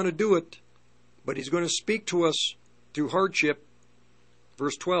doesn't want to do it, but he's going to speak to us through hardship.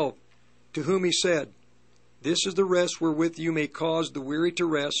 Verse 12, to whom he said, this is the rest wherewith you may cause the weary to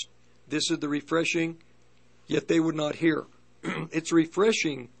rest. This is the refreshing, yet they would not hear. It's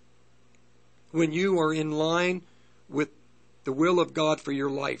refreshing when you are in line with the will of God for your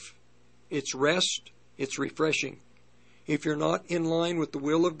life. It's rest, it's refreshing. If you're not in line with the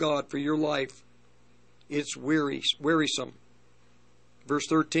will of God for your life, it's wearisome. Verse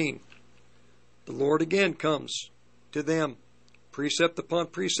 13. The Lord again comes to them, precept upon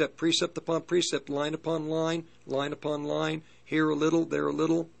precept, precept upon precept, line upon line, line upon line, here a little, there a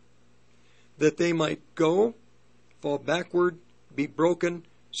little, that they might go, fall backward, be broken,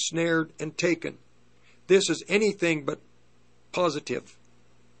 snared, and taken. This is anything but positive.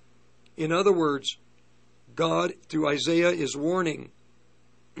 In other words, God, through Isaiah, is warning.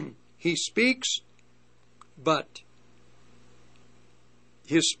 He speaks, but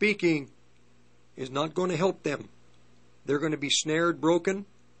his speaking is not going to help them. They're going to be snared, broken,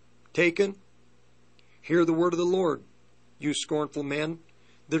 taken. Hear the word of the Lord, you scornful men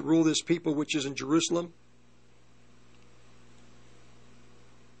that rule this people which is in Jerusalem.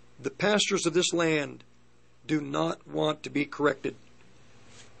 The pastors of this land do not want to be corrected.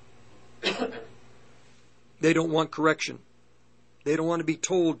 They don't want correction. They don't want to be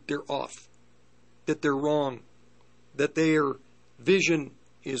told they're off, that they're wrong, that their vision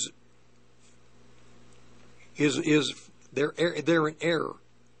is they're in error.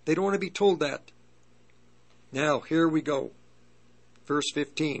 They don't want to be told that. Now, here we go. Verse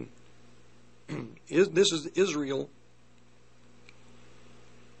 15. This is Israel.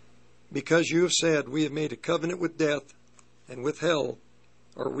 Because you have said, we have made a covenant with death, and with hell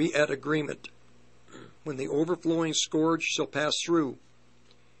are we at agreement. When the overflowing scourge shall pass through,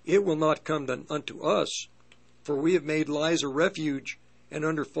 it will not come unto us, for we have made lies a refuge, and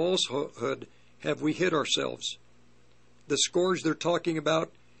under falsehood have we hid ourselves. The scourge they're talking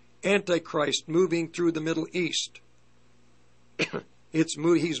about, Antichrist moving through the Middle East. He's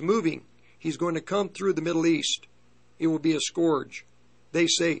moving. He's going to come through the Middle East. It will be a scourge. They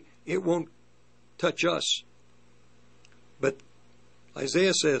say it won't touch us. But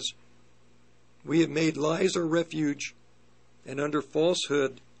Isaiah says, we have made lies our refuge, and under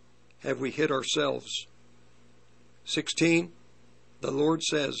falsehood have we hid ourselves. 16, the Lord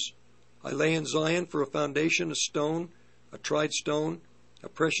says, I lay in Zion for a foundation, a stone, a tried stone, a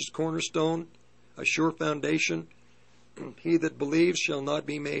precious cornerstone, a sure foundation. He that believes shall not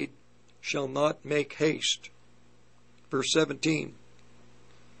be made, shall not make haste. Verse 17,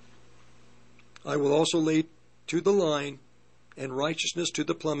 I will also lay to the line, and righteousness to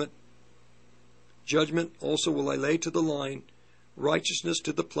the plummet. Judgment also will I lay to the line, righteousness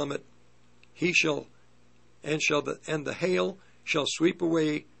to the plummet. And the hail shall sweep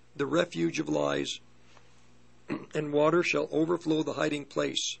away the refuge of lies, and water shall overflow the hiding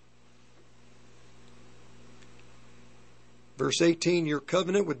place. Verse 18, your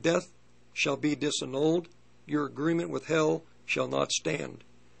covenant with death shall be disannulled, your agreement with hell shall not stand.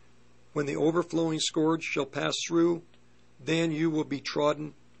 When the overflowing scourge shall pass through, then you will be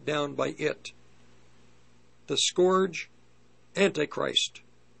trodden down by it. The scourge, Antichrist,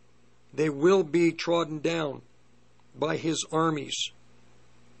 they will be trodden down by his armies.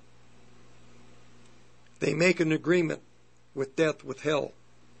 They make an agreement with death, with hell.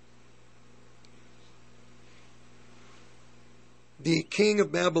 The king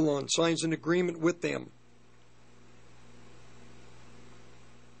of Babylon signs an agreement with them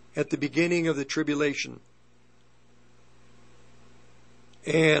at the beginning of the tribulation.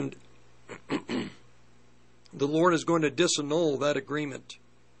 And the Lord is going to disannul that agreement.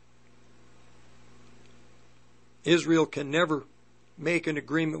 Israel can never make an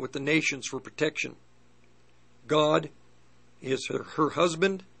agreement with the nations for protection. God is her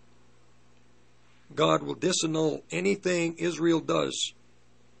husband. God will disannul anything Israel does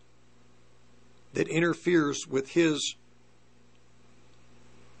that interferes with his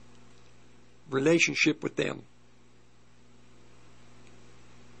relationship with them.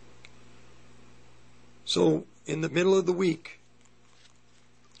 So, in the middle of the week,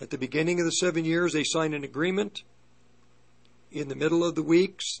 at the beginning of the 7 years, they sign an agreement. In the middle of the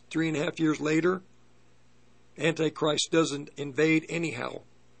weeks, 3.5 years later, Antichrist doesn't invade anyhow.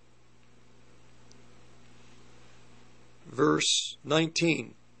 Verse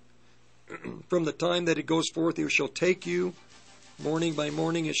 19, from the time that it goes forth, it shall take you, morning by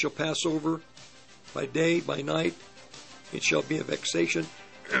morning it shall pass over, by day, by night, it shall be a vexation.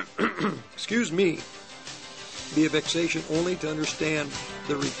 Excuse me. Be a vexation only to understand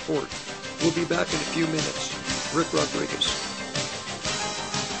the report. We'll be back in a few minutes. Rick Rodriguez.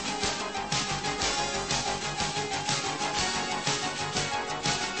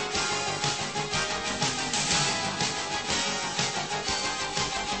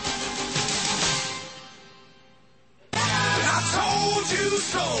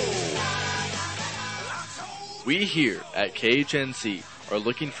 We here at KHNC are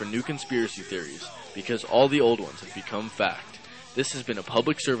looking for new conspiracy theories because all the old ones have become fact. This has been a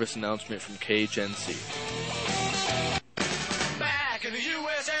public service announcement from KHNC. Back in the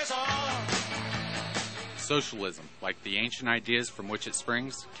USSR. Socialism, like the ancient ideas from which it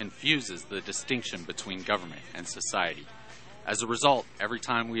springs, confuses the distinction between government and society. As a result, every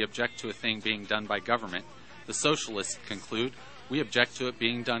time we object to a thing being done by government, the socialists conclude we object to it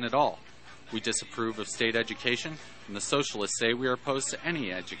being done at all. We disapprove of state education, and the socialists say we are opposed to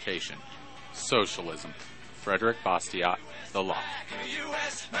any education. Socialism. Frederick Bastiat, The Law.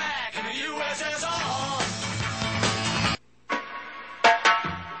 Back in the USSR.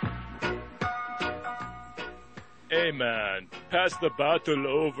 Hey man, pass the bottle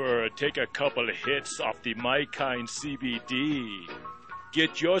over and take a couple hits off the My Kind CBD.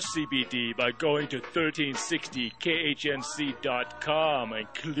 Get your CBD by going to 1360khnc.com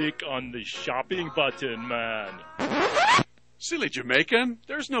and click on the shopping button, man. Silly Jamaican.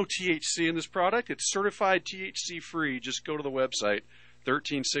 There's no THC in this product. It's certified THC free. Just go to the website,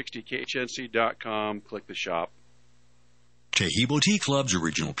 1360khnc.com, click the shop. Tahibo Tea Club's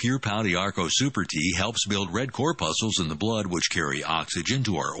original Pure Pau d'Arco Super Tea helps build red corpuscles in the blood which carry oxygen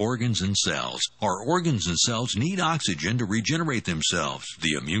to our organs and cells. Our organs and cells need oxygen to regenerate themselves.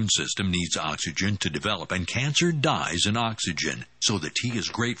 The immune system needs oxygen to develop, and cancer dies in oxygen. So the tea is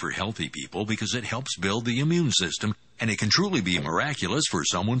great for healthy people because it helps build the immune system, and it can truly be miraculous for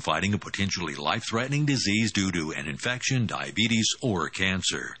someone fighting a potentially life-threatening disease due to an infection, diabetes, or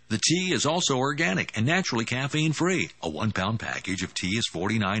cancer. The tea is also organic and naturally caffeine-free. A 1-pound package of tea is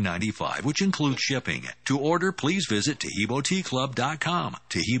 $49.95, which includes shipping. To order, please visit TahiboTeaClub.com.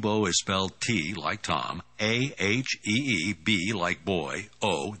 Tahibo is spelled T like Tom, A-H-E-E-B like boy,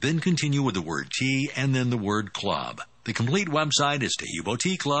 O, then continue with the word tea and then the word club. The complete website is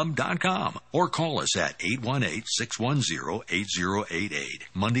TahiboTeaClub.com, or call us at 818-610-8088,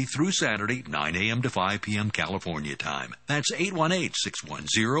 Monday through Saturday, 9 a.m. to 5 p.m. California time. That's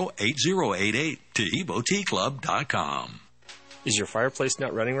 818-610-8088, TahiboTeaClub.com. Is your fireplace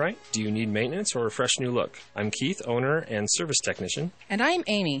not running right? Do you need maintenance or a fresh new look? I'm Keith, owner and service technician. And I'm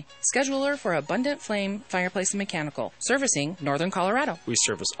Amy, scheduler for Abundant Flame Fireplace and Mechanical, servicing Northern Colorado. We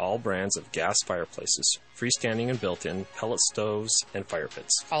service all brands of gas fireplaces, freestanding and built-in, pellet stoves, and fire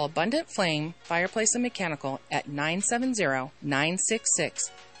pits. Call Abundant Flame Fireplace and Mechanical at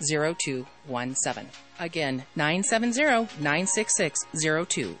 970-966-0217. Again,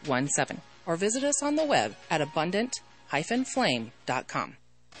 970-966-0217. Or visit us on the web at abundant-flame.com.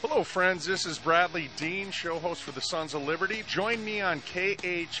 Hello, friends. This is Bradley Dean, show host for the Sons of Liberty. Join me on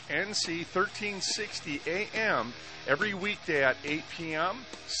KHNC 1360 AM every weekday at 8 p.m.,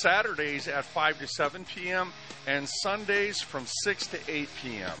 Saturdays at 5 to 7 p.m., and Sundays from 6 to 8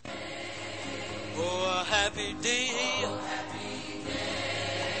 p.m. Oh, a happy day.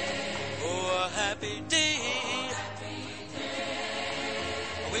 Oh, a happy day.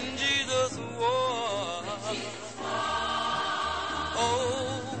 When Jesus was.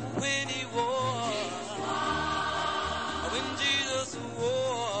 Oh, when he was. When Jesus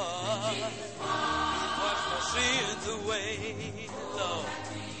was. Wash my sins away, Lord.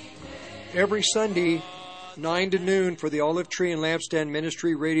 Every Sunday, 9 to noon, for the Olive Tree and Lampstand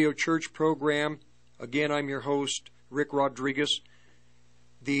Ministry Radio Church program. Again, I'm your host, Rick Rodriguez.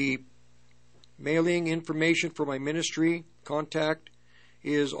 The mailing information for my ministry contact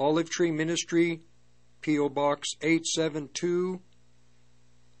is Olive Tree Ministry, P.O. Box 872,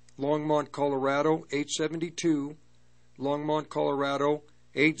 Longmont, Colorado 872, Longmont, Colorado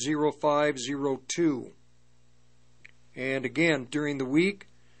 80502. And again, during the week,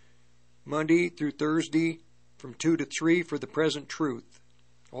 Monday through Thursday from 2 to 3 for The Present Truth.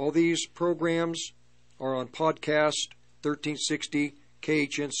 All these programs are on podcast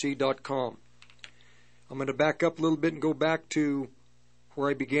 1360khnc.com. I'm going to back up a little bit and go back to where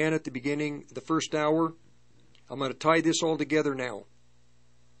I began at the beginning, the first hour. I'm going to tie this all together now.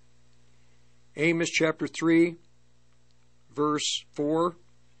 Amos chapter 3, verse 4.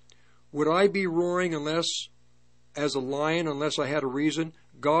 Would I be roaring as a lion unless I had a reason?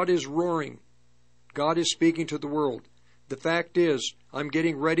 God is roaring. God is speaking to the world. The fact is, I'm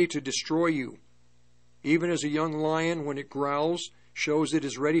getting ready to destroy you. Even as a young lion, when it growls, shows it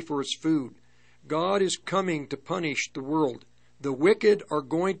is ready for its food. God is coming to punish the world. The wicked are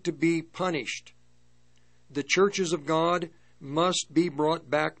going to be punished. The churches of God must be brought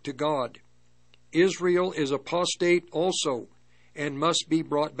back to God. Israel is apostate also and must be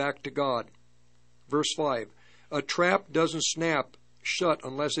brought back to God. Verse 5. A trap doesn't snap shut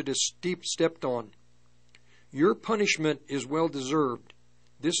unless it is stepped on. Your punishment is well deserved.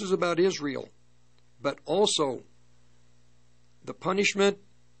 This is about Israel. But also, the punishment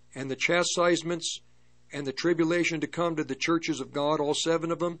and the chastisements and the tribulation to come to the churches of God, all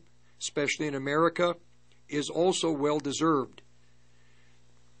 7 of them, especially in America, is also well deserved.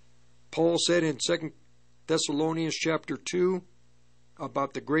 Paul said in 2 Thessalonians chapter 2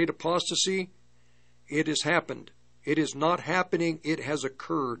 about the great apostasy, it has happened. It is not happening, it has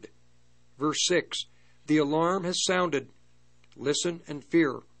occurred. Verse 6, the alarm has sounded. Listen and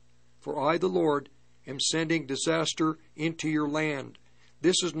fear, for I, the Lord, am sending disaster into your land.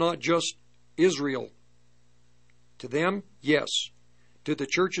 This is not just Israel. To them, yes. To the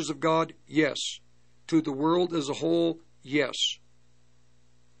churches of God, yes. To the world as a whole, yes.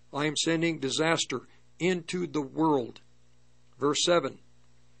 I am sending disaster into the world. Verse 7,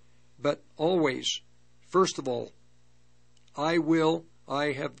 but always, first of all, I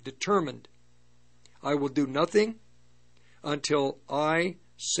have determined, I will do nothing until the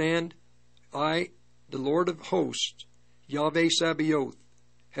Lord of hosts, Yahweh Sabaoth,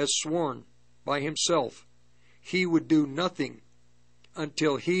 has sworn by himself, he would do nothing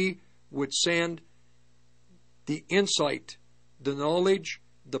until he would send the insight, the knowledge,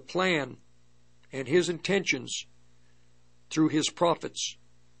 the plan, and his intentions through his prophets.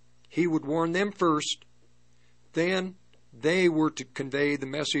 He would warn them first, then they were to convey the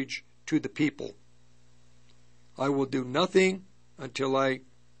message to the people. I will do nothing until I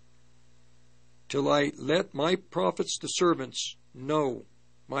let my prophets, the servants, know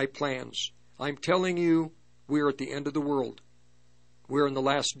my plans. I'm telling you, we're at the end of the world. We're in the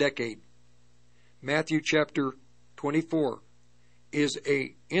last decade. Matthew chapter 24 is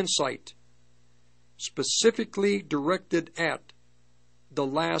an insight specifically directed at the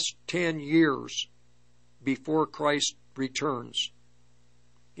last 10 years before Christ returns.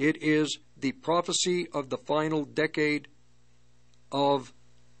 It is the prophecy of the final decade of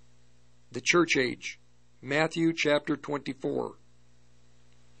the church age. Matthew chapter 24.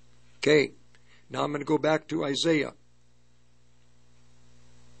 Okay, now I'm going to go back to Isaiah.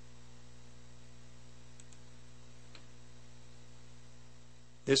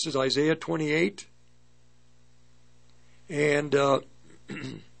 This is Isaiah 28. And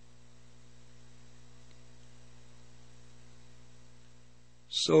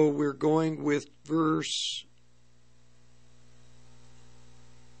so we're going with verse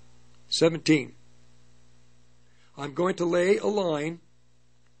 17. I'm going to lay a line.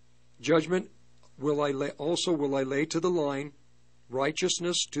 Judgment will I lay to the line,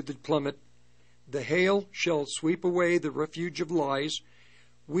 righteousness to the plummet. The hail shall sweep away the refuge of lies.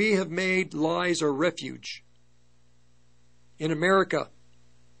 We have made lies our refuge. In America,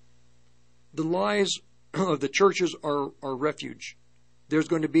 the lies of the churches are our refuge. There's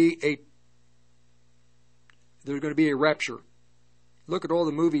going to be a rapture. Look at all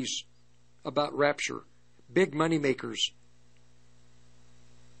the movies about rapture. Big money makers.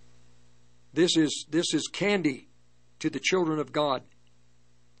 This is candy to the children of God.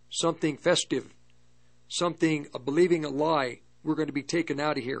 Something festive. Something believing a lie. We're going to be taken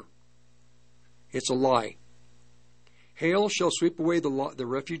out of here. It's a lie. Hail shall sweep away the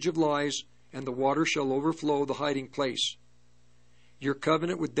refuge of lies, and the water shall overflow the hiding place. Your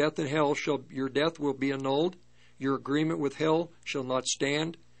covenant with death and hell your death will be annulled. Your agreement with hell shall not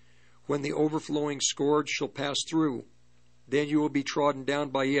stand. When the overflowing scourge shall pass through, then you will be trodden down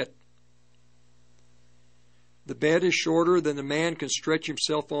by it. The bed is shorter than a man can stretch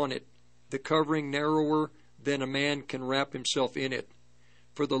himself on it, the covering narrower than a man can wrap himself in it.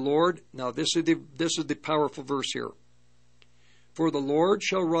 For the Lord, now this is the powerful verse here. For the Lord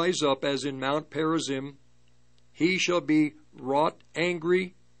shall rise up as in Mount Perazim. He shall be wrought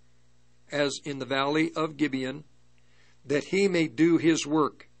angry as in the valley of Gibeon, that he may do his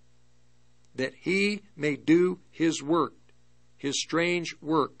work. That he may do his work, his strange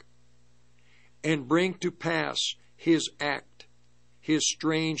work, and bring to pass his act, his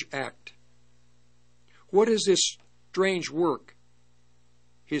strange act. What is this strange work?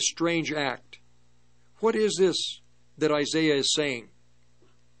 His strange act. What is this that Isaiah is saying?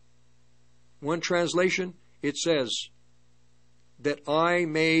 One translation, it says that my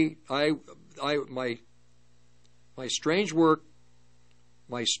strange work,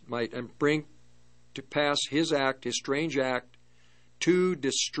 and bring to pass his act, his strange act, to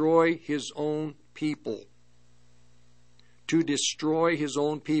destroy his own people. To destroy his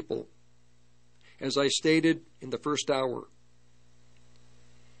own people. As I stated in the first hour,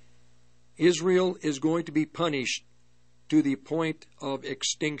 Israel is going to be punished to the point of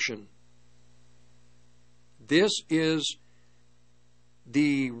extinction. This is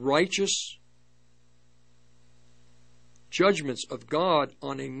the righteous judgments of God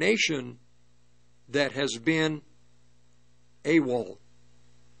on a nation that has been AWOL.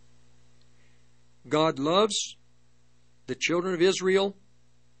 God loves the children of Israel,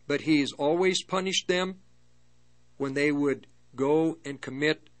 but He has always punished them when they would go and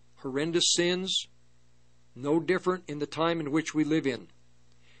commit horrendous sins, no different in the time in which we live in.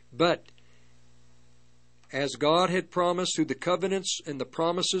 But as God had promised through the covenants and the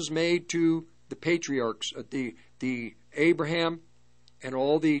promises made to the patriarchs, the Abraham and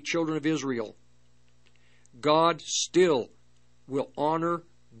all the children of Israel, God still will honor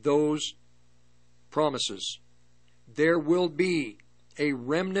those promises. There will be a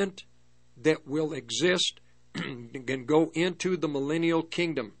remnant that will exist and go into the millennial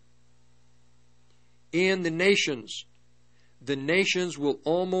kingdom. In the nations will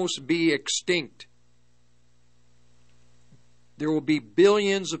almost be extinct. There will be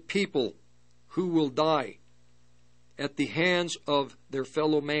billions of people who will die at the hands of their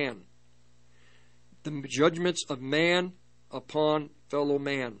fellow man. The judgments of man upon fellow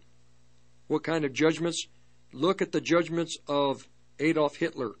man. What kind of judgments? Look at the judgments of Adolf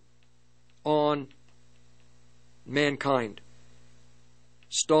Hitler on mankind.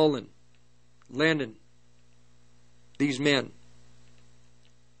 Stalin, Lenin, these men.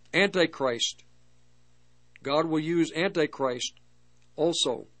 Antichrist. God will use Antichrist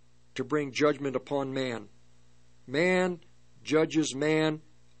also to bring judgment upon man. Man judges man,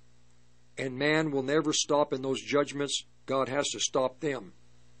 and man will never stop in those judgments. God has to stop them.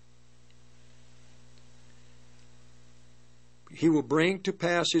 He will bring to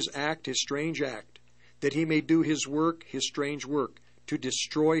pass His act, His strange act, that He may do His work, His strange work, to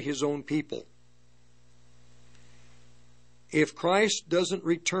destroy His own people. If Christ doesn't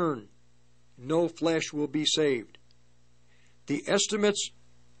return, no flesh will be saved. The estimates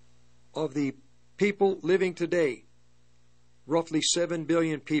of the people living today, roughly 7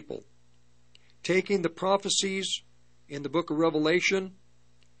 billion people, taking the prophecies in the book of Revelation,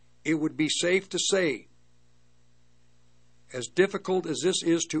 it would be safe to say, as difficult as this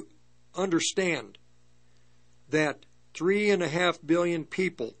is to understand, that 3.5 billion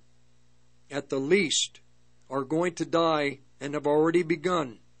people at the least are going to die and have already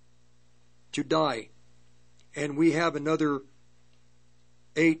begun to die. And we have another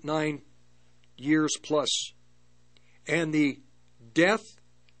 8-9 years plus. And the death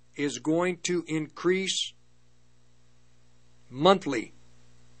is going to increase monthly.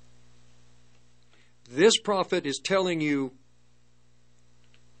 This prophet is telling you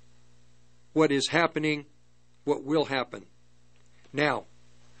what is happening, what will happen. Now,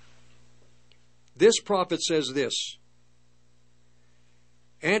 this prophet says this: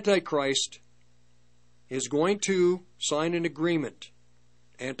 Antichrist is going to sign an agreement.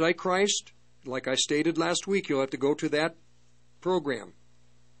 Antichrist, like I stated last week, you'll have to go to that program,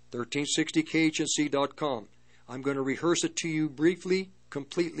 1360khnc.com. I'm going to rehearse it to you briefly,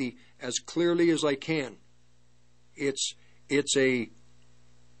 completely, as clearly as I can. It's a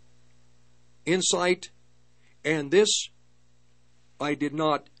insight, and this I did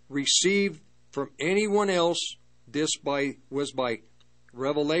not receive from anyone else. This was by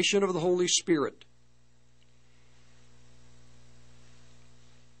revelation of the Holy Spirit.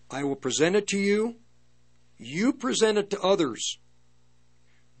 I will present it to you. You present it to others.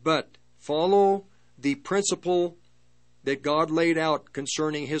 But follow the principle that God laid out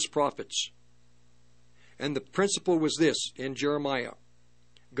concerning His prophets. And the principle was this in Jeremiah.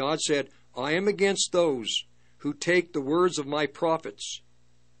 God said, I am against those who take the words of my prophets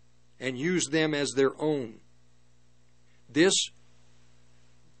and use them as their own. This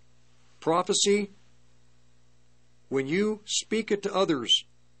prophecy, when you speak it to others,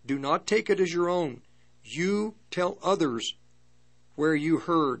 do not take it as your own. You tell others where you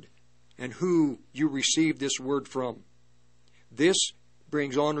heard and who you received this word from. This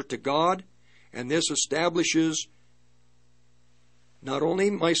brings honor to God, and this establishes not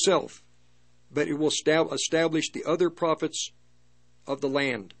only myself, but it will establish the other prophets of the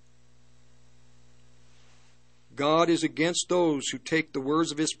land. God is against those who take the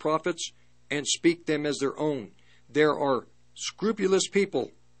words of His prophets and speak them as their own. There are scrupulous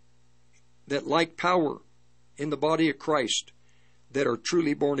people that like power in the body of Christ, that are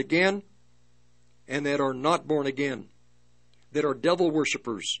truly born again and that are not born again, that are devil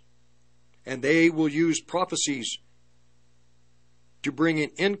worshippers, and they will use prophecies to bring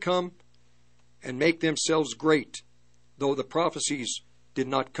in income and make themselves great, though the prophecies did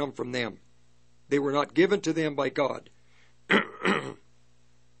not come from them. They were not given to them by God.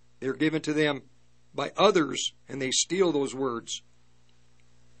 They were given to them by others, and they steal those words.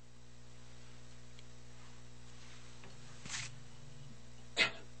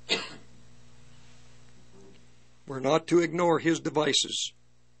 We're not to ignore his devices.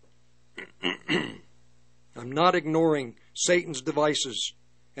 I'm not ignoring Satan's devices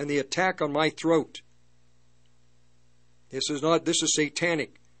and the attack on my throat. This is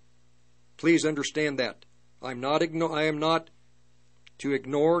satanic. Please understand that. I am not to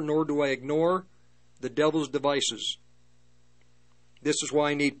ignore, nor do I ignore the devil's devices. This is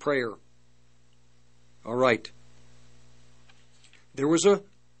why I need prayer. All right. There was a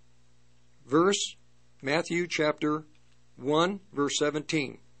verse, Matthew chapter 1, verse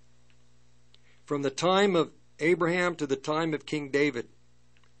 17. From the time of Abraham to the time of King David,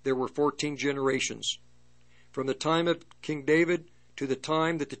 there were 14 generations. From the time of King David to the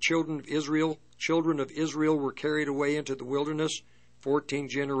time that the children of Israel were carried away into the wilderness, 14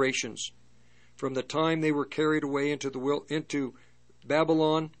 generations. From the time they were carried away into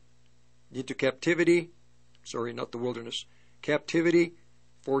Babylon, into captivity, captivity,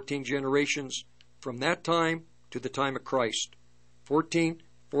 14 generations. From that time to the time of Christ, 14,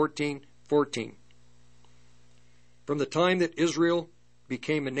 14, 14. From the time that Israel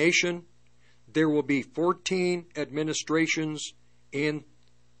became a nation, there will be 14 administrations in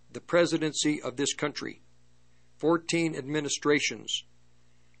the presidency of this country. 14 administrations.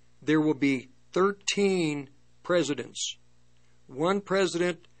 There will be 13 presidents. One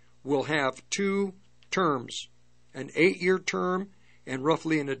president will have 2 terms, an 8-year term and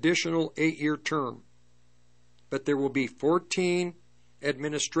roughly an additional 8-year term. But there will be 14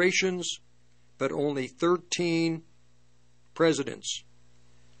 administrations, but only 13 presidents.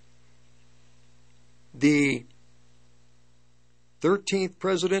 The 13th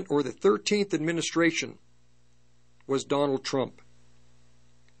president or the 13th administration was Donald Trump.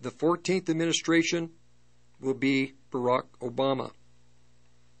 The 14th administration will be Barack Obama.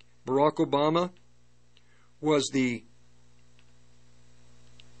 Barack Obama was the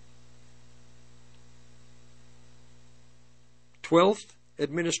 12th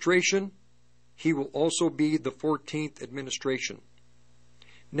administration. He will also be the 14th administration.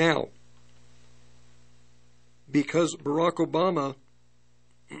 Now, because Barack Obama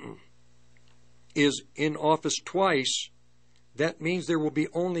is in office twice, that means there will be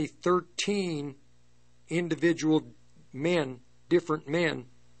only 13 individual men, different men.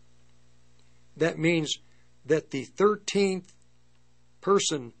 That means that the 13th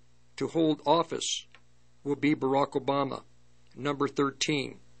person to hold office will be Barack Obama, number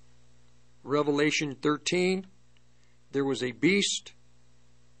 13. Revelation 13, there was a beast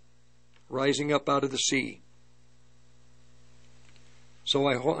rising up out of the sea. So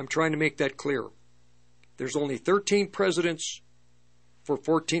I'm trying to make that clear. There's only 13 presidents for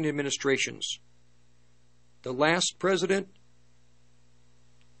 14 administrations. The last president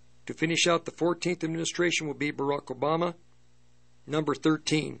to finish out the 14th administration will be Barack Obama, number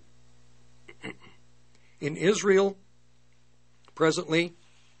 13. In Israel, presently,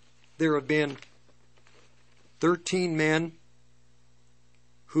 there have been 13 men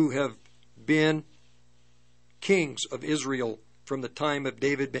who have been kings of Israel from the time of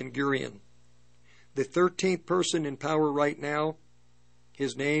David Ben-Gurion. The 13th person in power right now,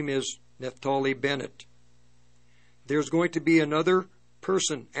 his name is Naphtali Bennett. There's going to be another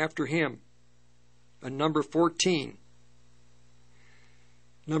person after him, a number 14.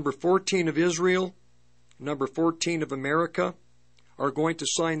 Number 14 of Israel, number 14 of America, are going to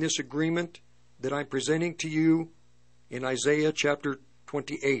sign this agreement that I'm presenting to you in Isaiah chapter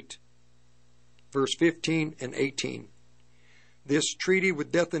 28, verse 15 and 18. This treaty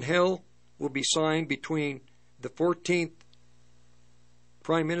with death and hell will be signed between the 14th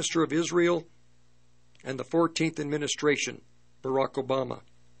Prime Minister of Israel and the 14th administration, Barack Obama.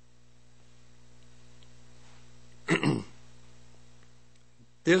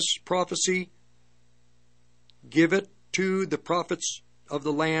 This prophecy, give it to the prophets of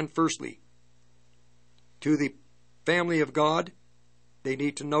the land firstly. To the family of God, they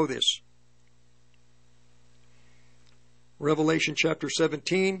need to know this. Revelation chapter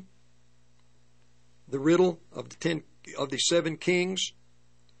 17, the riddle of the 7 kings.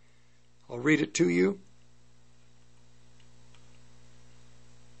 I'll read it to you.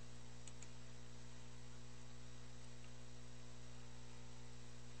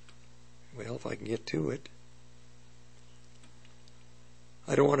 Well, if I can get to it.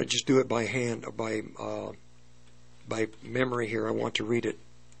 I don't want to just do it by hand or by memory here. I want to read it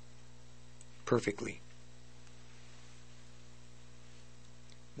perfectly.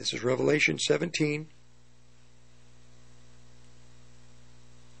 This is Revelation 17.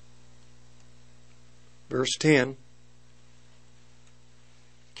 Verse 10.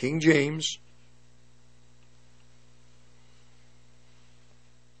 King James.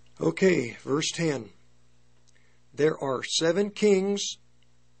 Okay, verse 10. There are 7 kings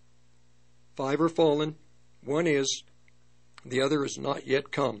 5 are fallen, 1 is, the other is not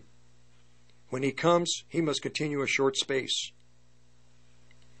yet come. When he comes, he must continue a short space.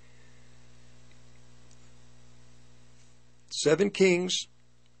 7 kings,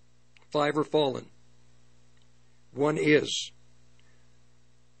 5 are fallen, 1 is.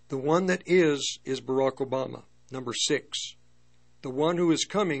 The one that is Barack Obama, number 6. The one who is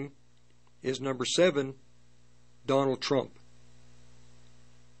coming is number 7, Donald Trump.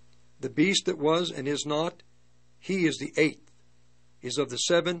 The beast that was and is not, he is the 8th, is of the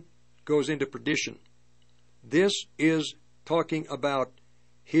 7, goes into perdition. This is talking about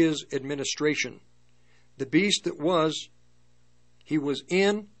his administration. The beast that was, he was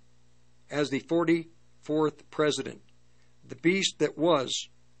in as the 44th president. The beast that was,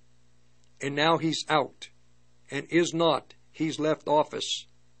 and now he's out, and is not, he's left office.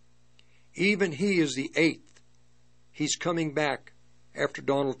 Even he is the 8th. He's coming back after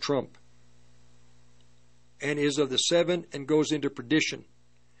Donald Trump, and is of the 7 and goes into perdition.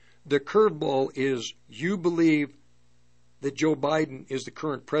 The curveball is you believe that Joe Biden is the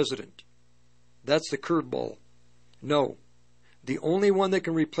current president. That's the curveball. No. The only one that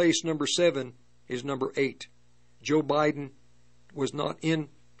can replace number 7 is number 8. Joe Biden was not in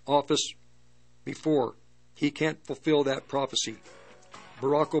office before. He can't fulfill that prophecy.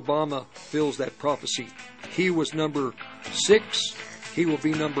 Barack Obama fills that prophecy. He was number 6. He will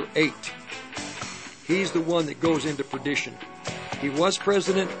be number 8. He's the one that goes into perdition. He was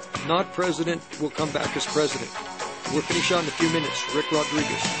president, not president, will come back as president. We'll finish on in a few minutes. Rick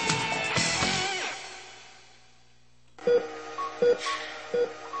Rodriguez.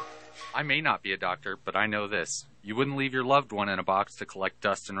 I may not be a doctor, but I know this. You wouldn't leave your loved one in a box to collect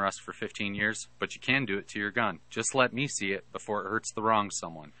dust and rust for 15 years, but you can do it to your gun. Just let me see it before it hurts the wrong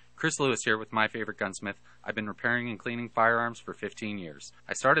someone. Chris Lewis here with My Favorite Gunsmith. I've been repairing and cleaning firearms for 15 years.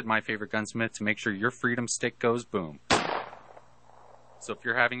 I started My Favorite Gunsmith to make sure your freedom stick goes boom. So if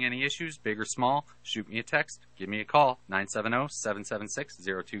you're having any issues, big or small, shoot me a text, give me a call,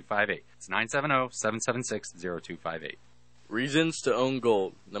 970-776-0258. It's 970-776-0258. Reasons to own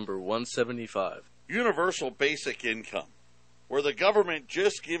gold, number 175. Universal basic income, where the government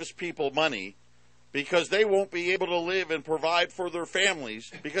just gives people money because they won't be able to live and provide for their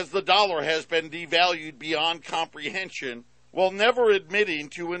families because the dollar has been devalued beyond comprehension, while never admitting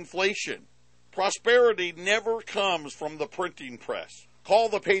to inflation. Prosperity never comes from the printing press. Call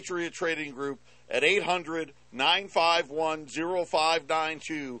the Patriot Trading Group at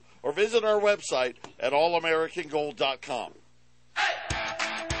 800-951-0592 or visit our website at allamericangold.com.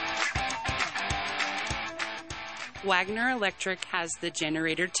 Wagner Electric has the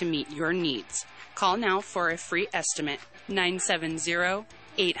generator to meet your needs. Call now for a free estimate,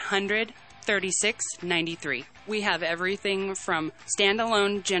 970-800-3693. We have everything from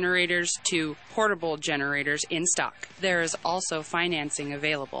standalone generators to portable generators in stock. There is also financing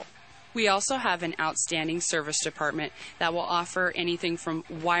available. We also have an outstanding service department that will offer anything from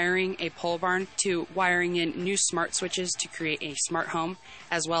wiring a pole barn to wiring in new smart switches to create a smart home,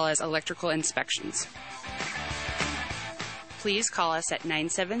 as well as electrical inspections. Please call us at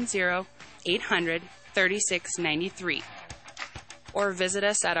 970-800-3693 or visit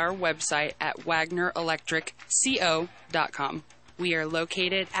us at our website at wagnerelectricco.com. We are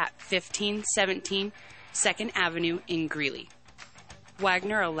located at 1517 2nd Avenue in Greeley.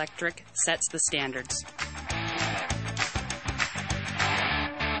 Wagner Electric sets the standards.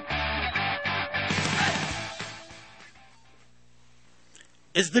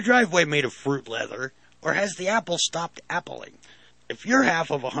 Is the driveway made of fruit leather, or has the apple stopped appling? If your half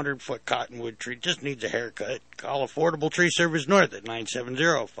of a 100-foot cottonwood tree just needs a haircut, call Affordable Tree Service North at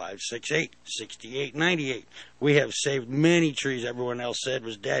 970-568-6898. We have saved many trees everyone else said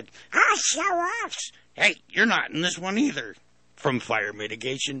was dead. Ah, show-offs! Hey, you're not in this one either. From fire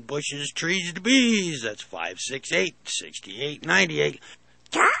mitigation, bushes, trees to bees, that's 568-6898.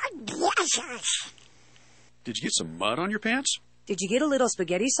 God bless us! Did you get some mud on your pants? Did you get a little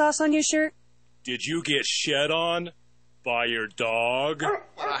spaghetti sauce on your shirt? Did you get shed on by your dog?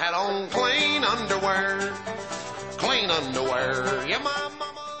 I had on clean underwear. Clean underwear. Yeah, my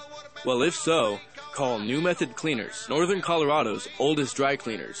mama. Well, if so, call New Method Cleaners, Northern Colorado's oldest dry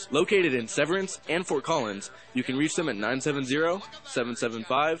cleaners. Located in Severance and Fort Collins, you can reach them at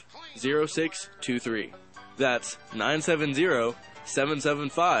 970-775-0623. That's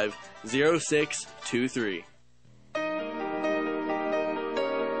 970-775-0623.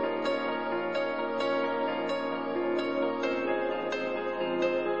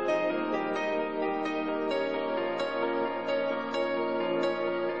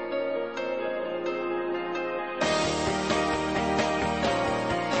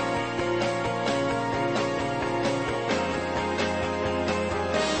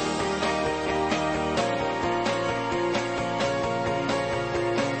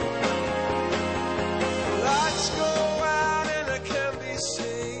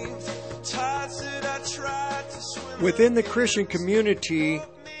 Within the Christian community,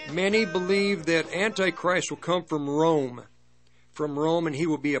 many believe that Antichrist will come from Rome, and he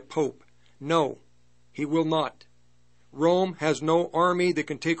will be a pope. No, he will not. Rome has no army that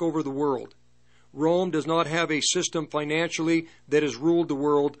can take over the world. Rome does not have a system financially that has ruled the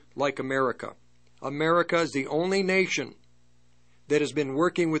world like America. America is the only nation that has been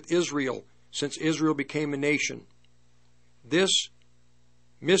working with Israel since Israel became a nation. This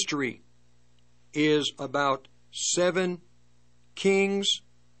mystery is about 7 kings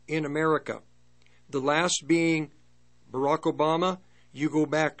in America. The last being Barack Obama. You go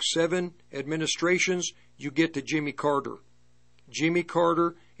back 7 administrations, you get to Jimmy Carter. Jimmy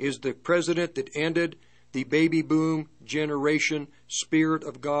Carter is the president that ended the baby boom generation Spirit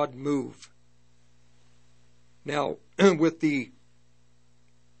of God move. Now, there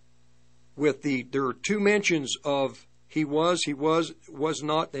are 2 mentions of he was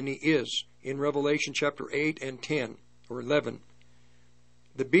not, and he is in Revelation chapter 8 and 10 or 11.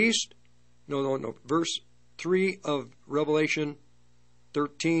 The beast, verse 3 of Revelation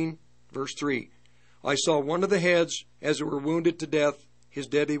 13, verse 3. I saw one of the heads as it were wounded to death. His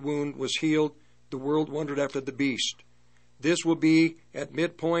deadly wound was healed. The world wondered after the beast. This will be at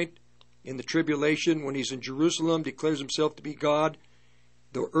midpoint in the tribulation when he's in Jerusalem, declares himself to be God.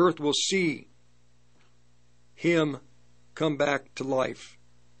 The earth will see him come back to life.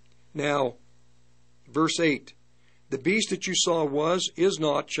 Now, verse 8. The beast that you saw is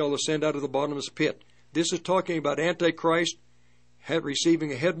not, shall ascend out of the bottomless pit. This is talking about Antichrist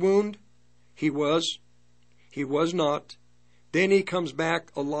receiving a head wound. He was not. Then he comes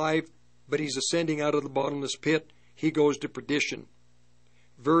back alive, but he's ascending out of the bottomless pit. He goes to perdition.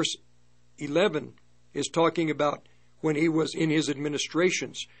 Verse 11 is talking about when he was in his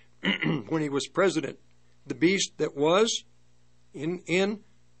administrations, when he was president. The beast that was in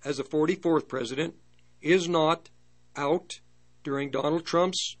as a 44th president is not out during Donald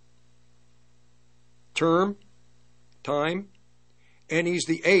Trump's time, and he's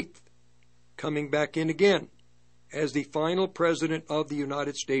the 8th coming back in again as the final president of the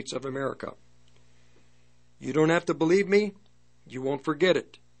United States of America. You don't have to believe me. You won't forget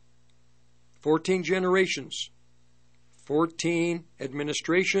it. 14 generations, 14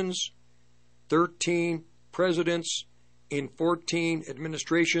 administrations, 13 presidents in 14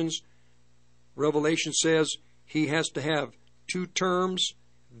 administrations. Revelation says he has to have 2 terms.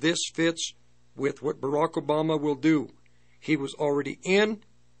 This fits with what Barack Obama will do. He was already in.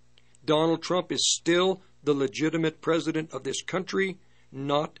 Donald Trump is still the legitimate president of this country,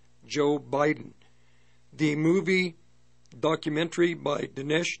 not Joe Biden. The movie documentary by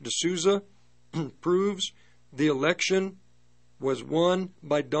Dinesh D'Souza proves the election was won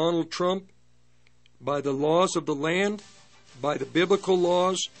by Donald Trump by the laws of the land, by the biblical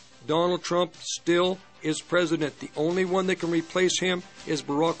laws. Donald Trump still is president. The only one that can replace him is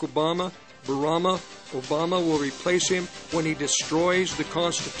Barack Obama. Obama will replace him when he destroys the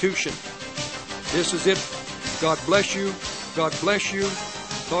Constitution. This is it. God bless you. God bless you.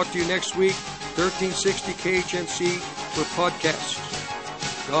 Talk to you next week. 1360 KHNC for podcasts.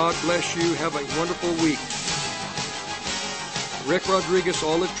 God bless you. Have a wonderful week. Rick Rodriguez,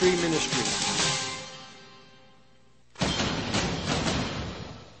 Olive Tree Ministry.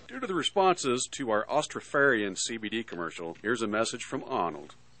 Due to the responses to our Austrofarian CBD commercial, here's a message from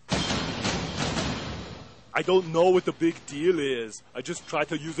Arnold. I don't know what the big deal is. I just try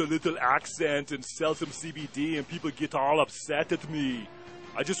to use a little accent and sell some CBD and people get all upset at me.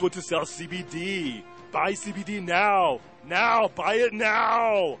 I just want to sell CBD. Buy CBD now. Now. Buy it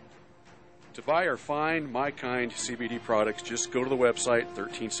now. To buy or find My Kind CBD products, just go to the website,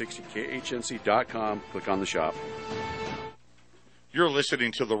 1360khnc.com. Click on the shop. You're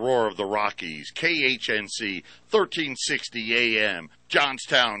listening to the Roar of the Rockies, KHNC, 1360 AM,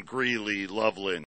 Johnstown, Greeley, Loveland.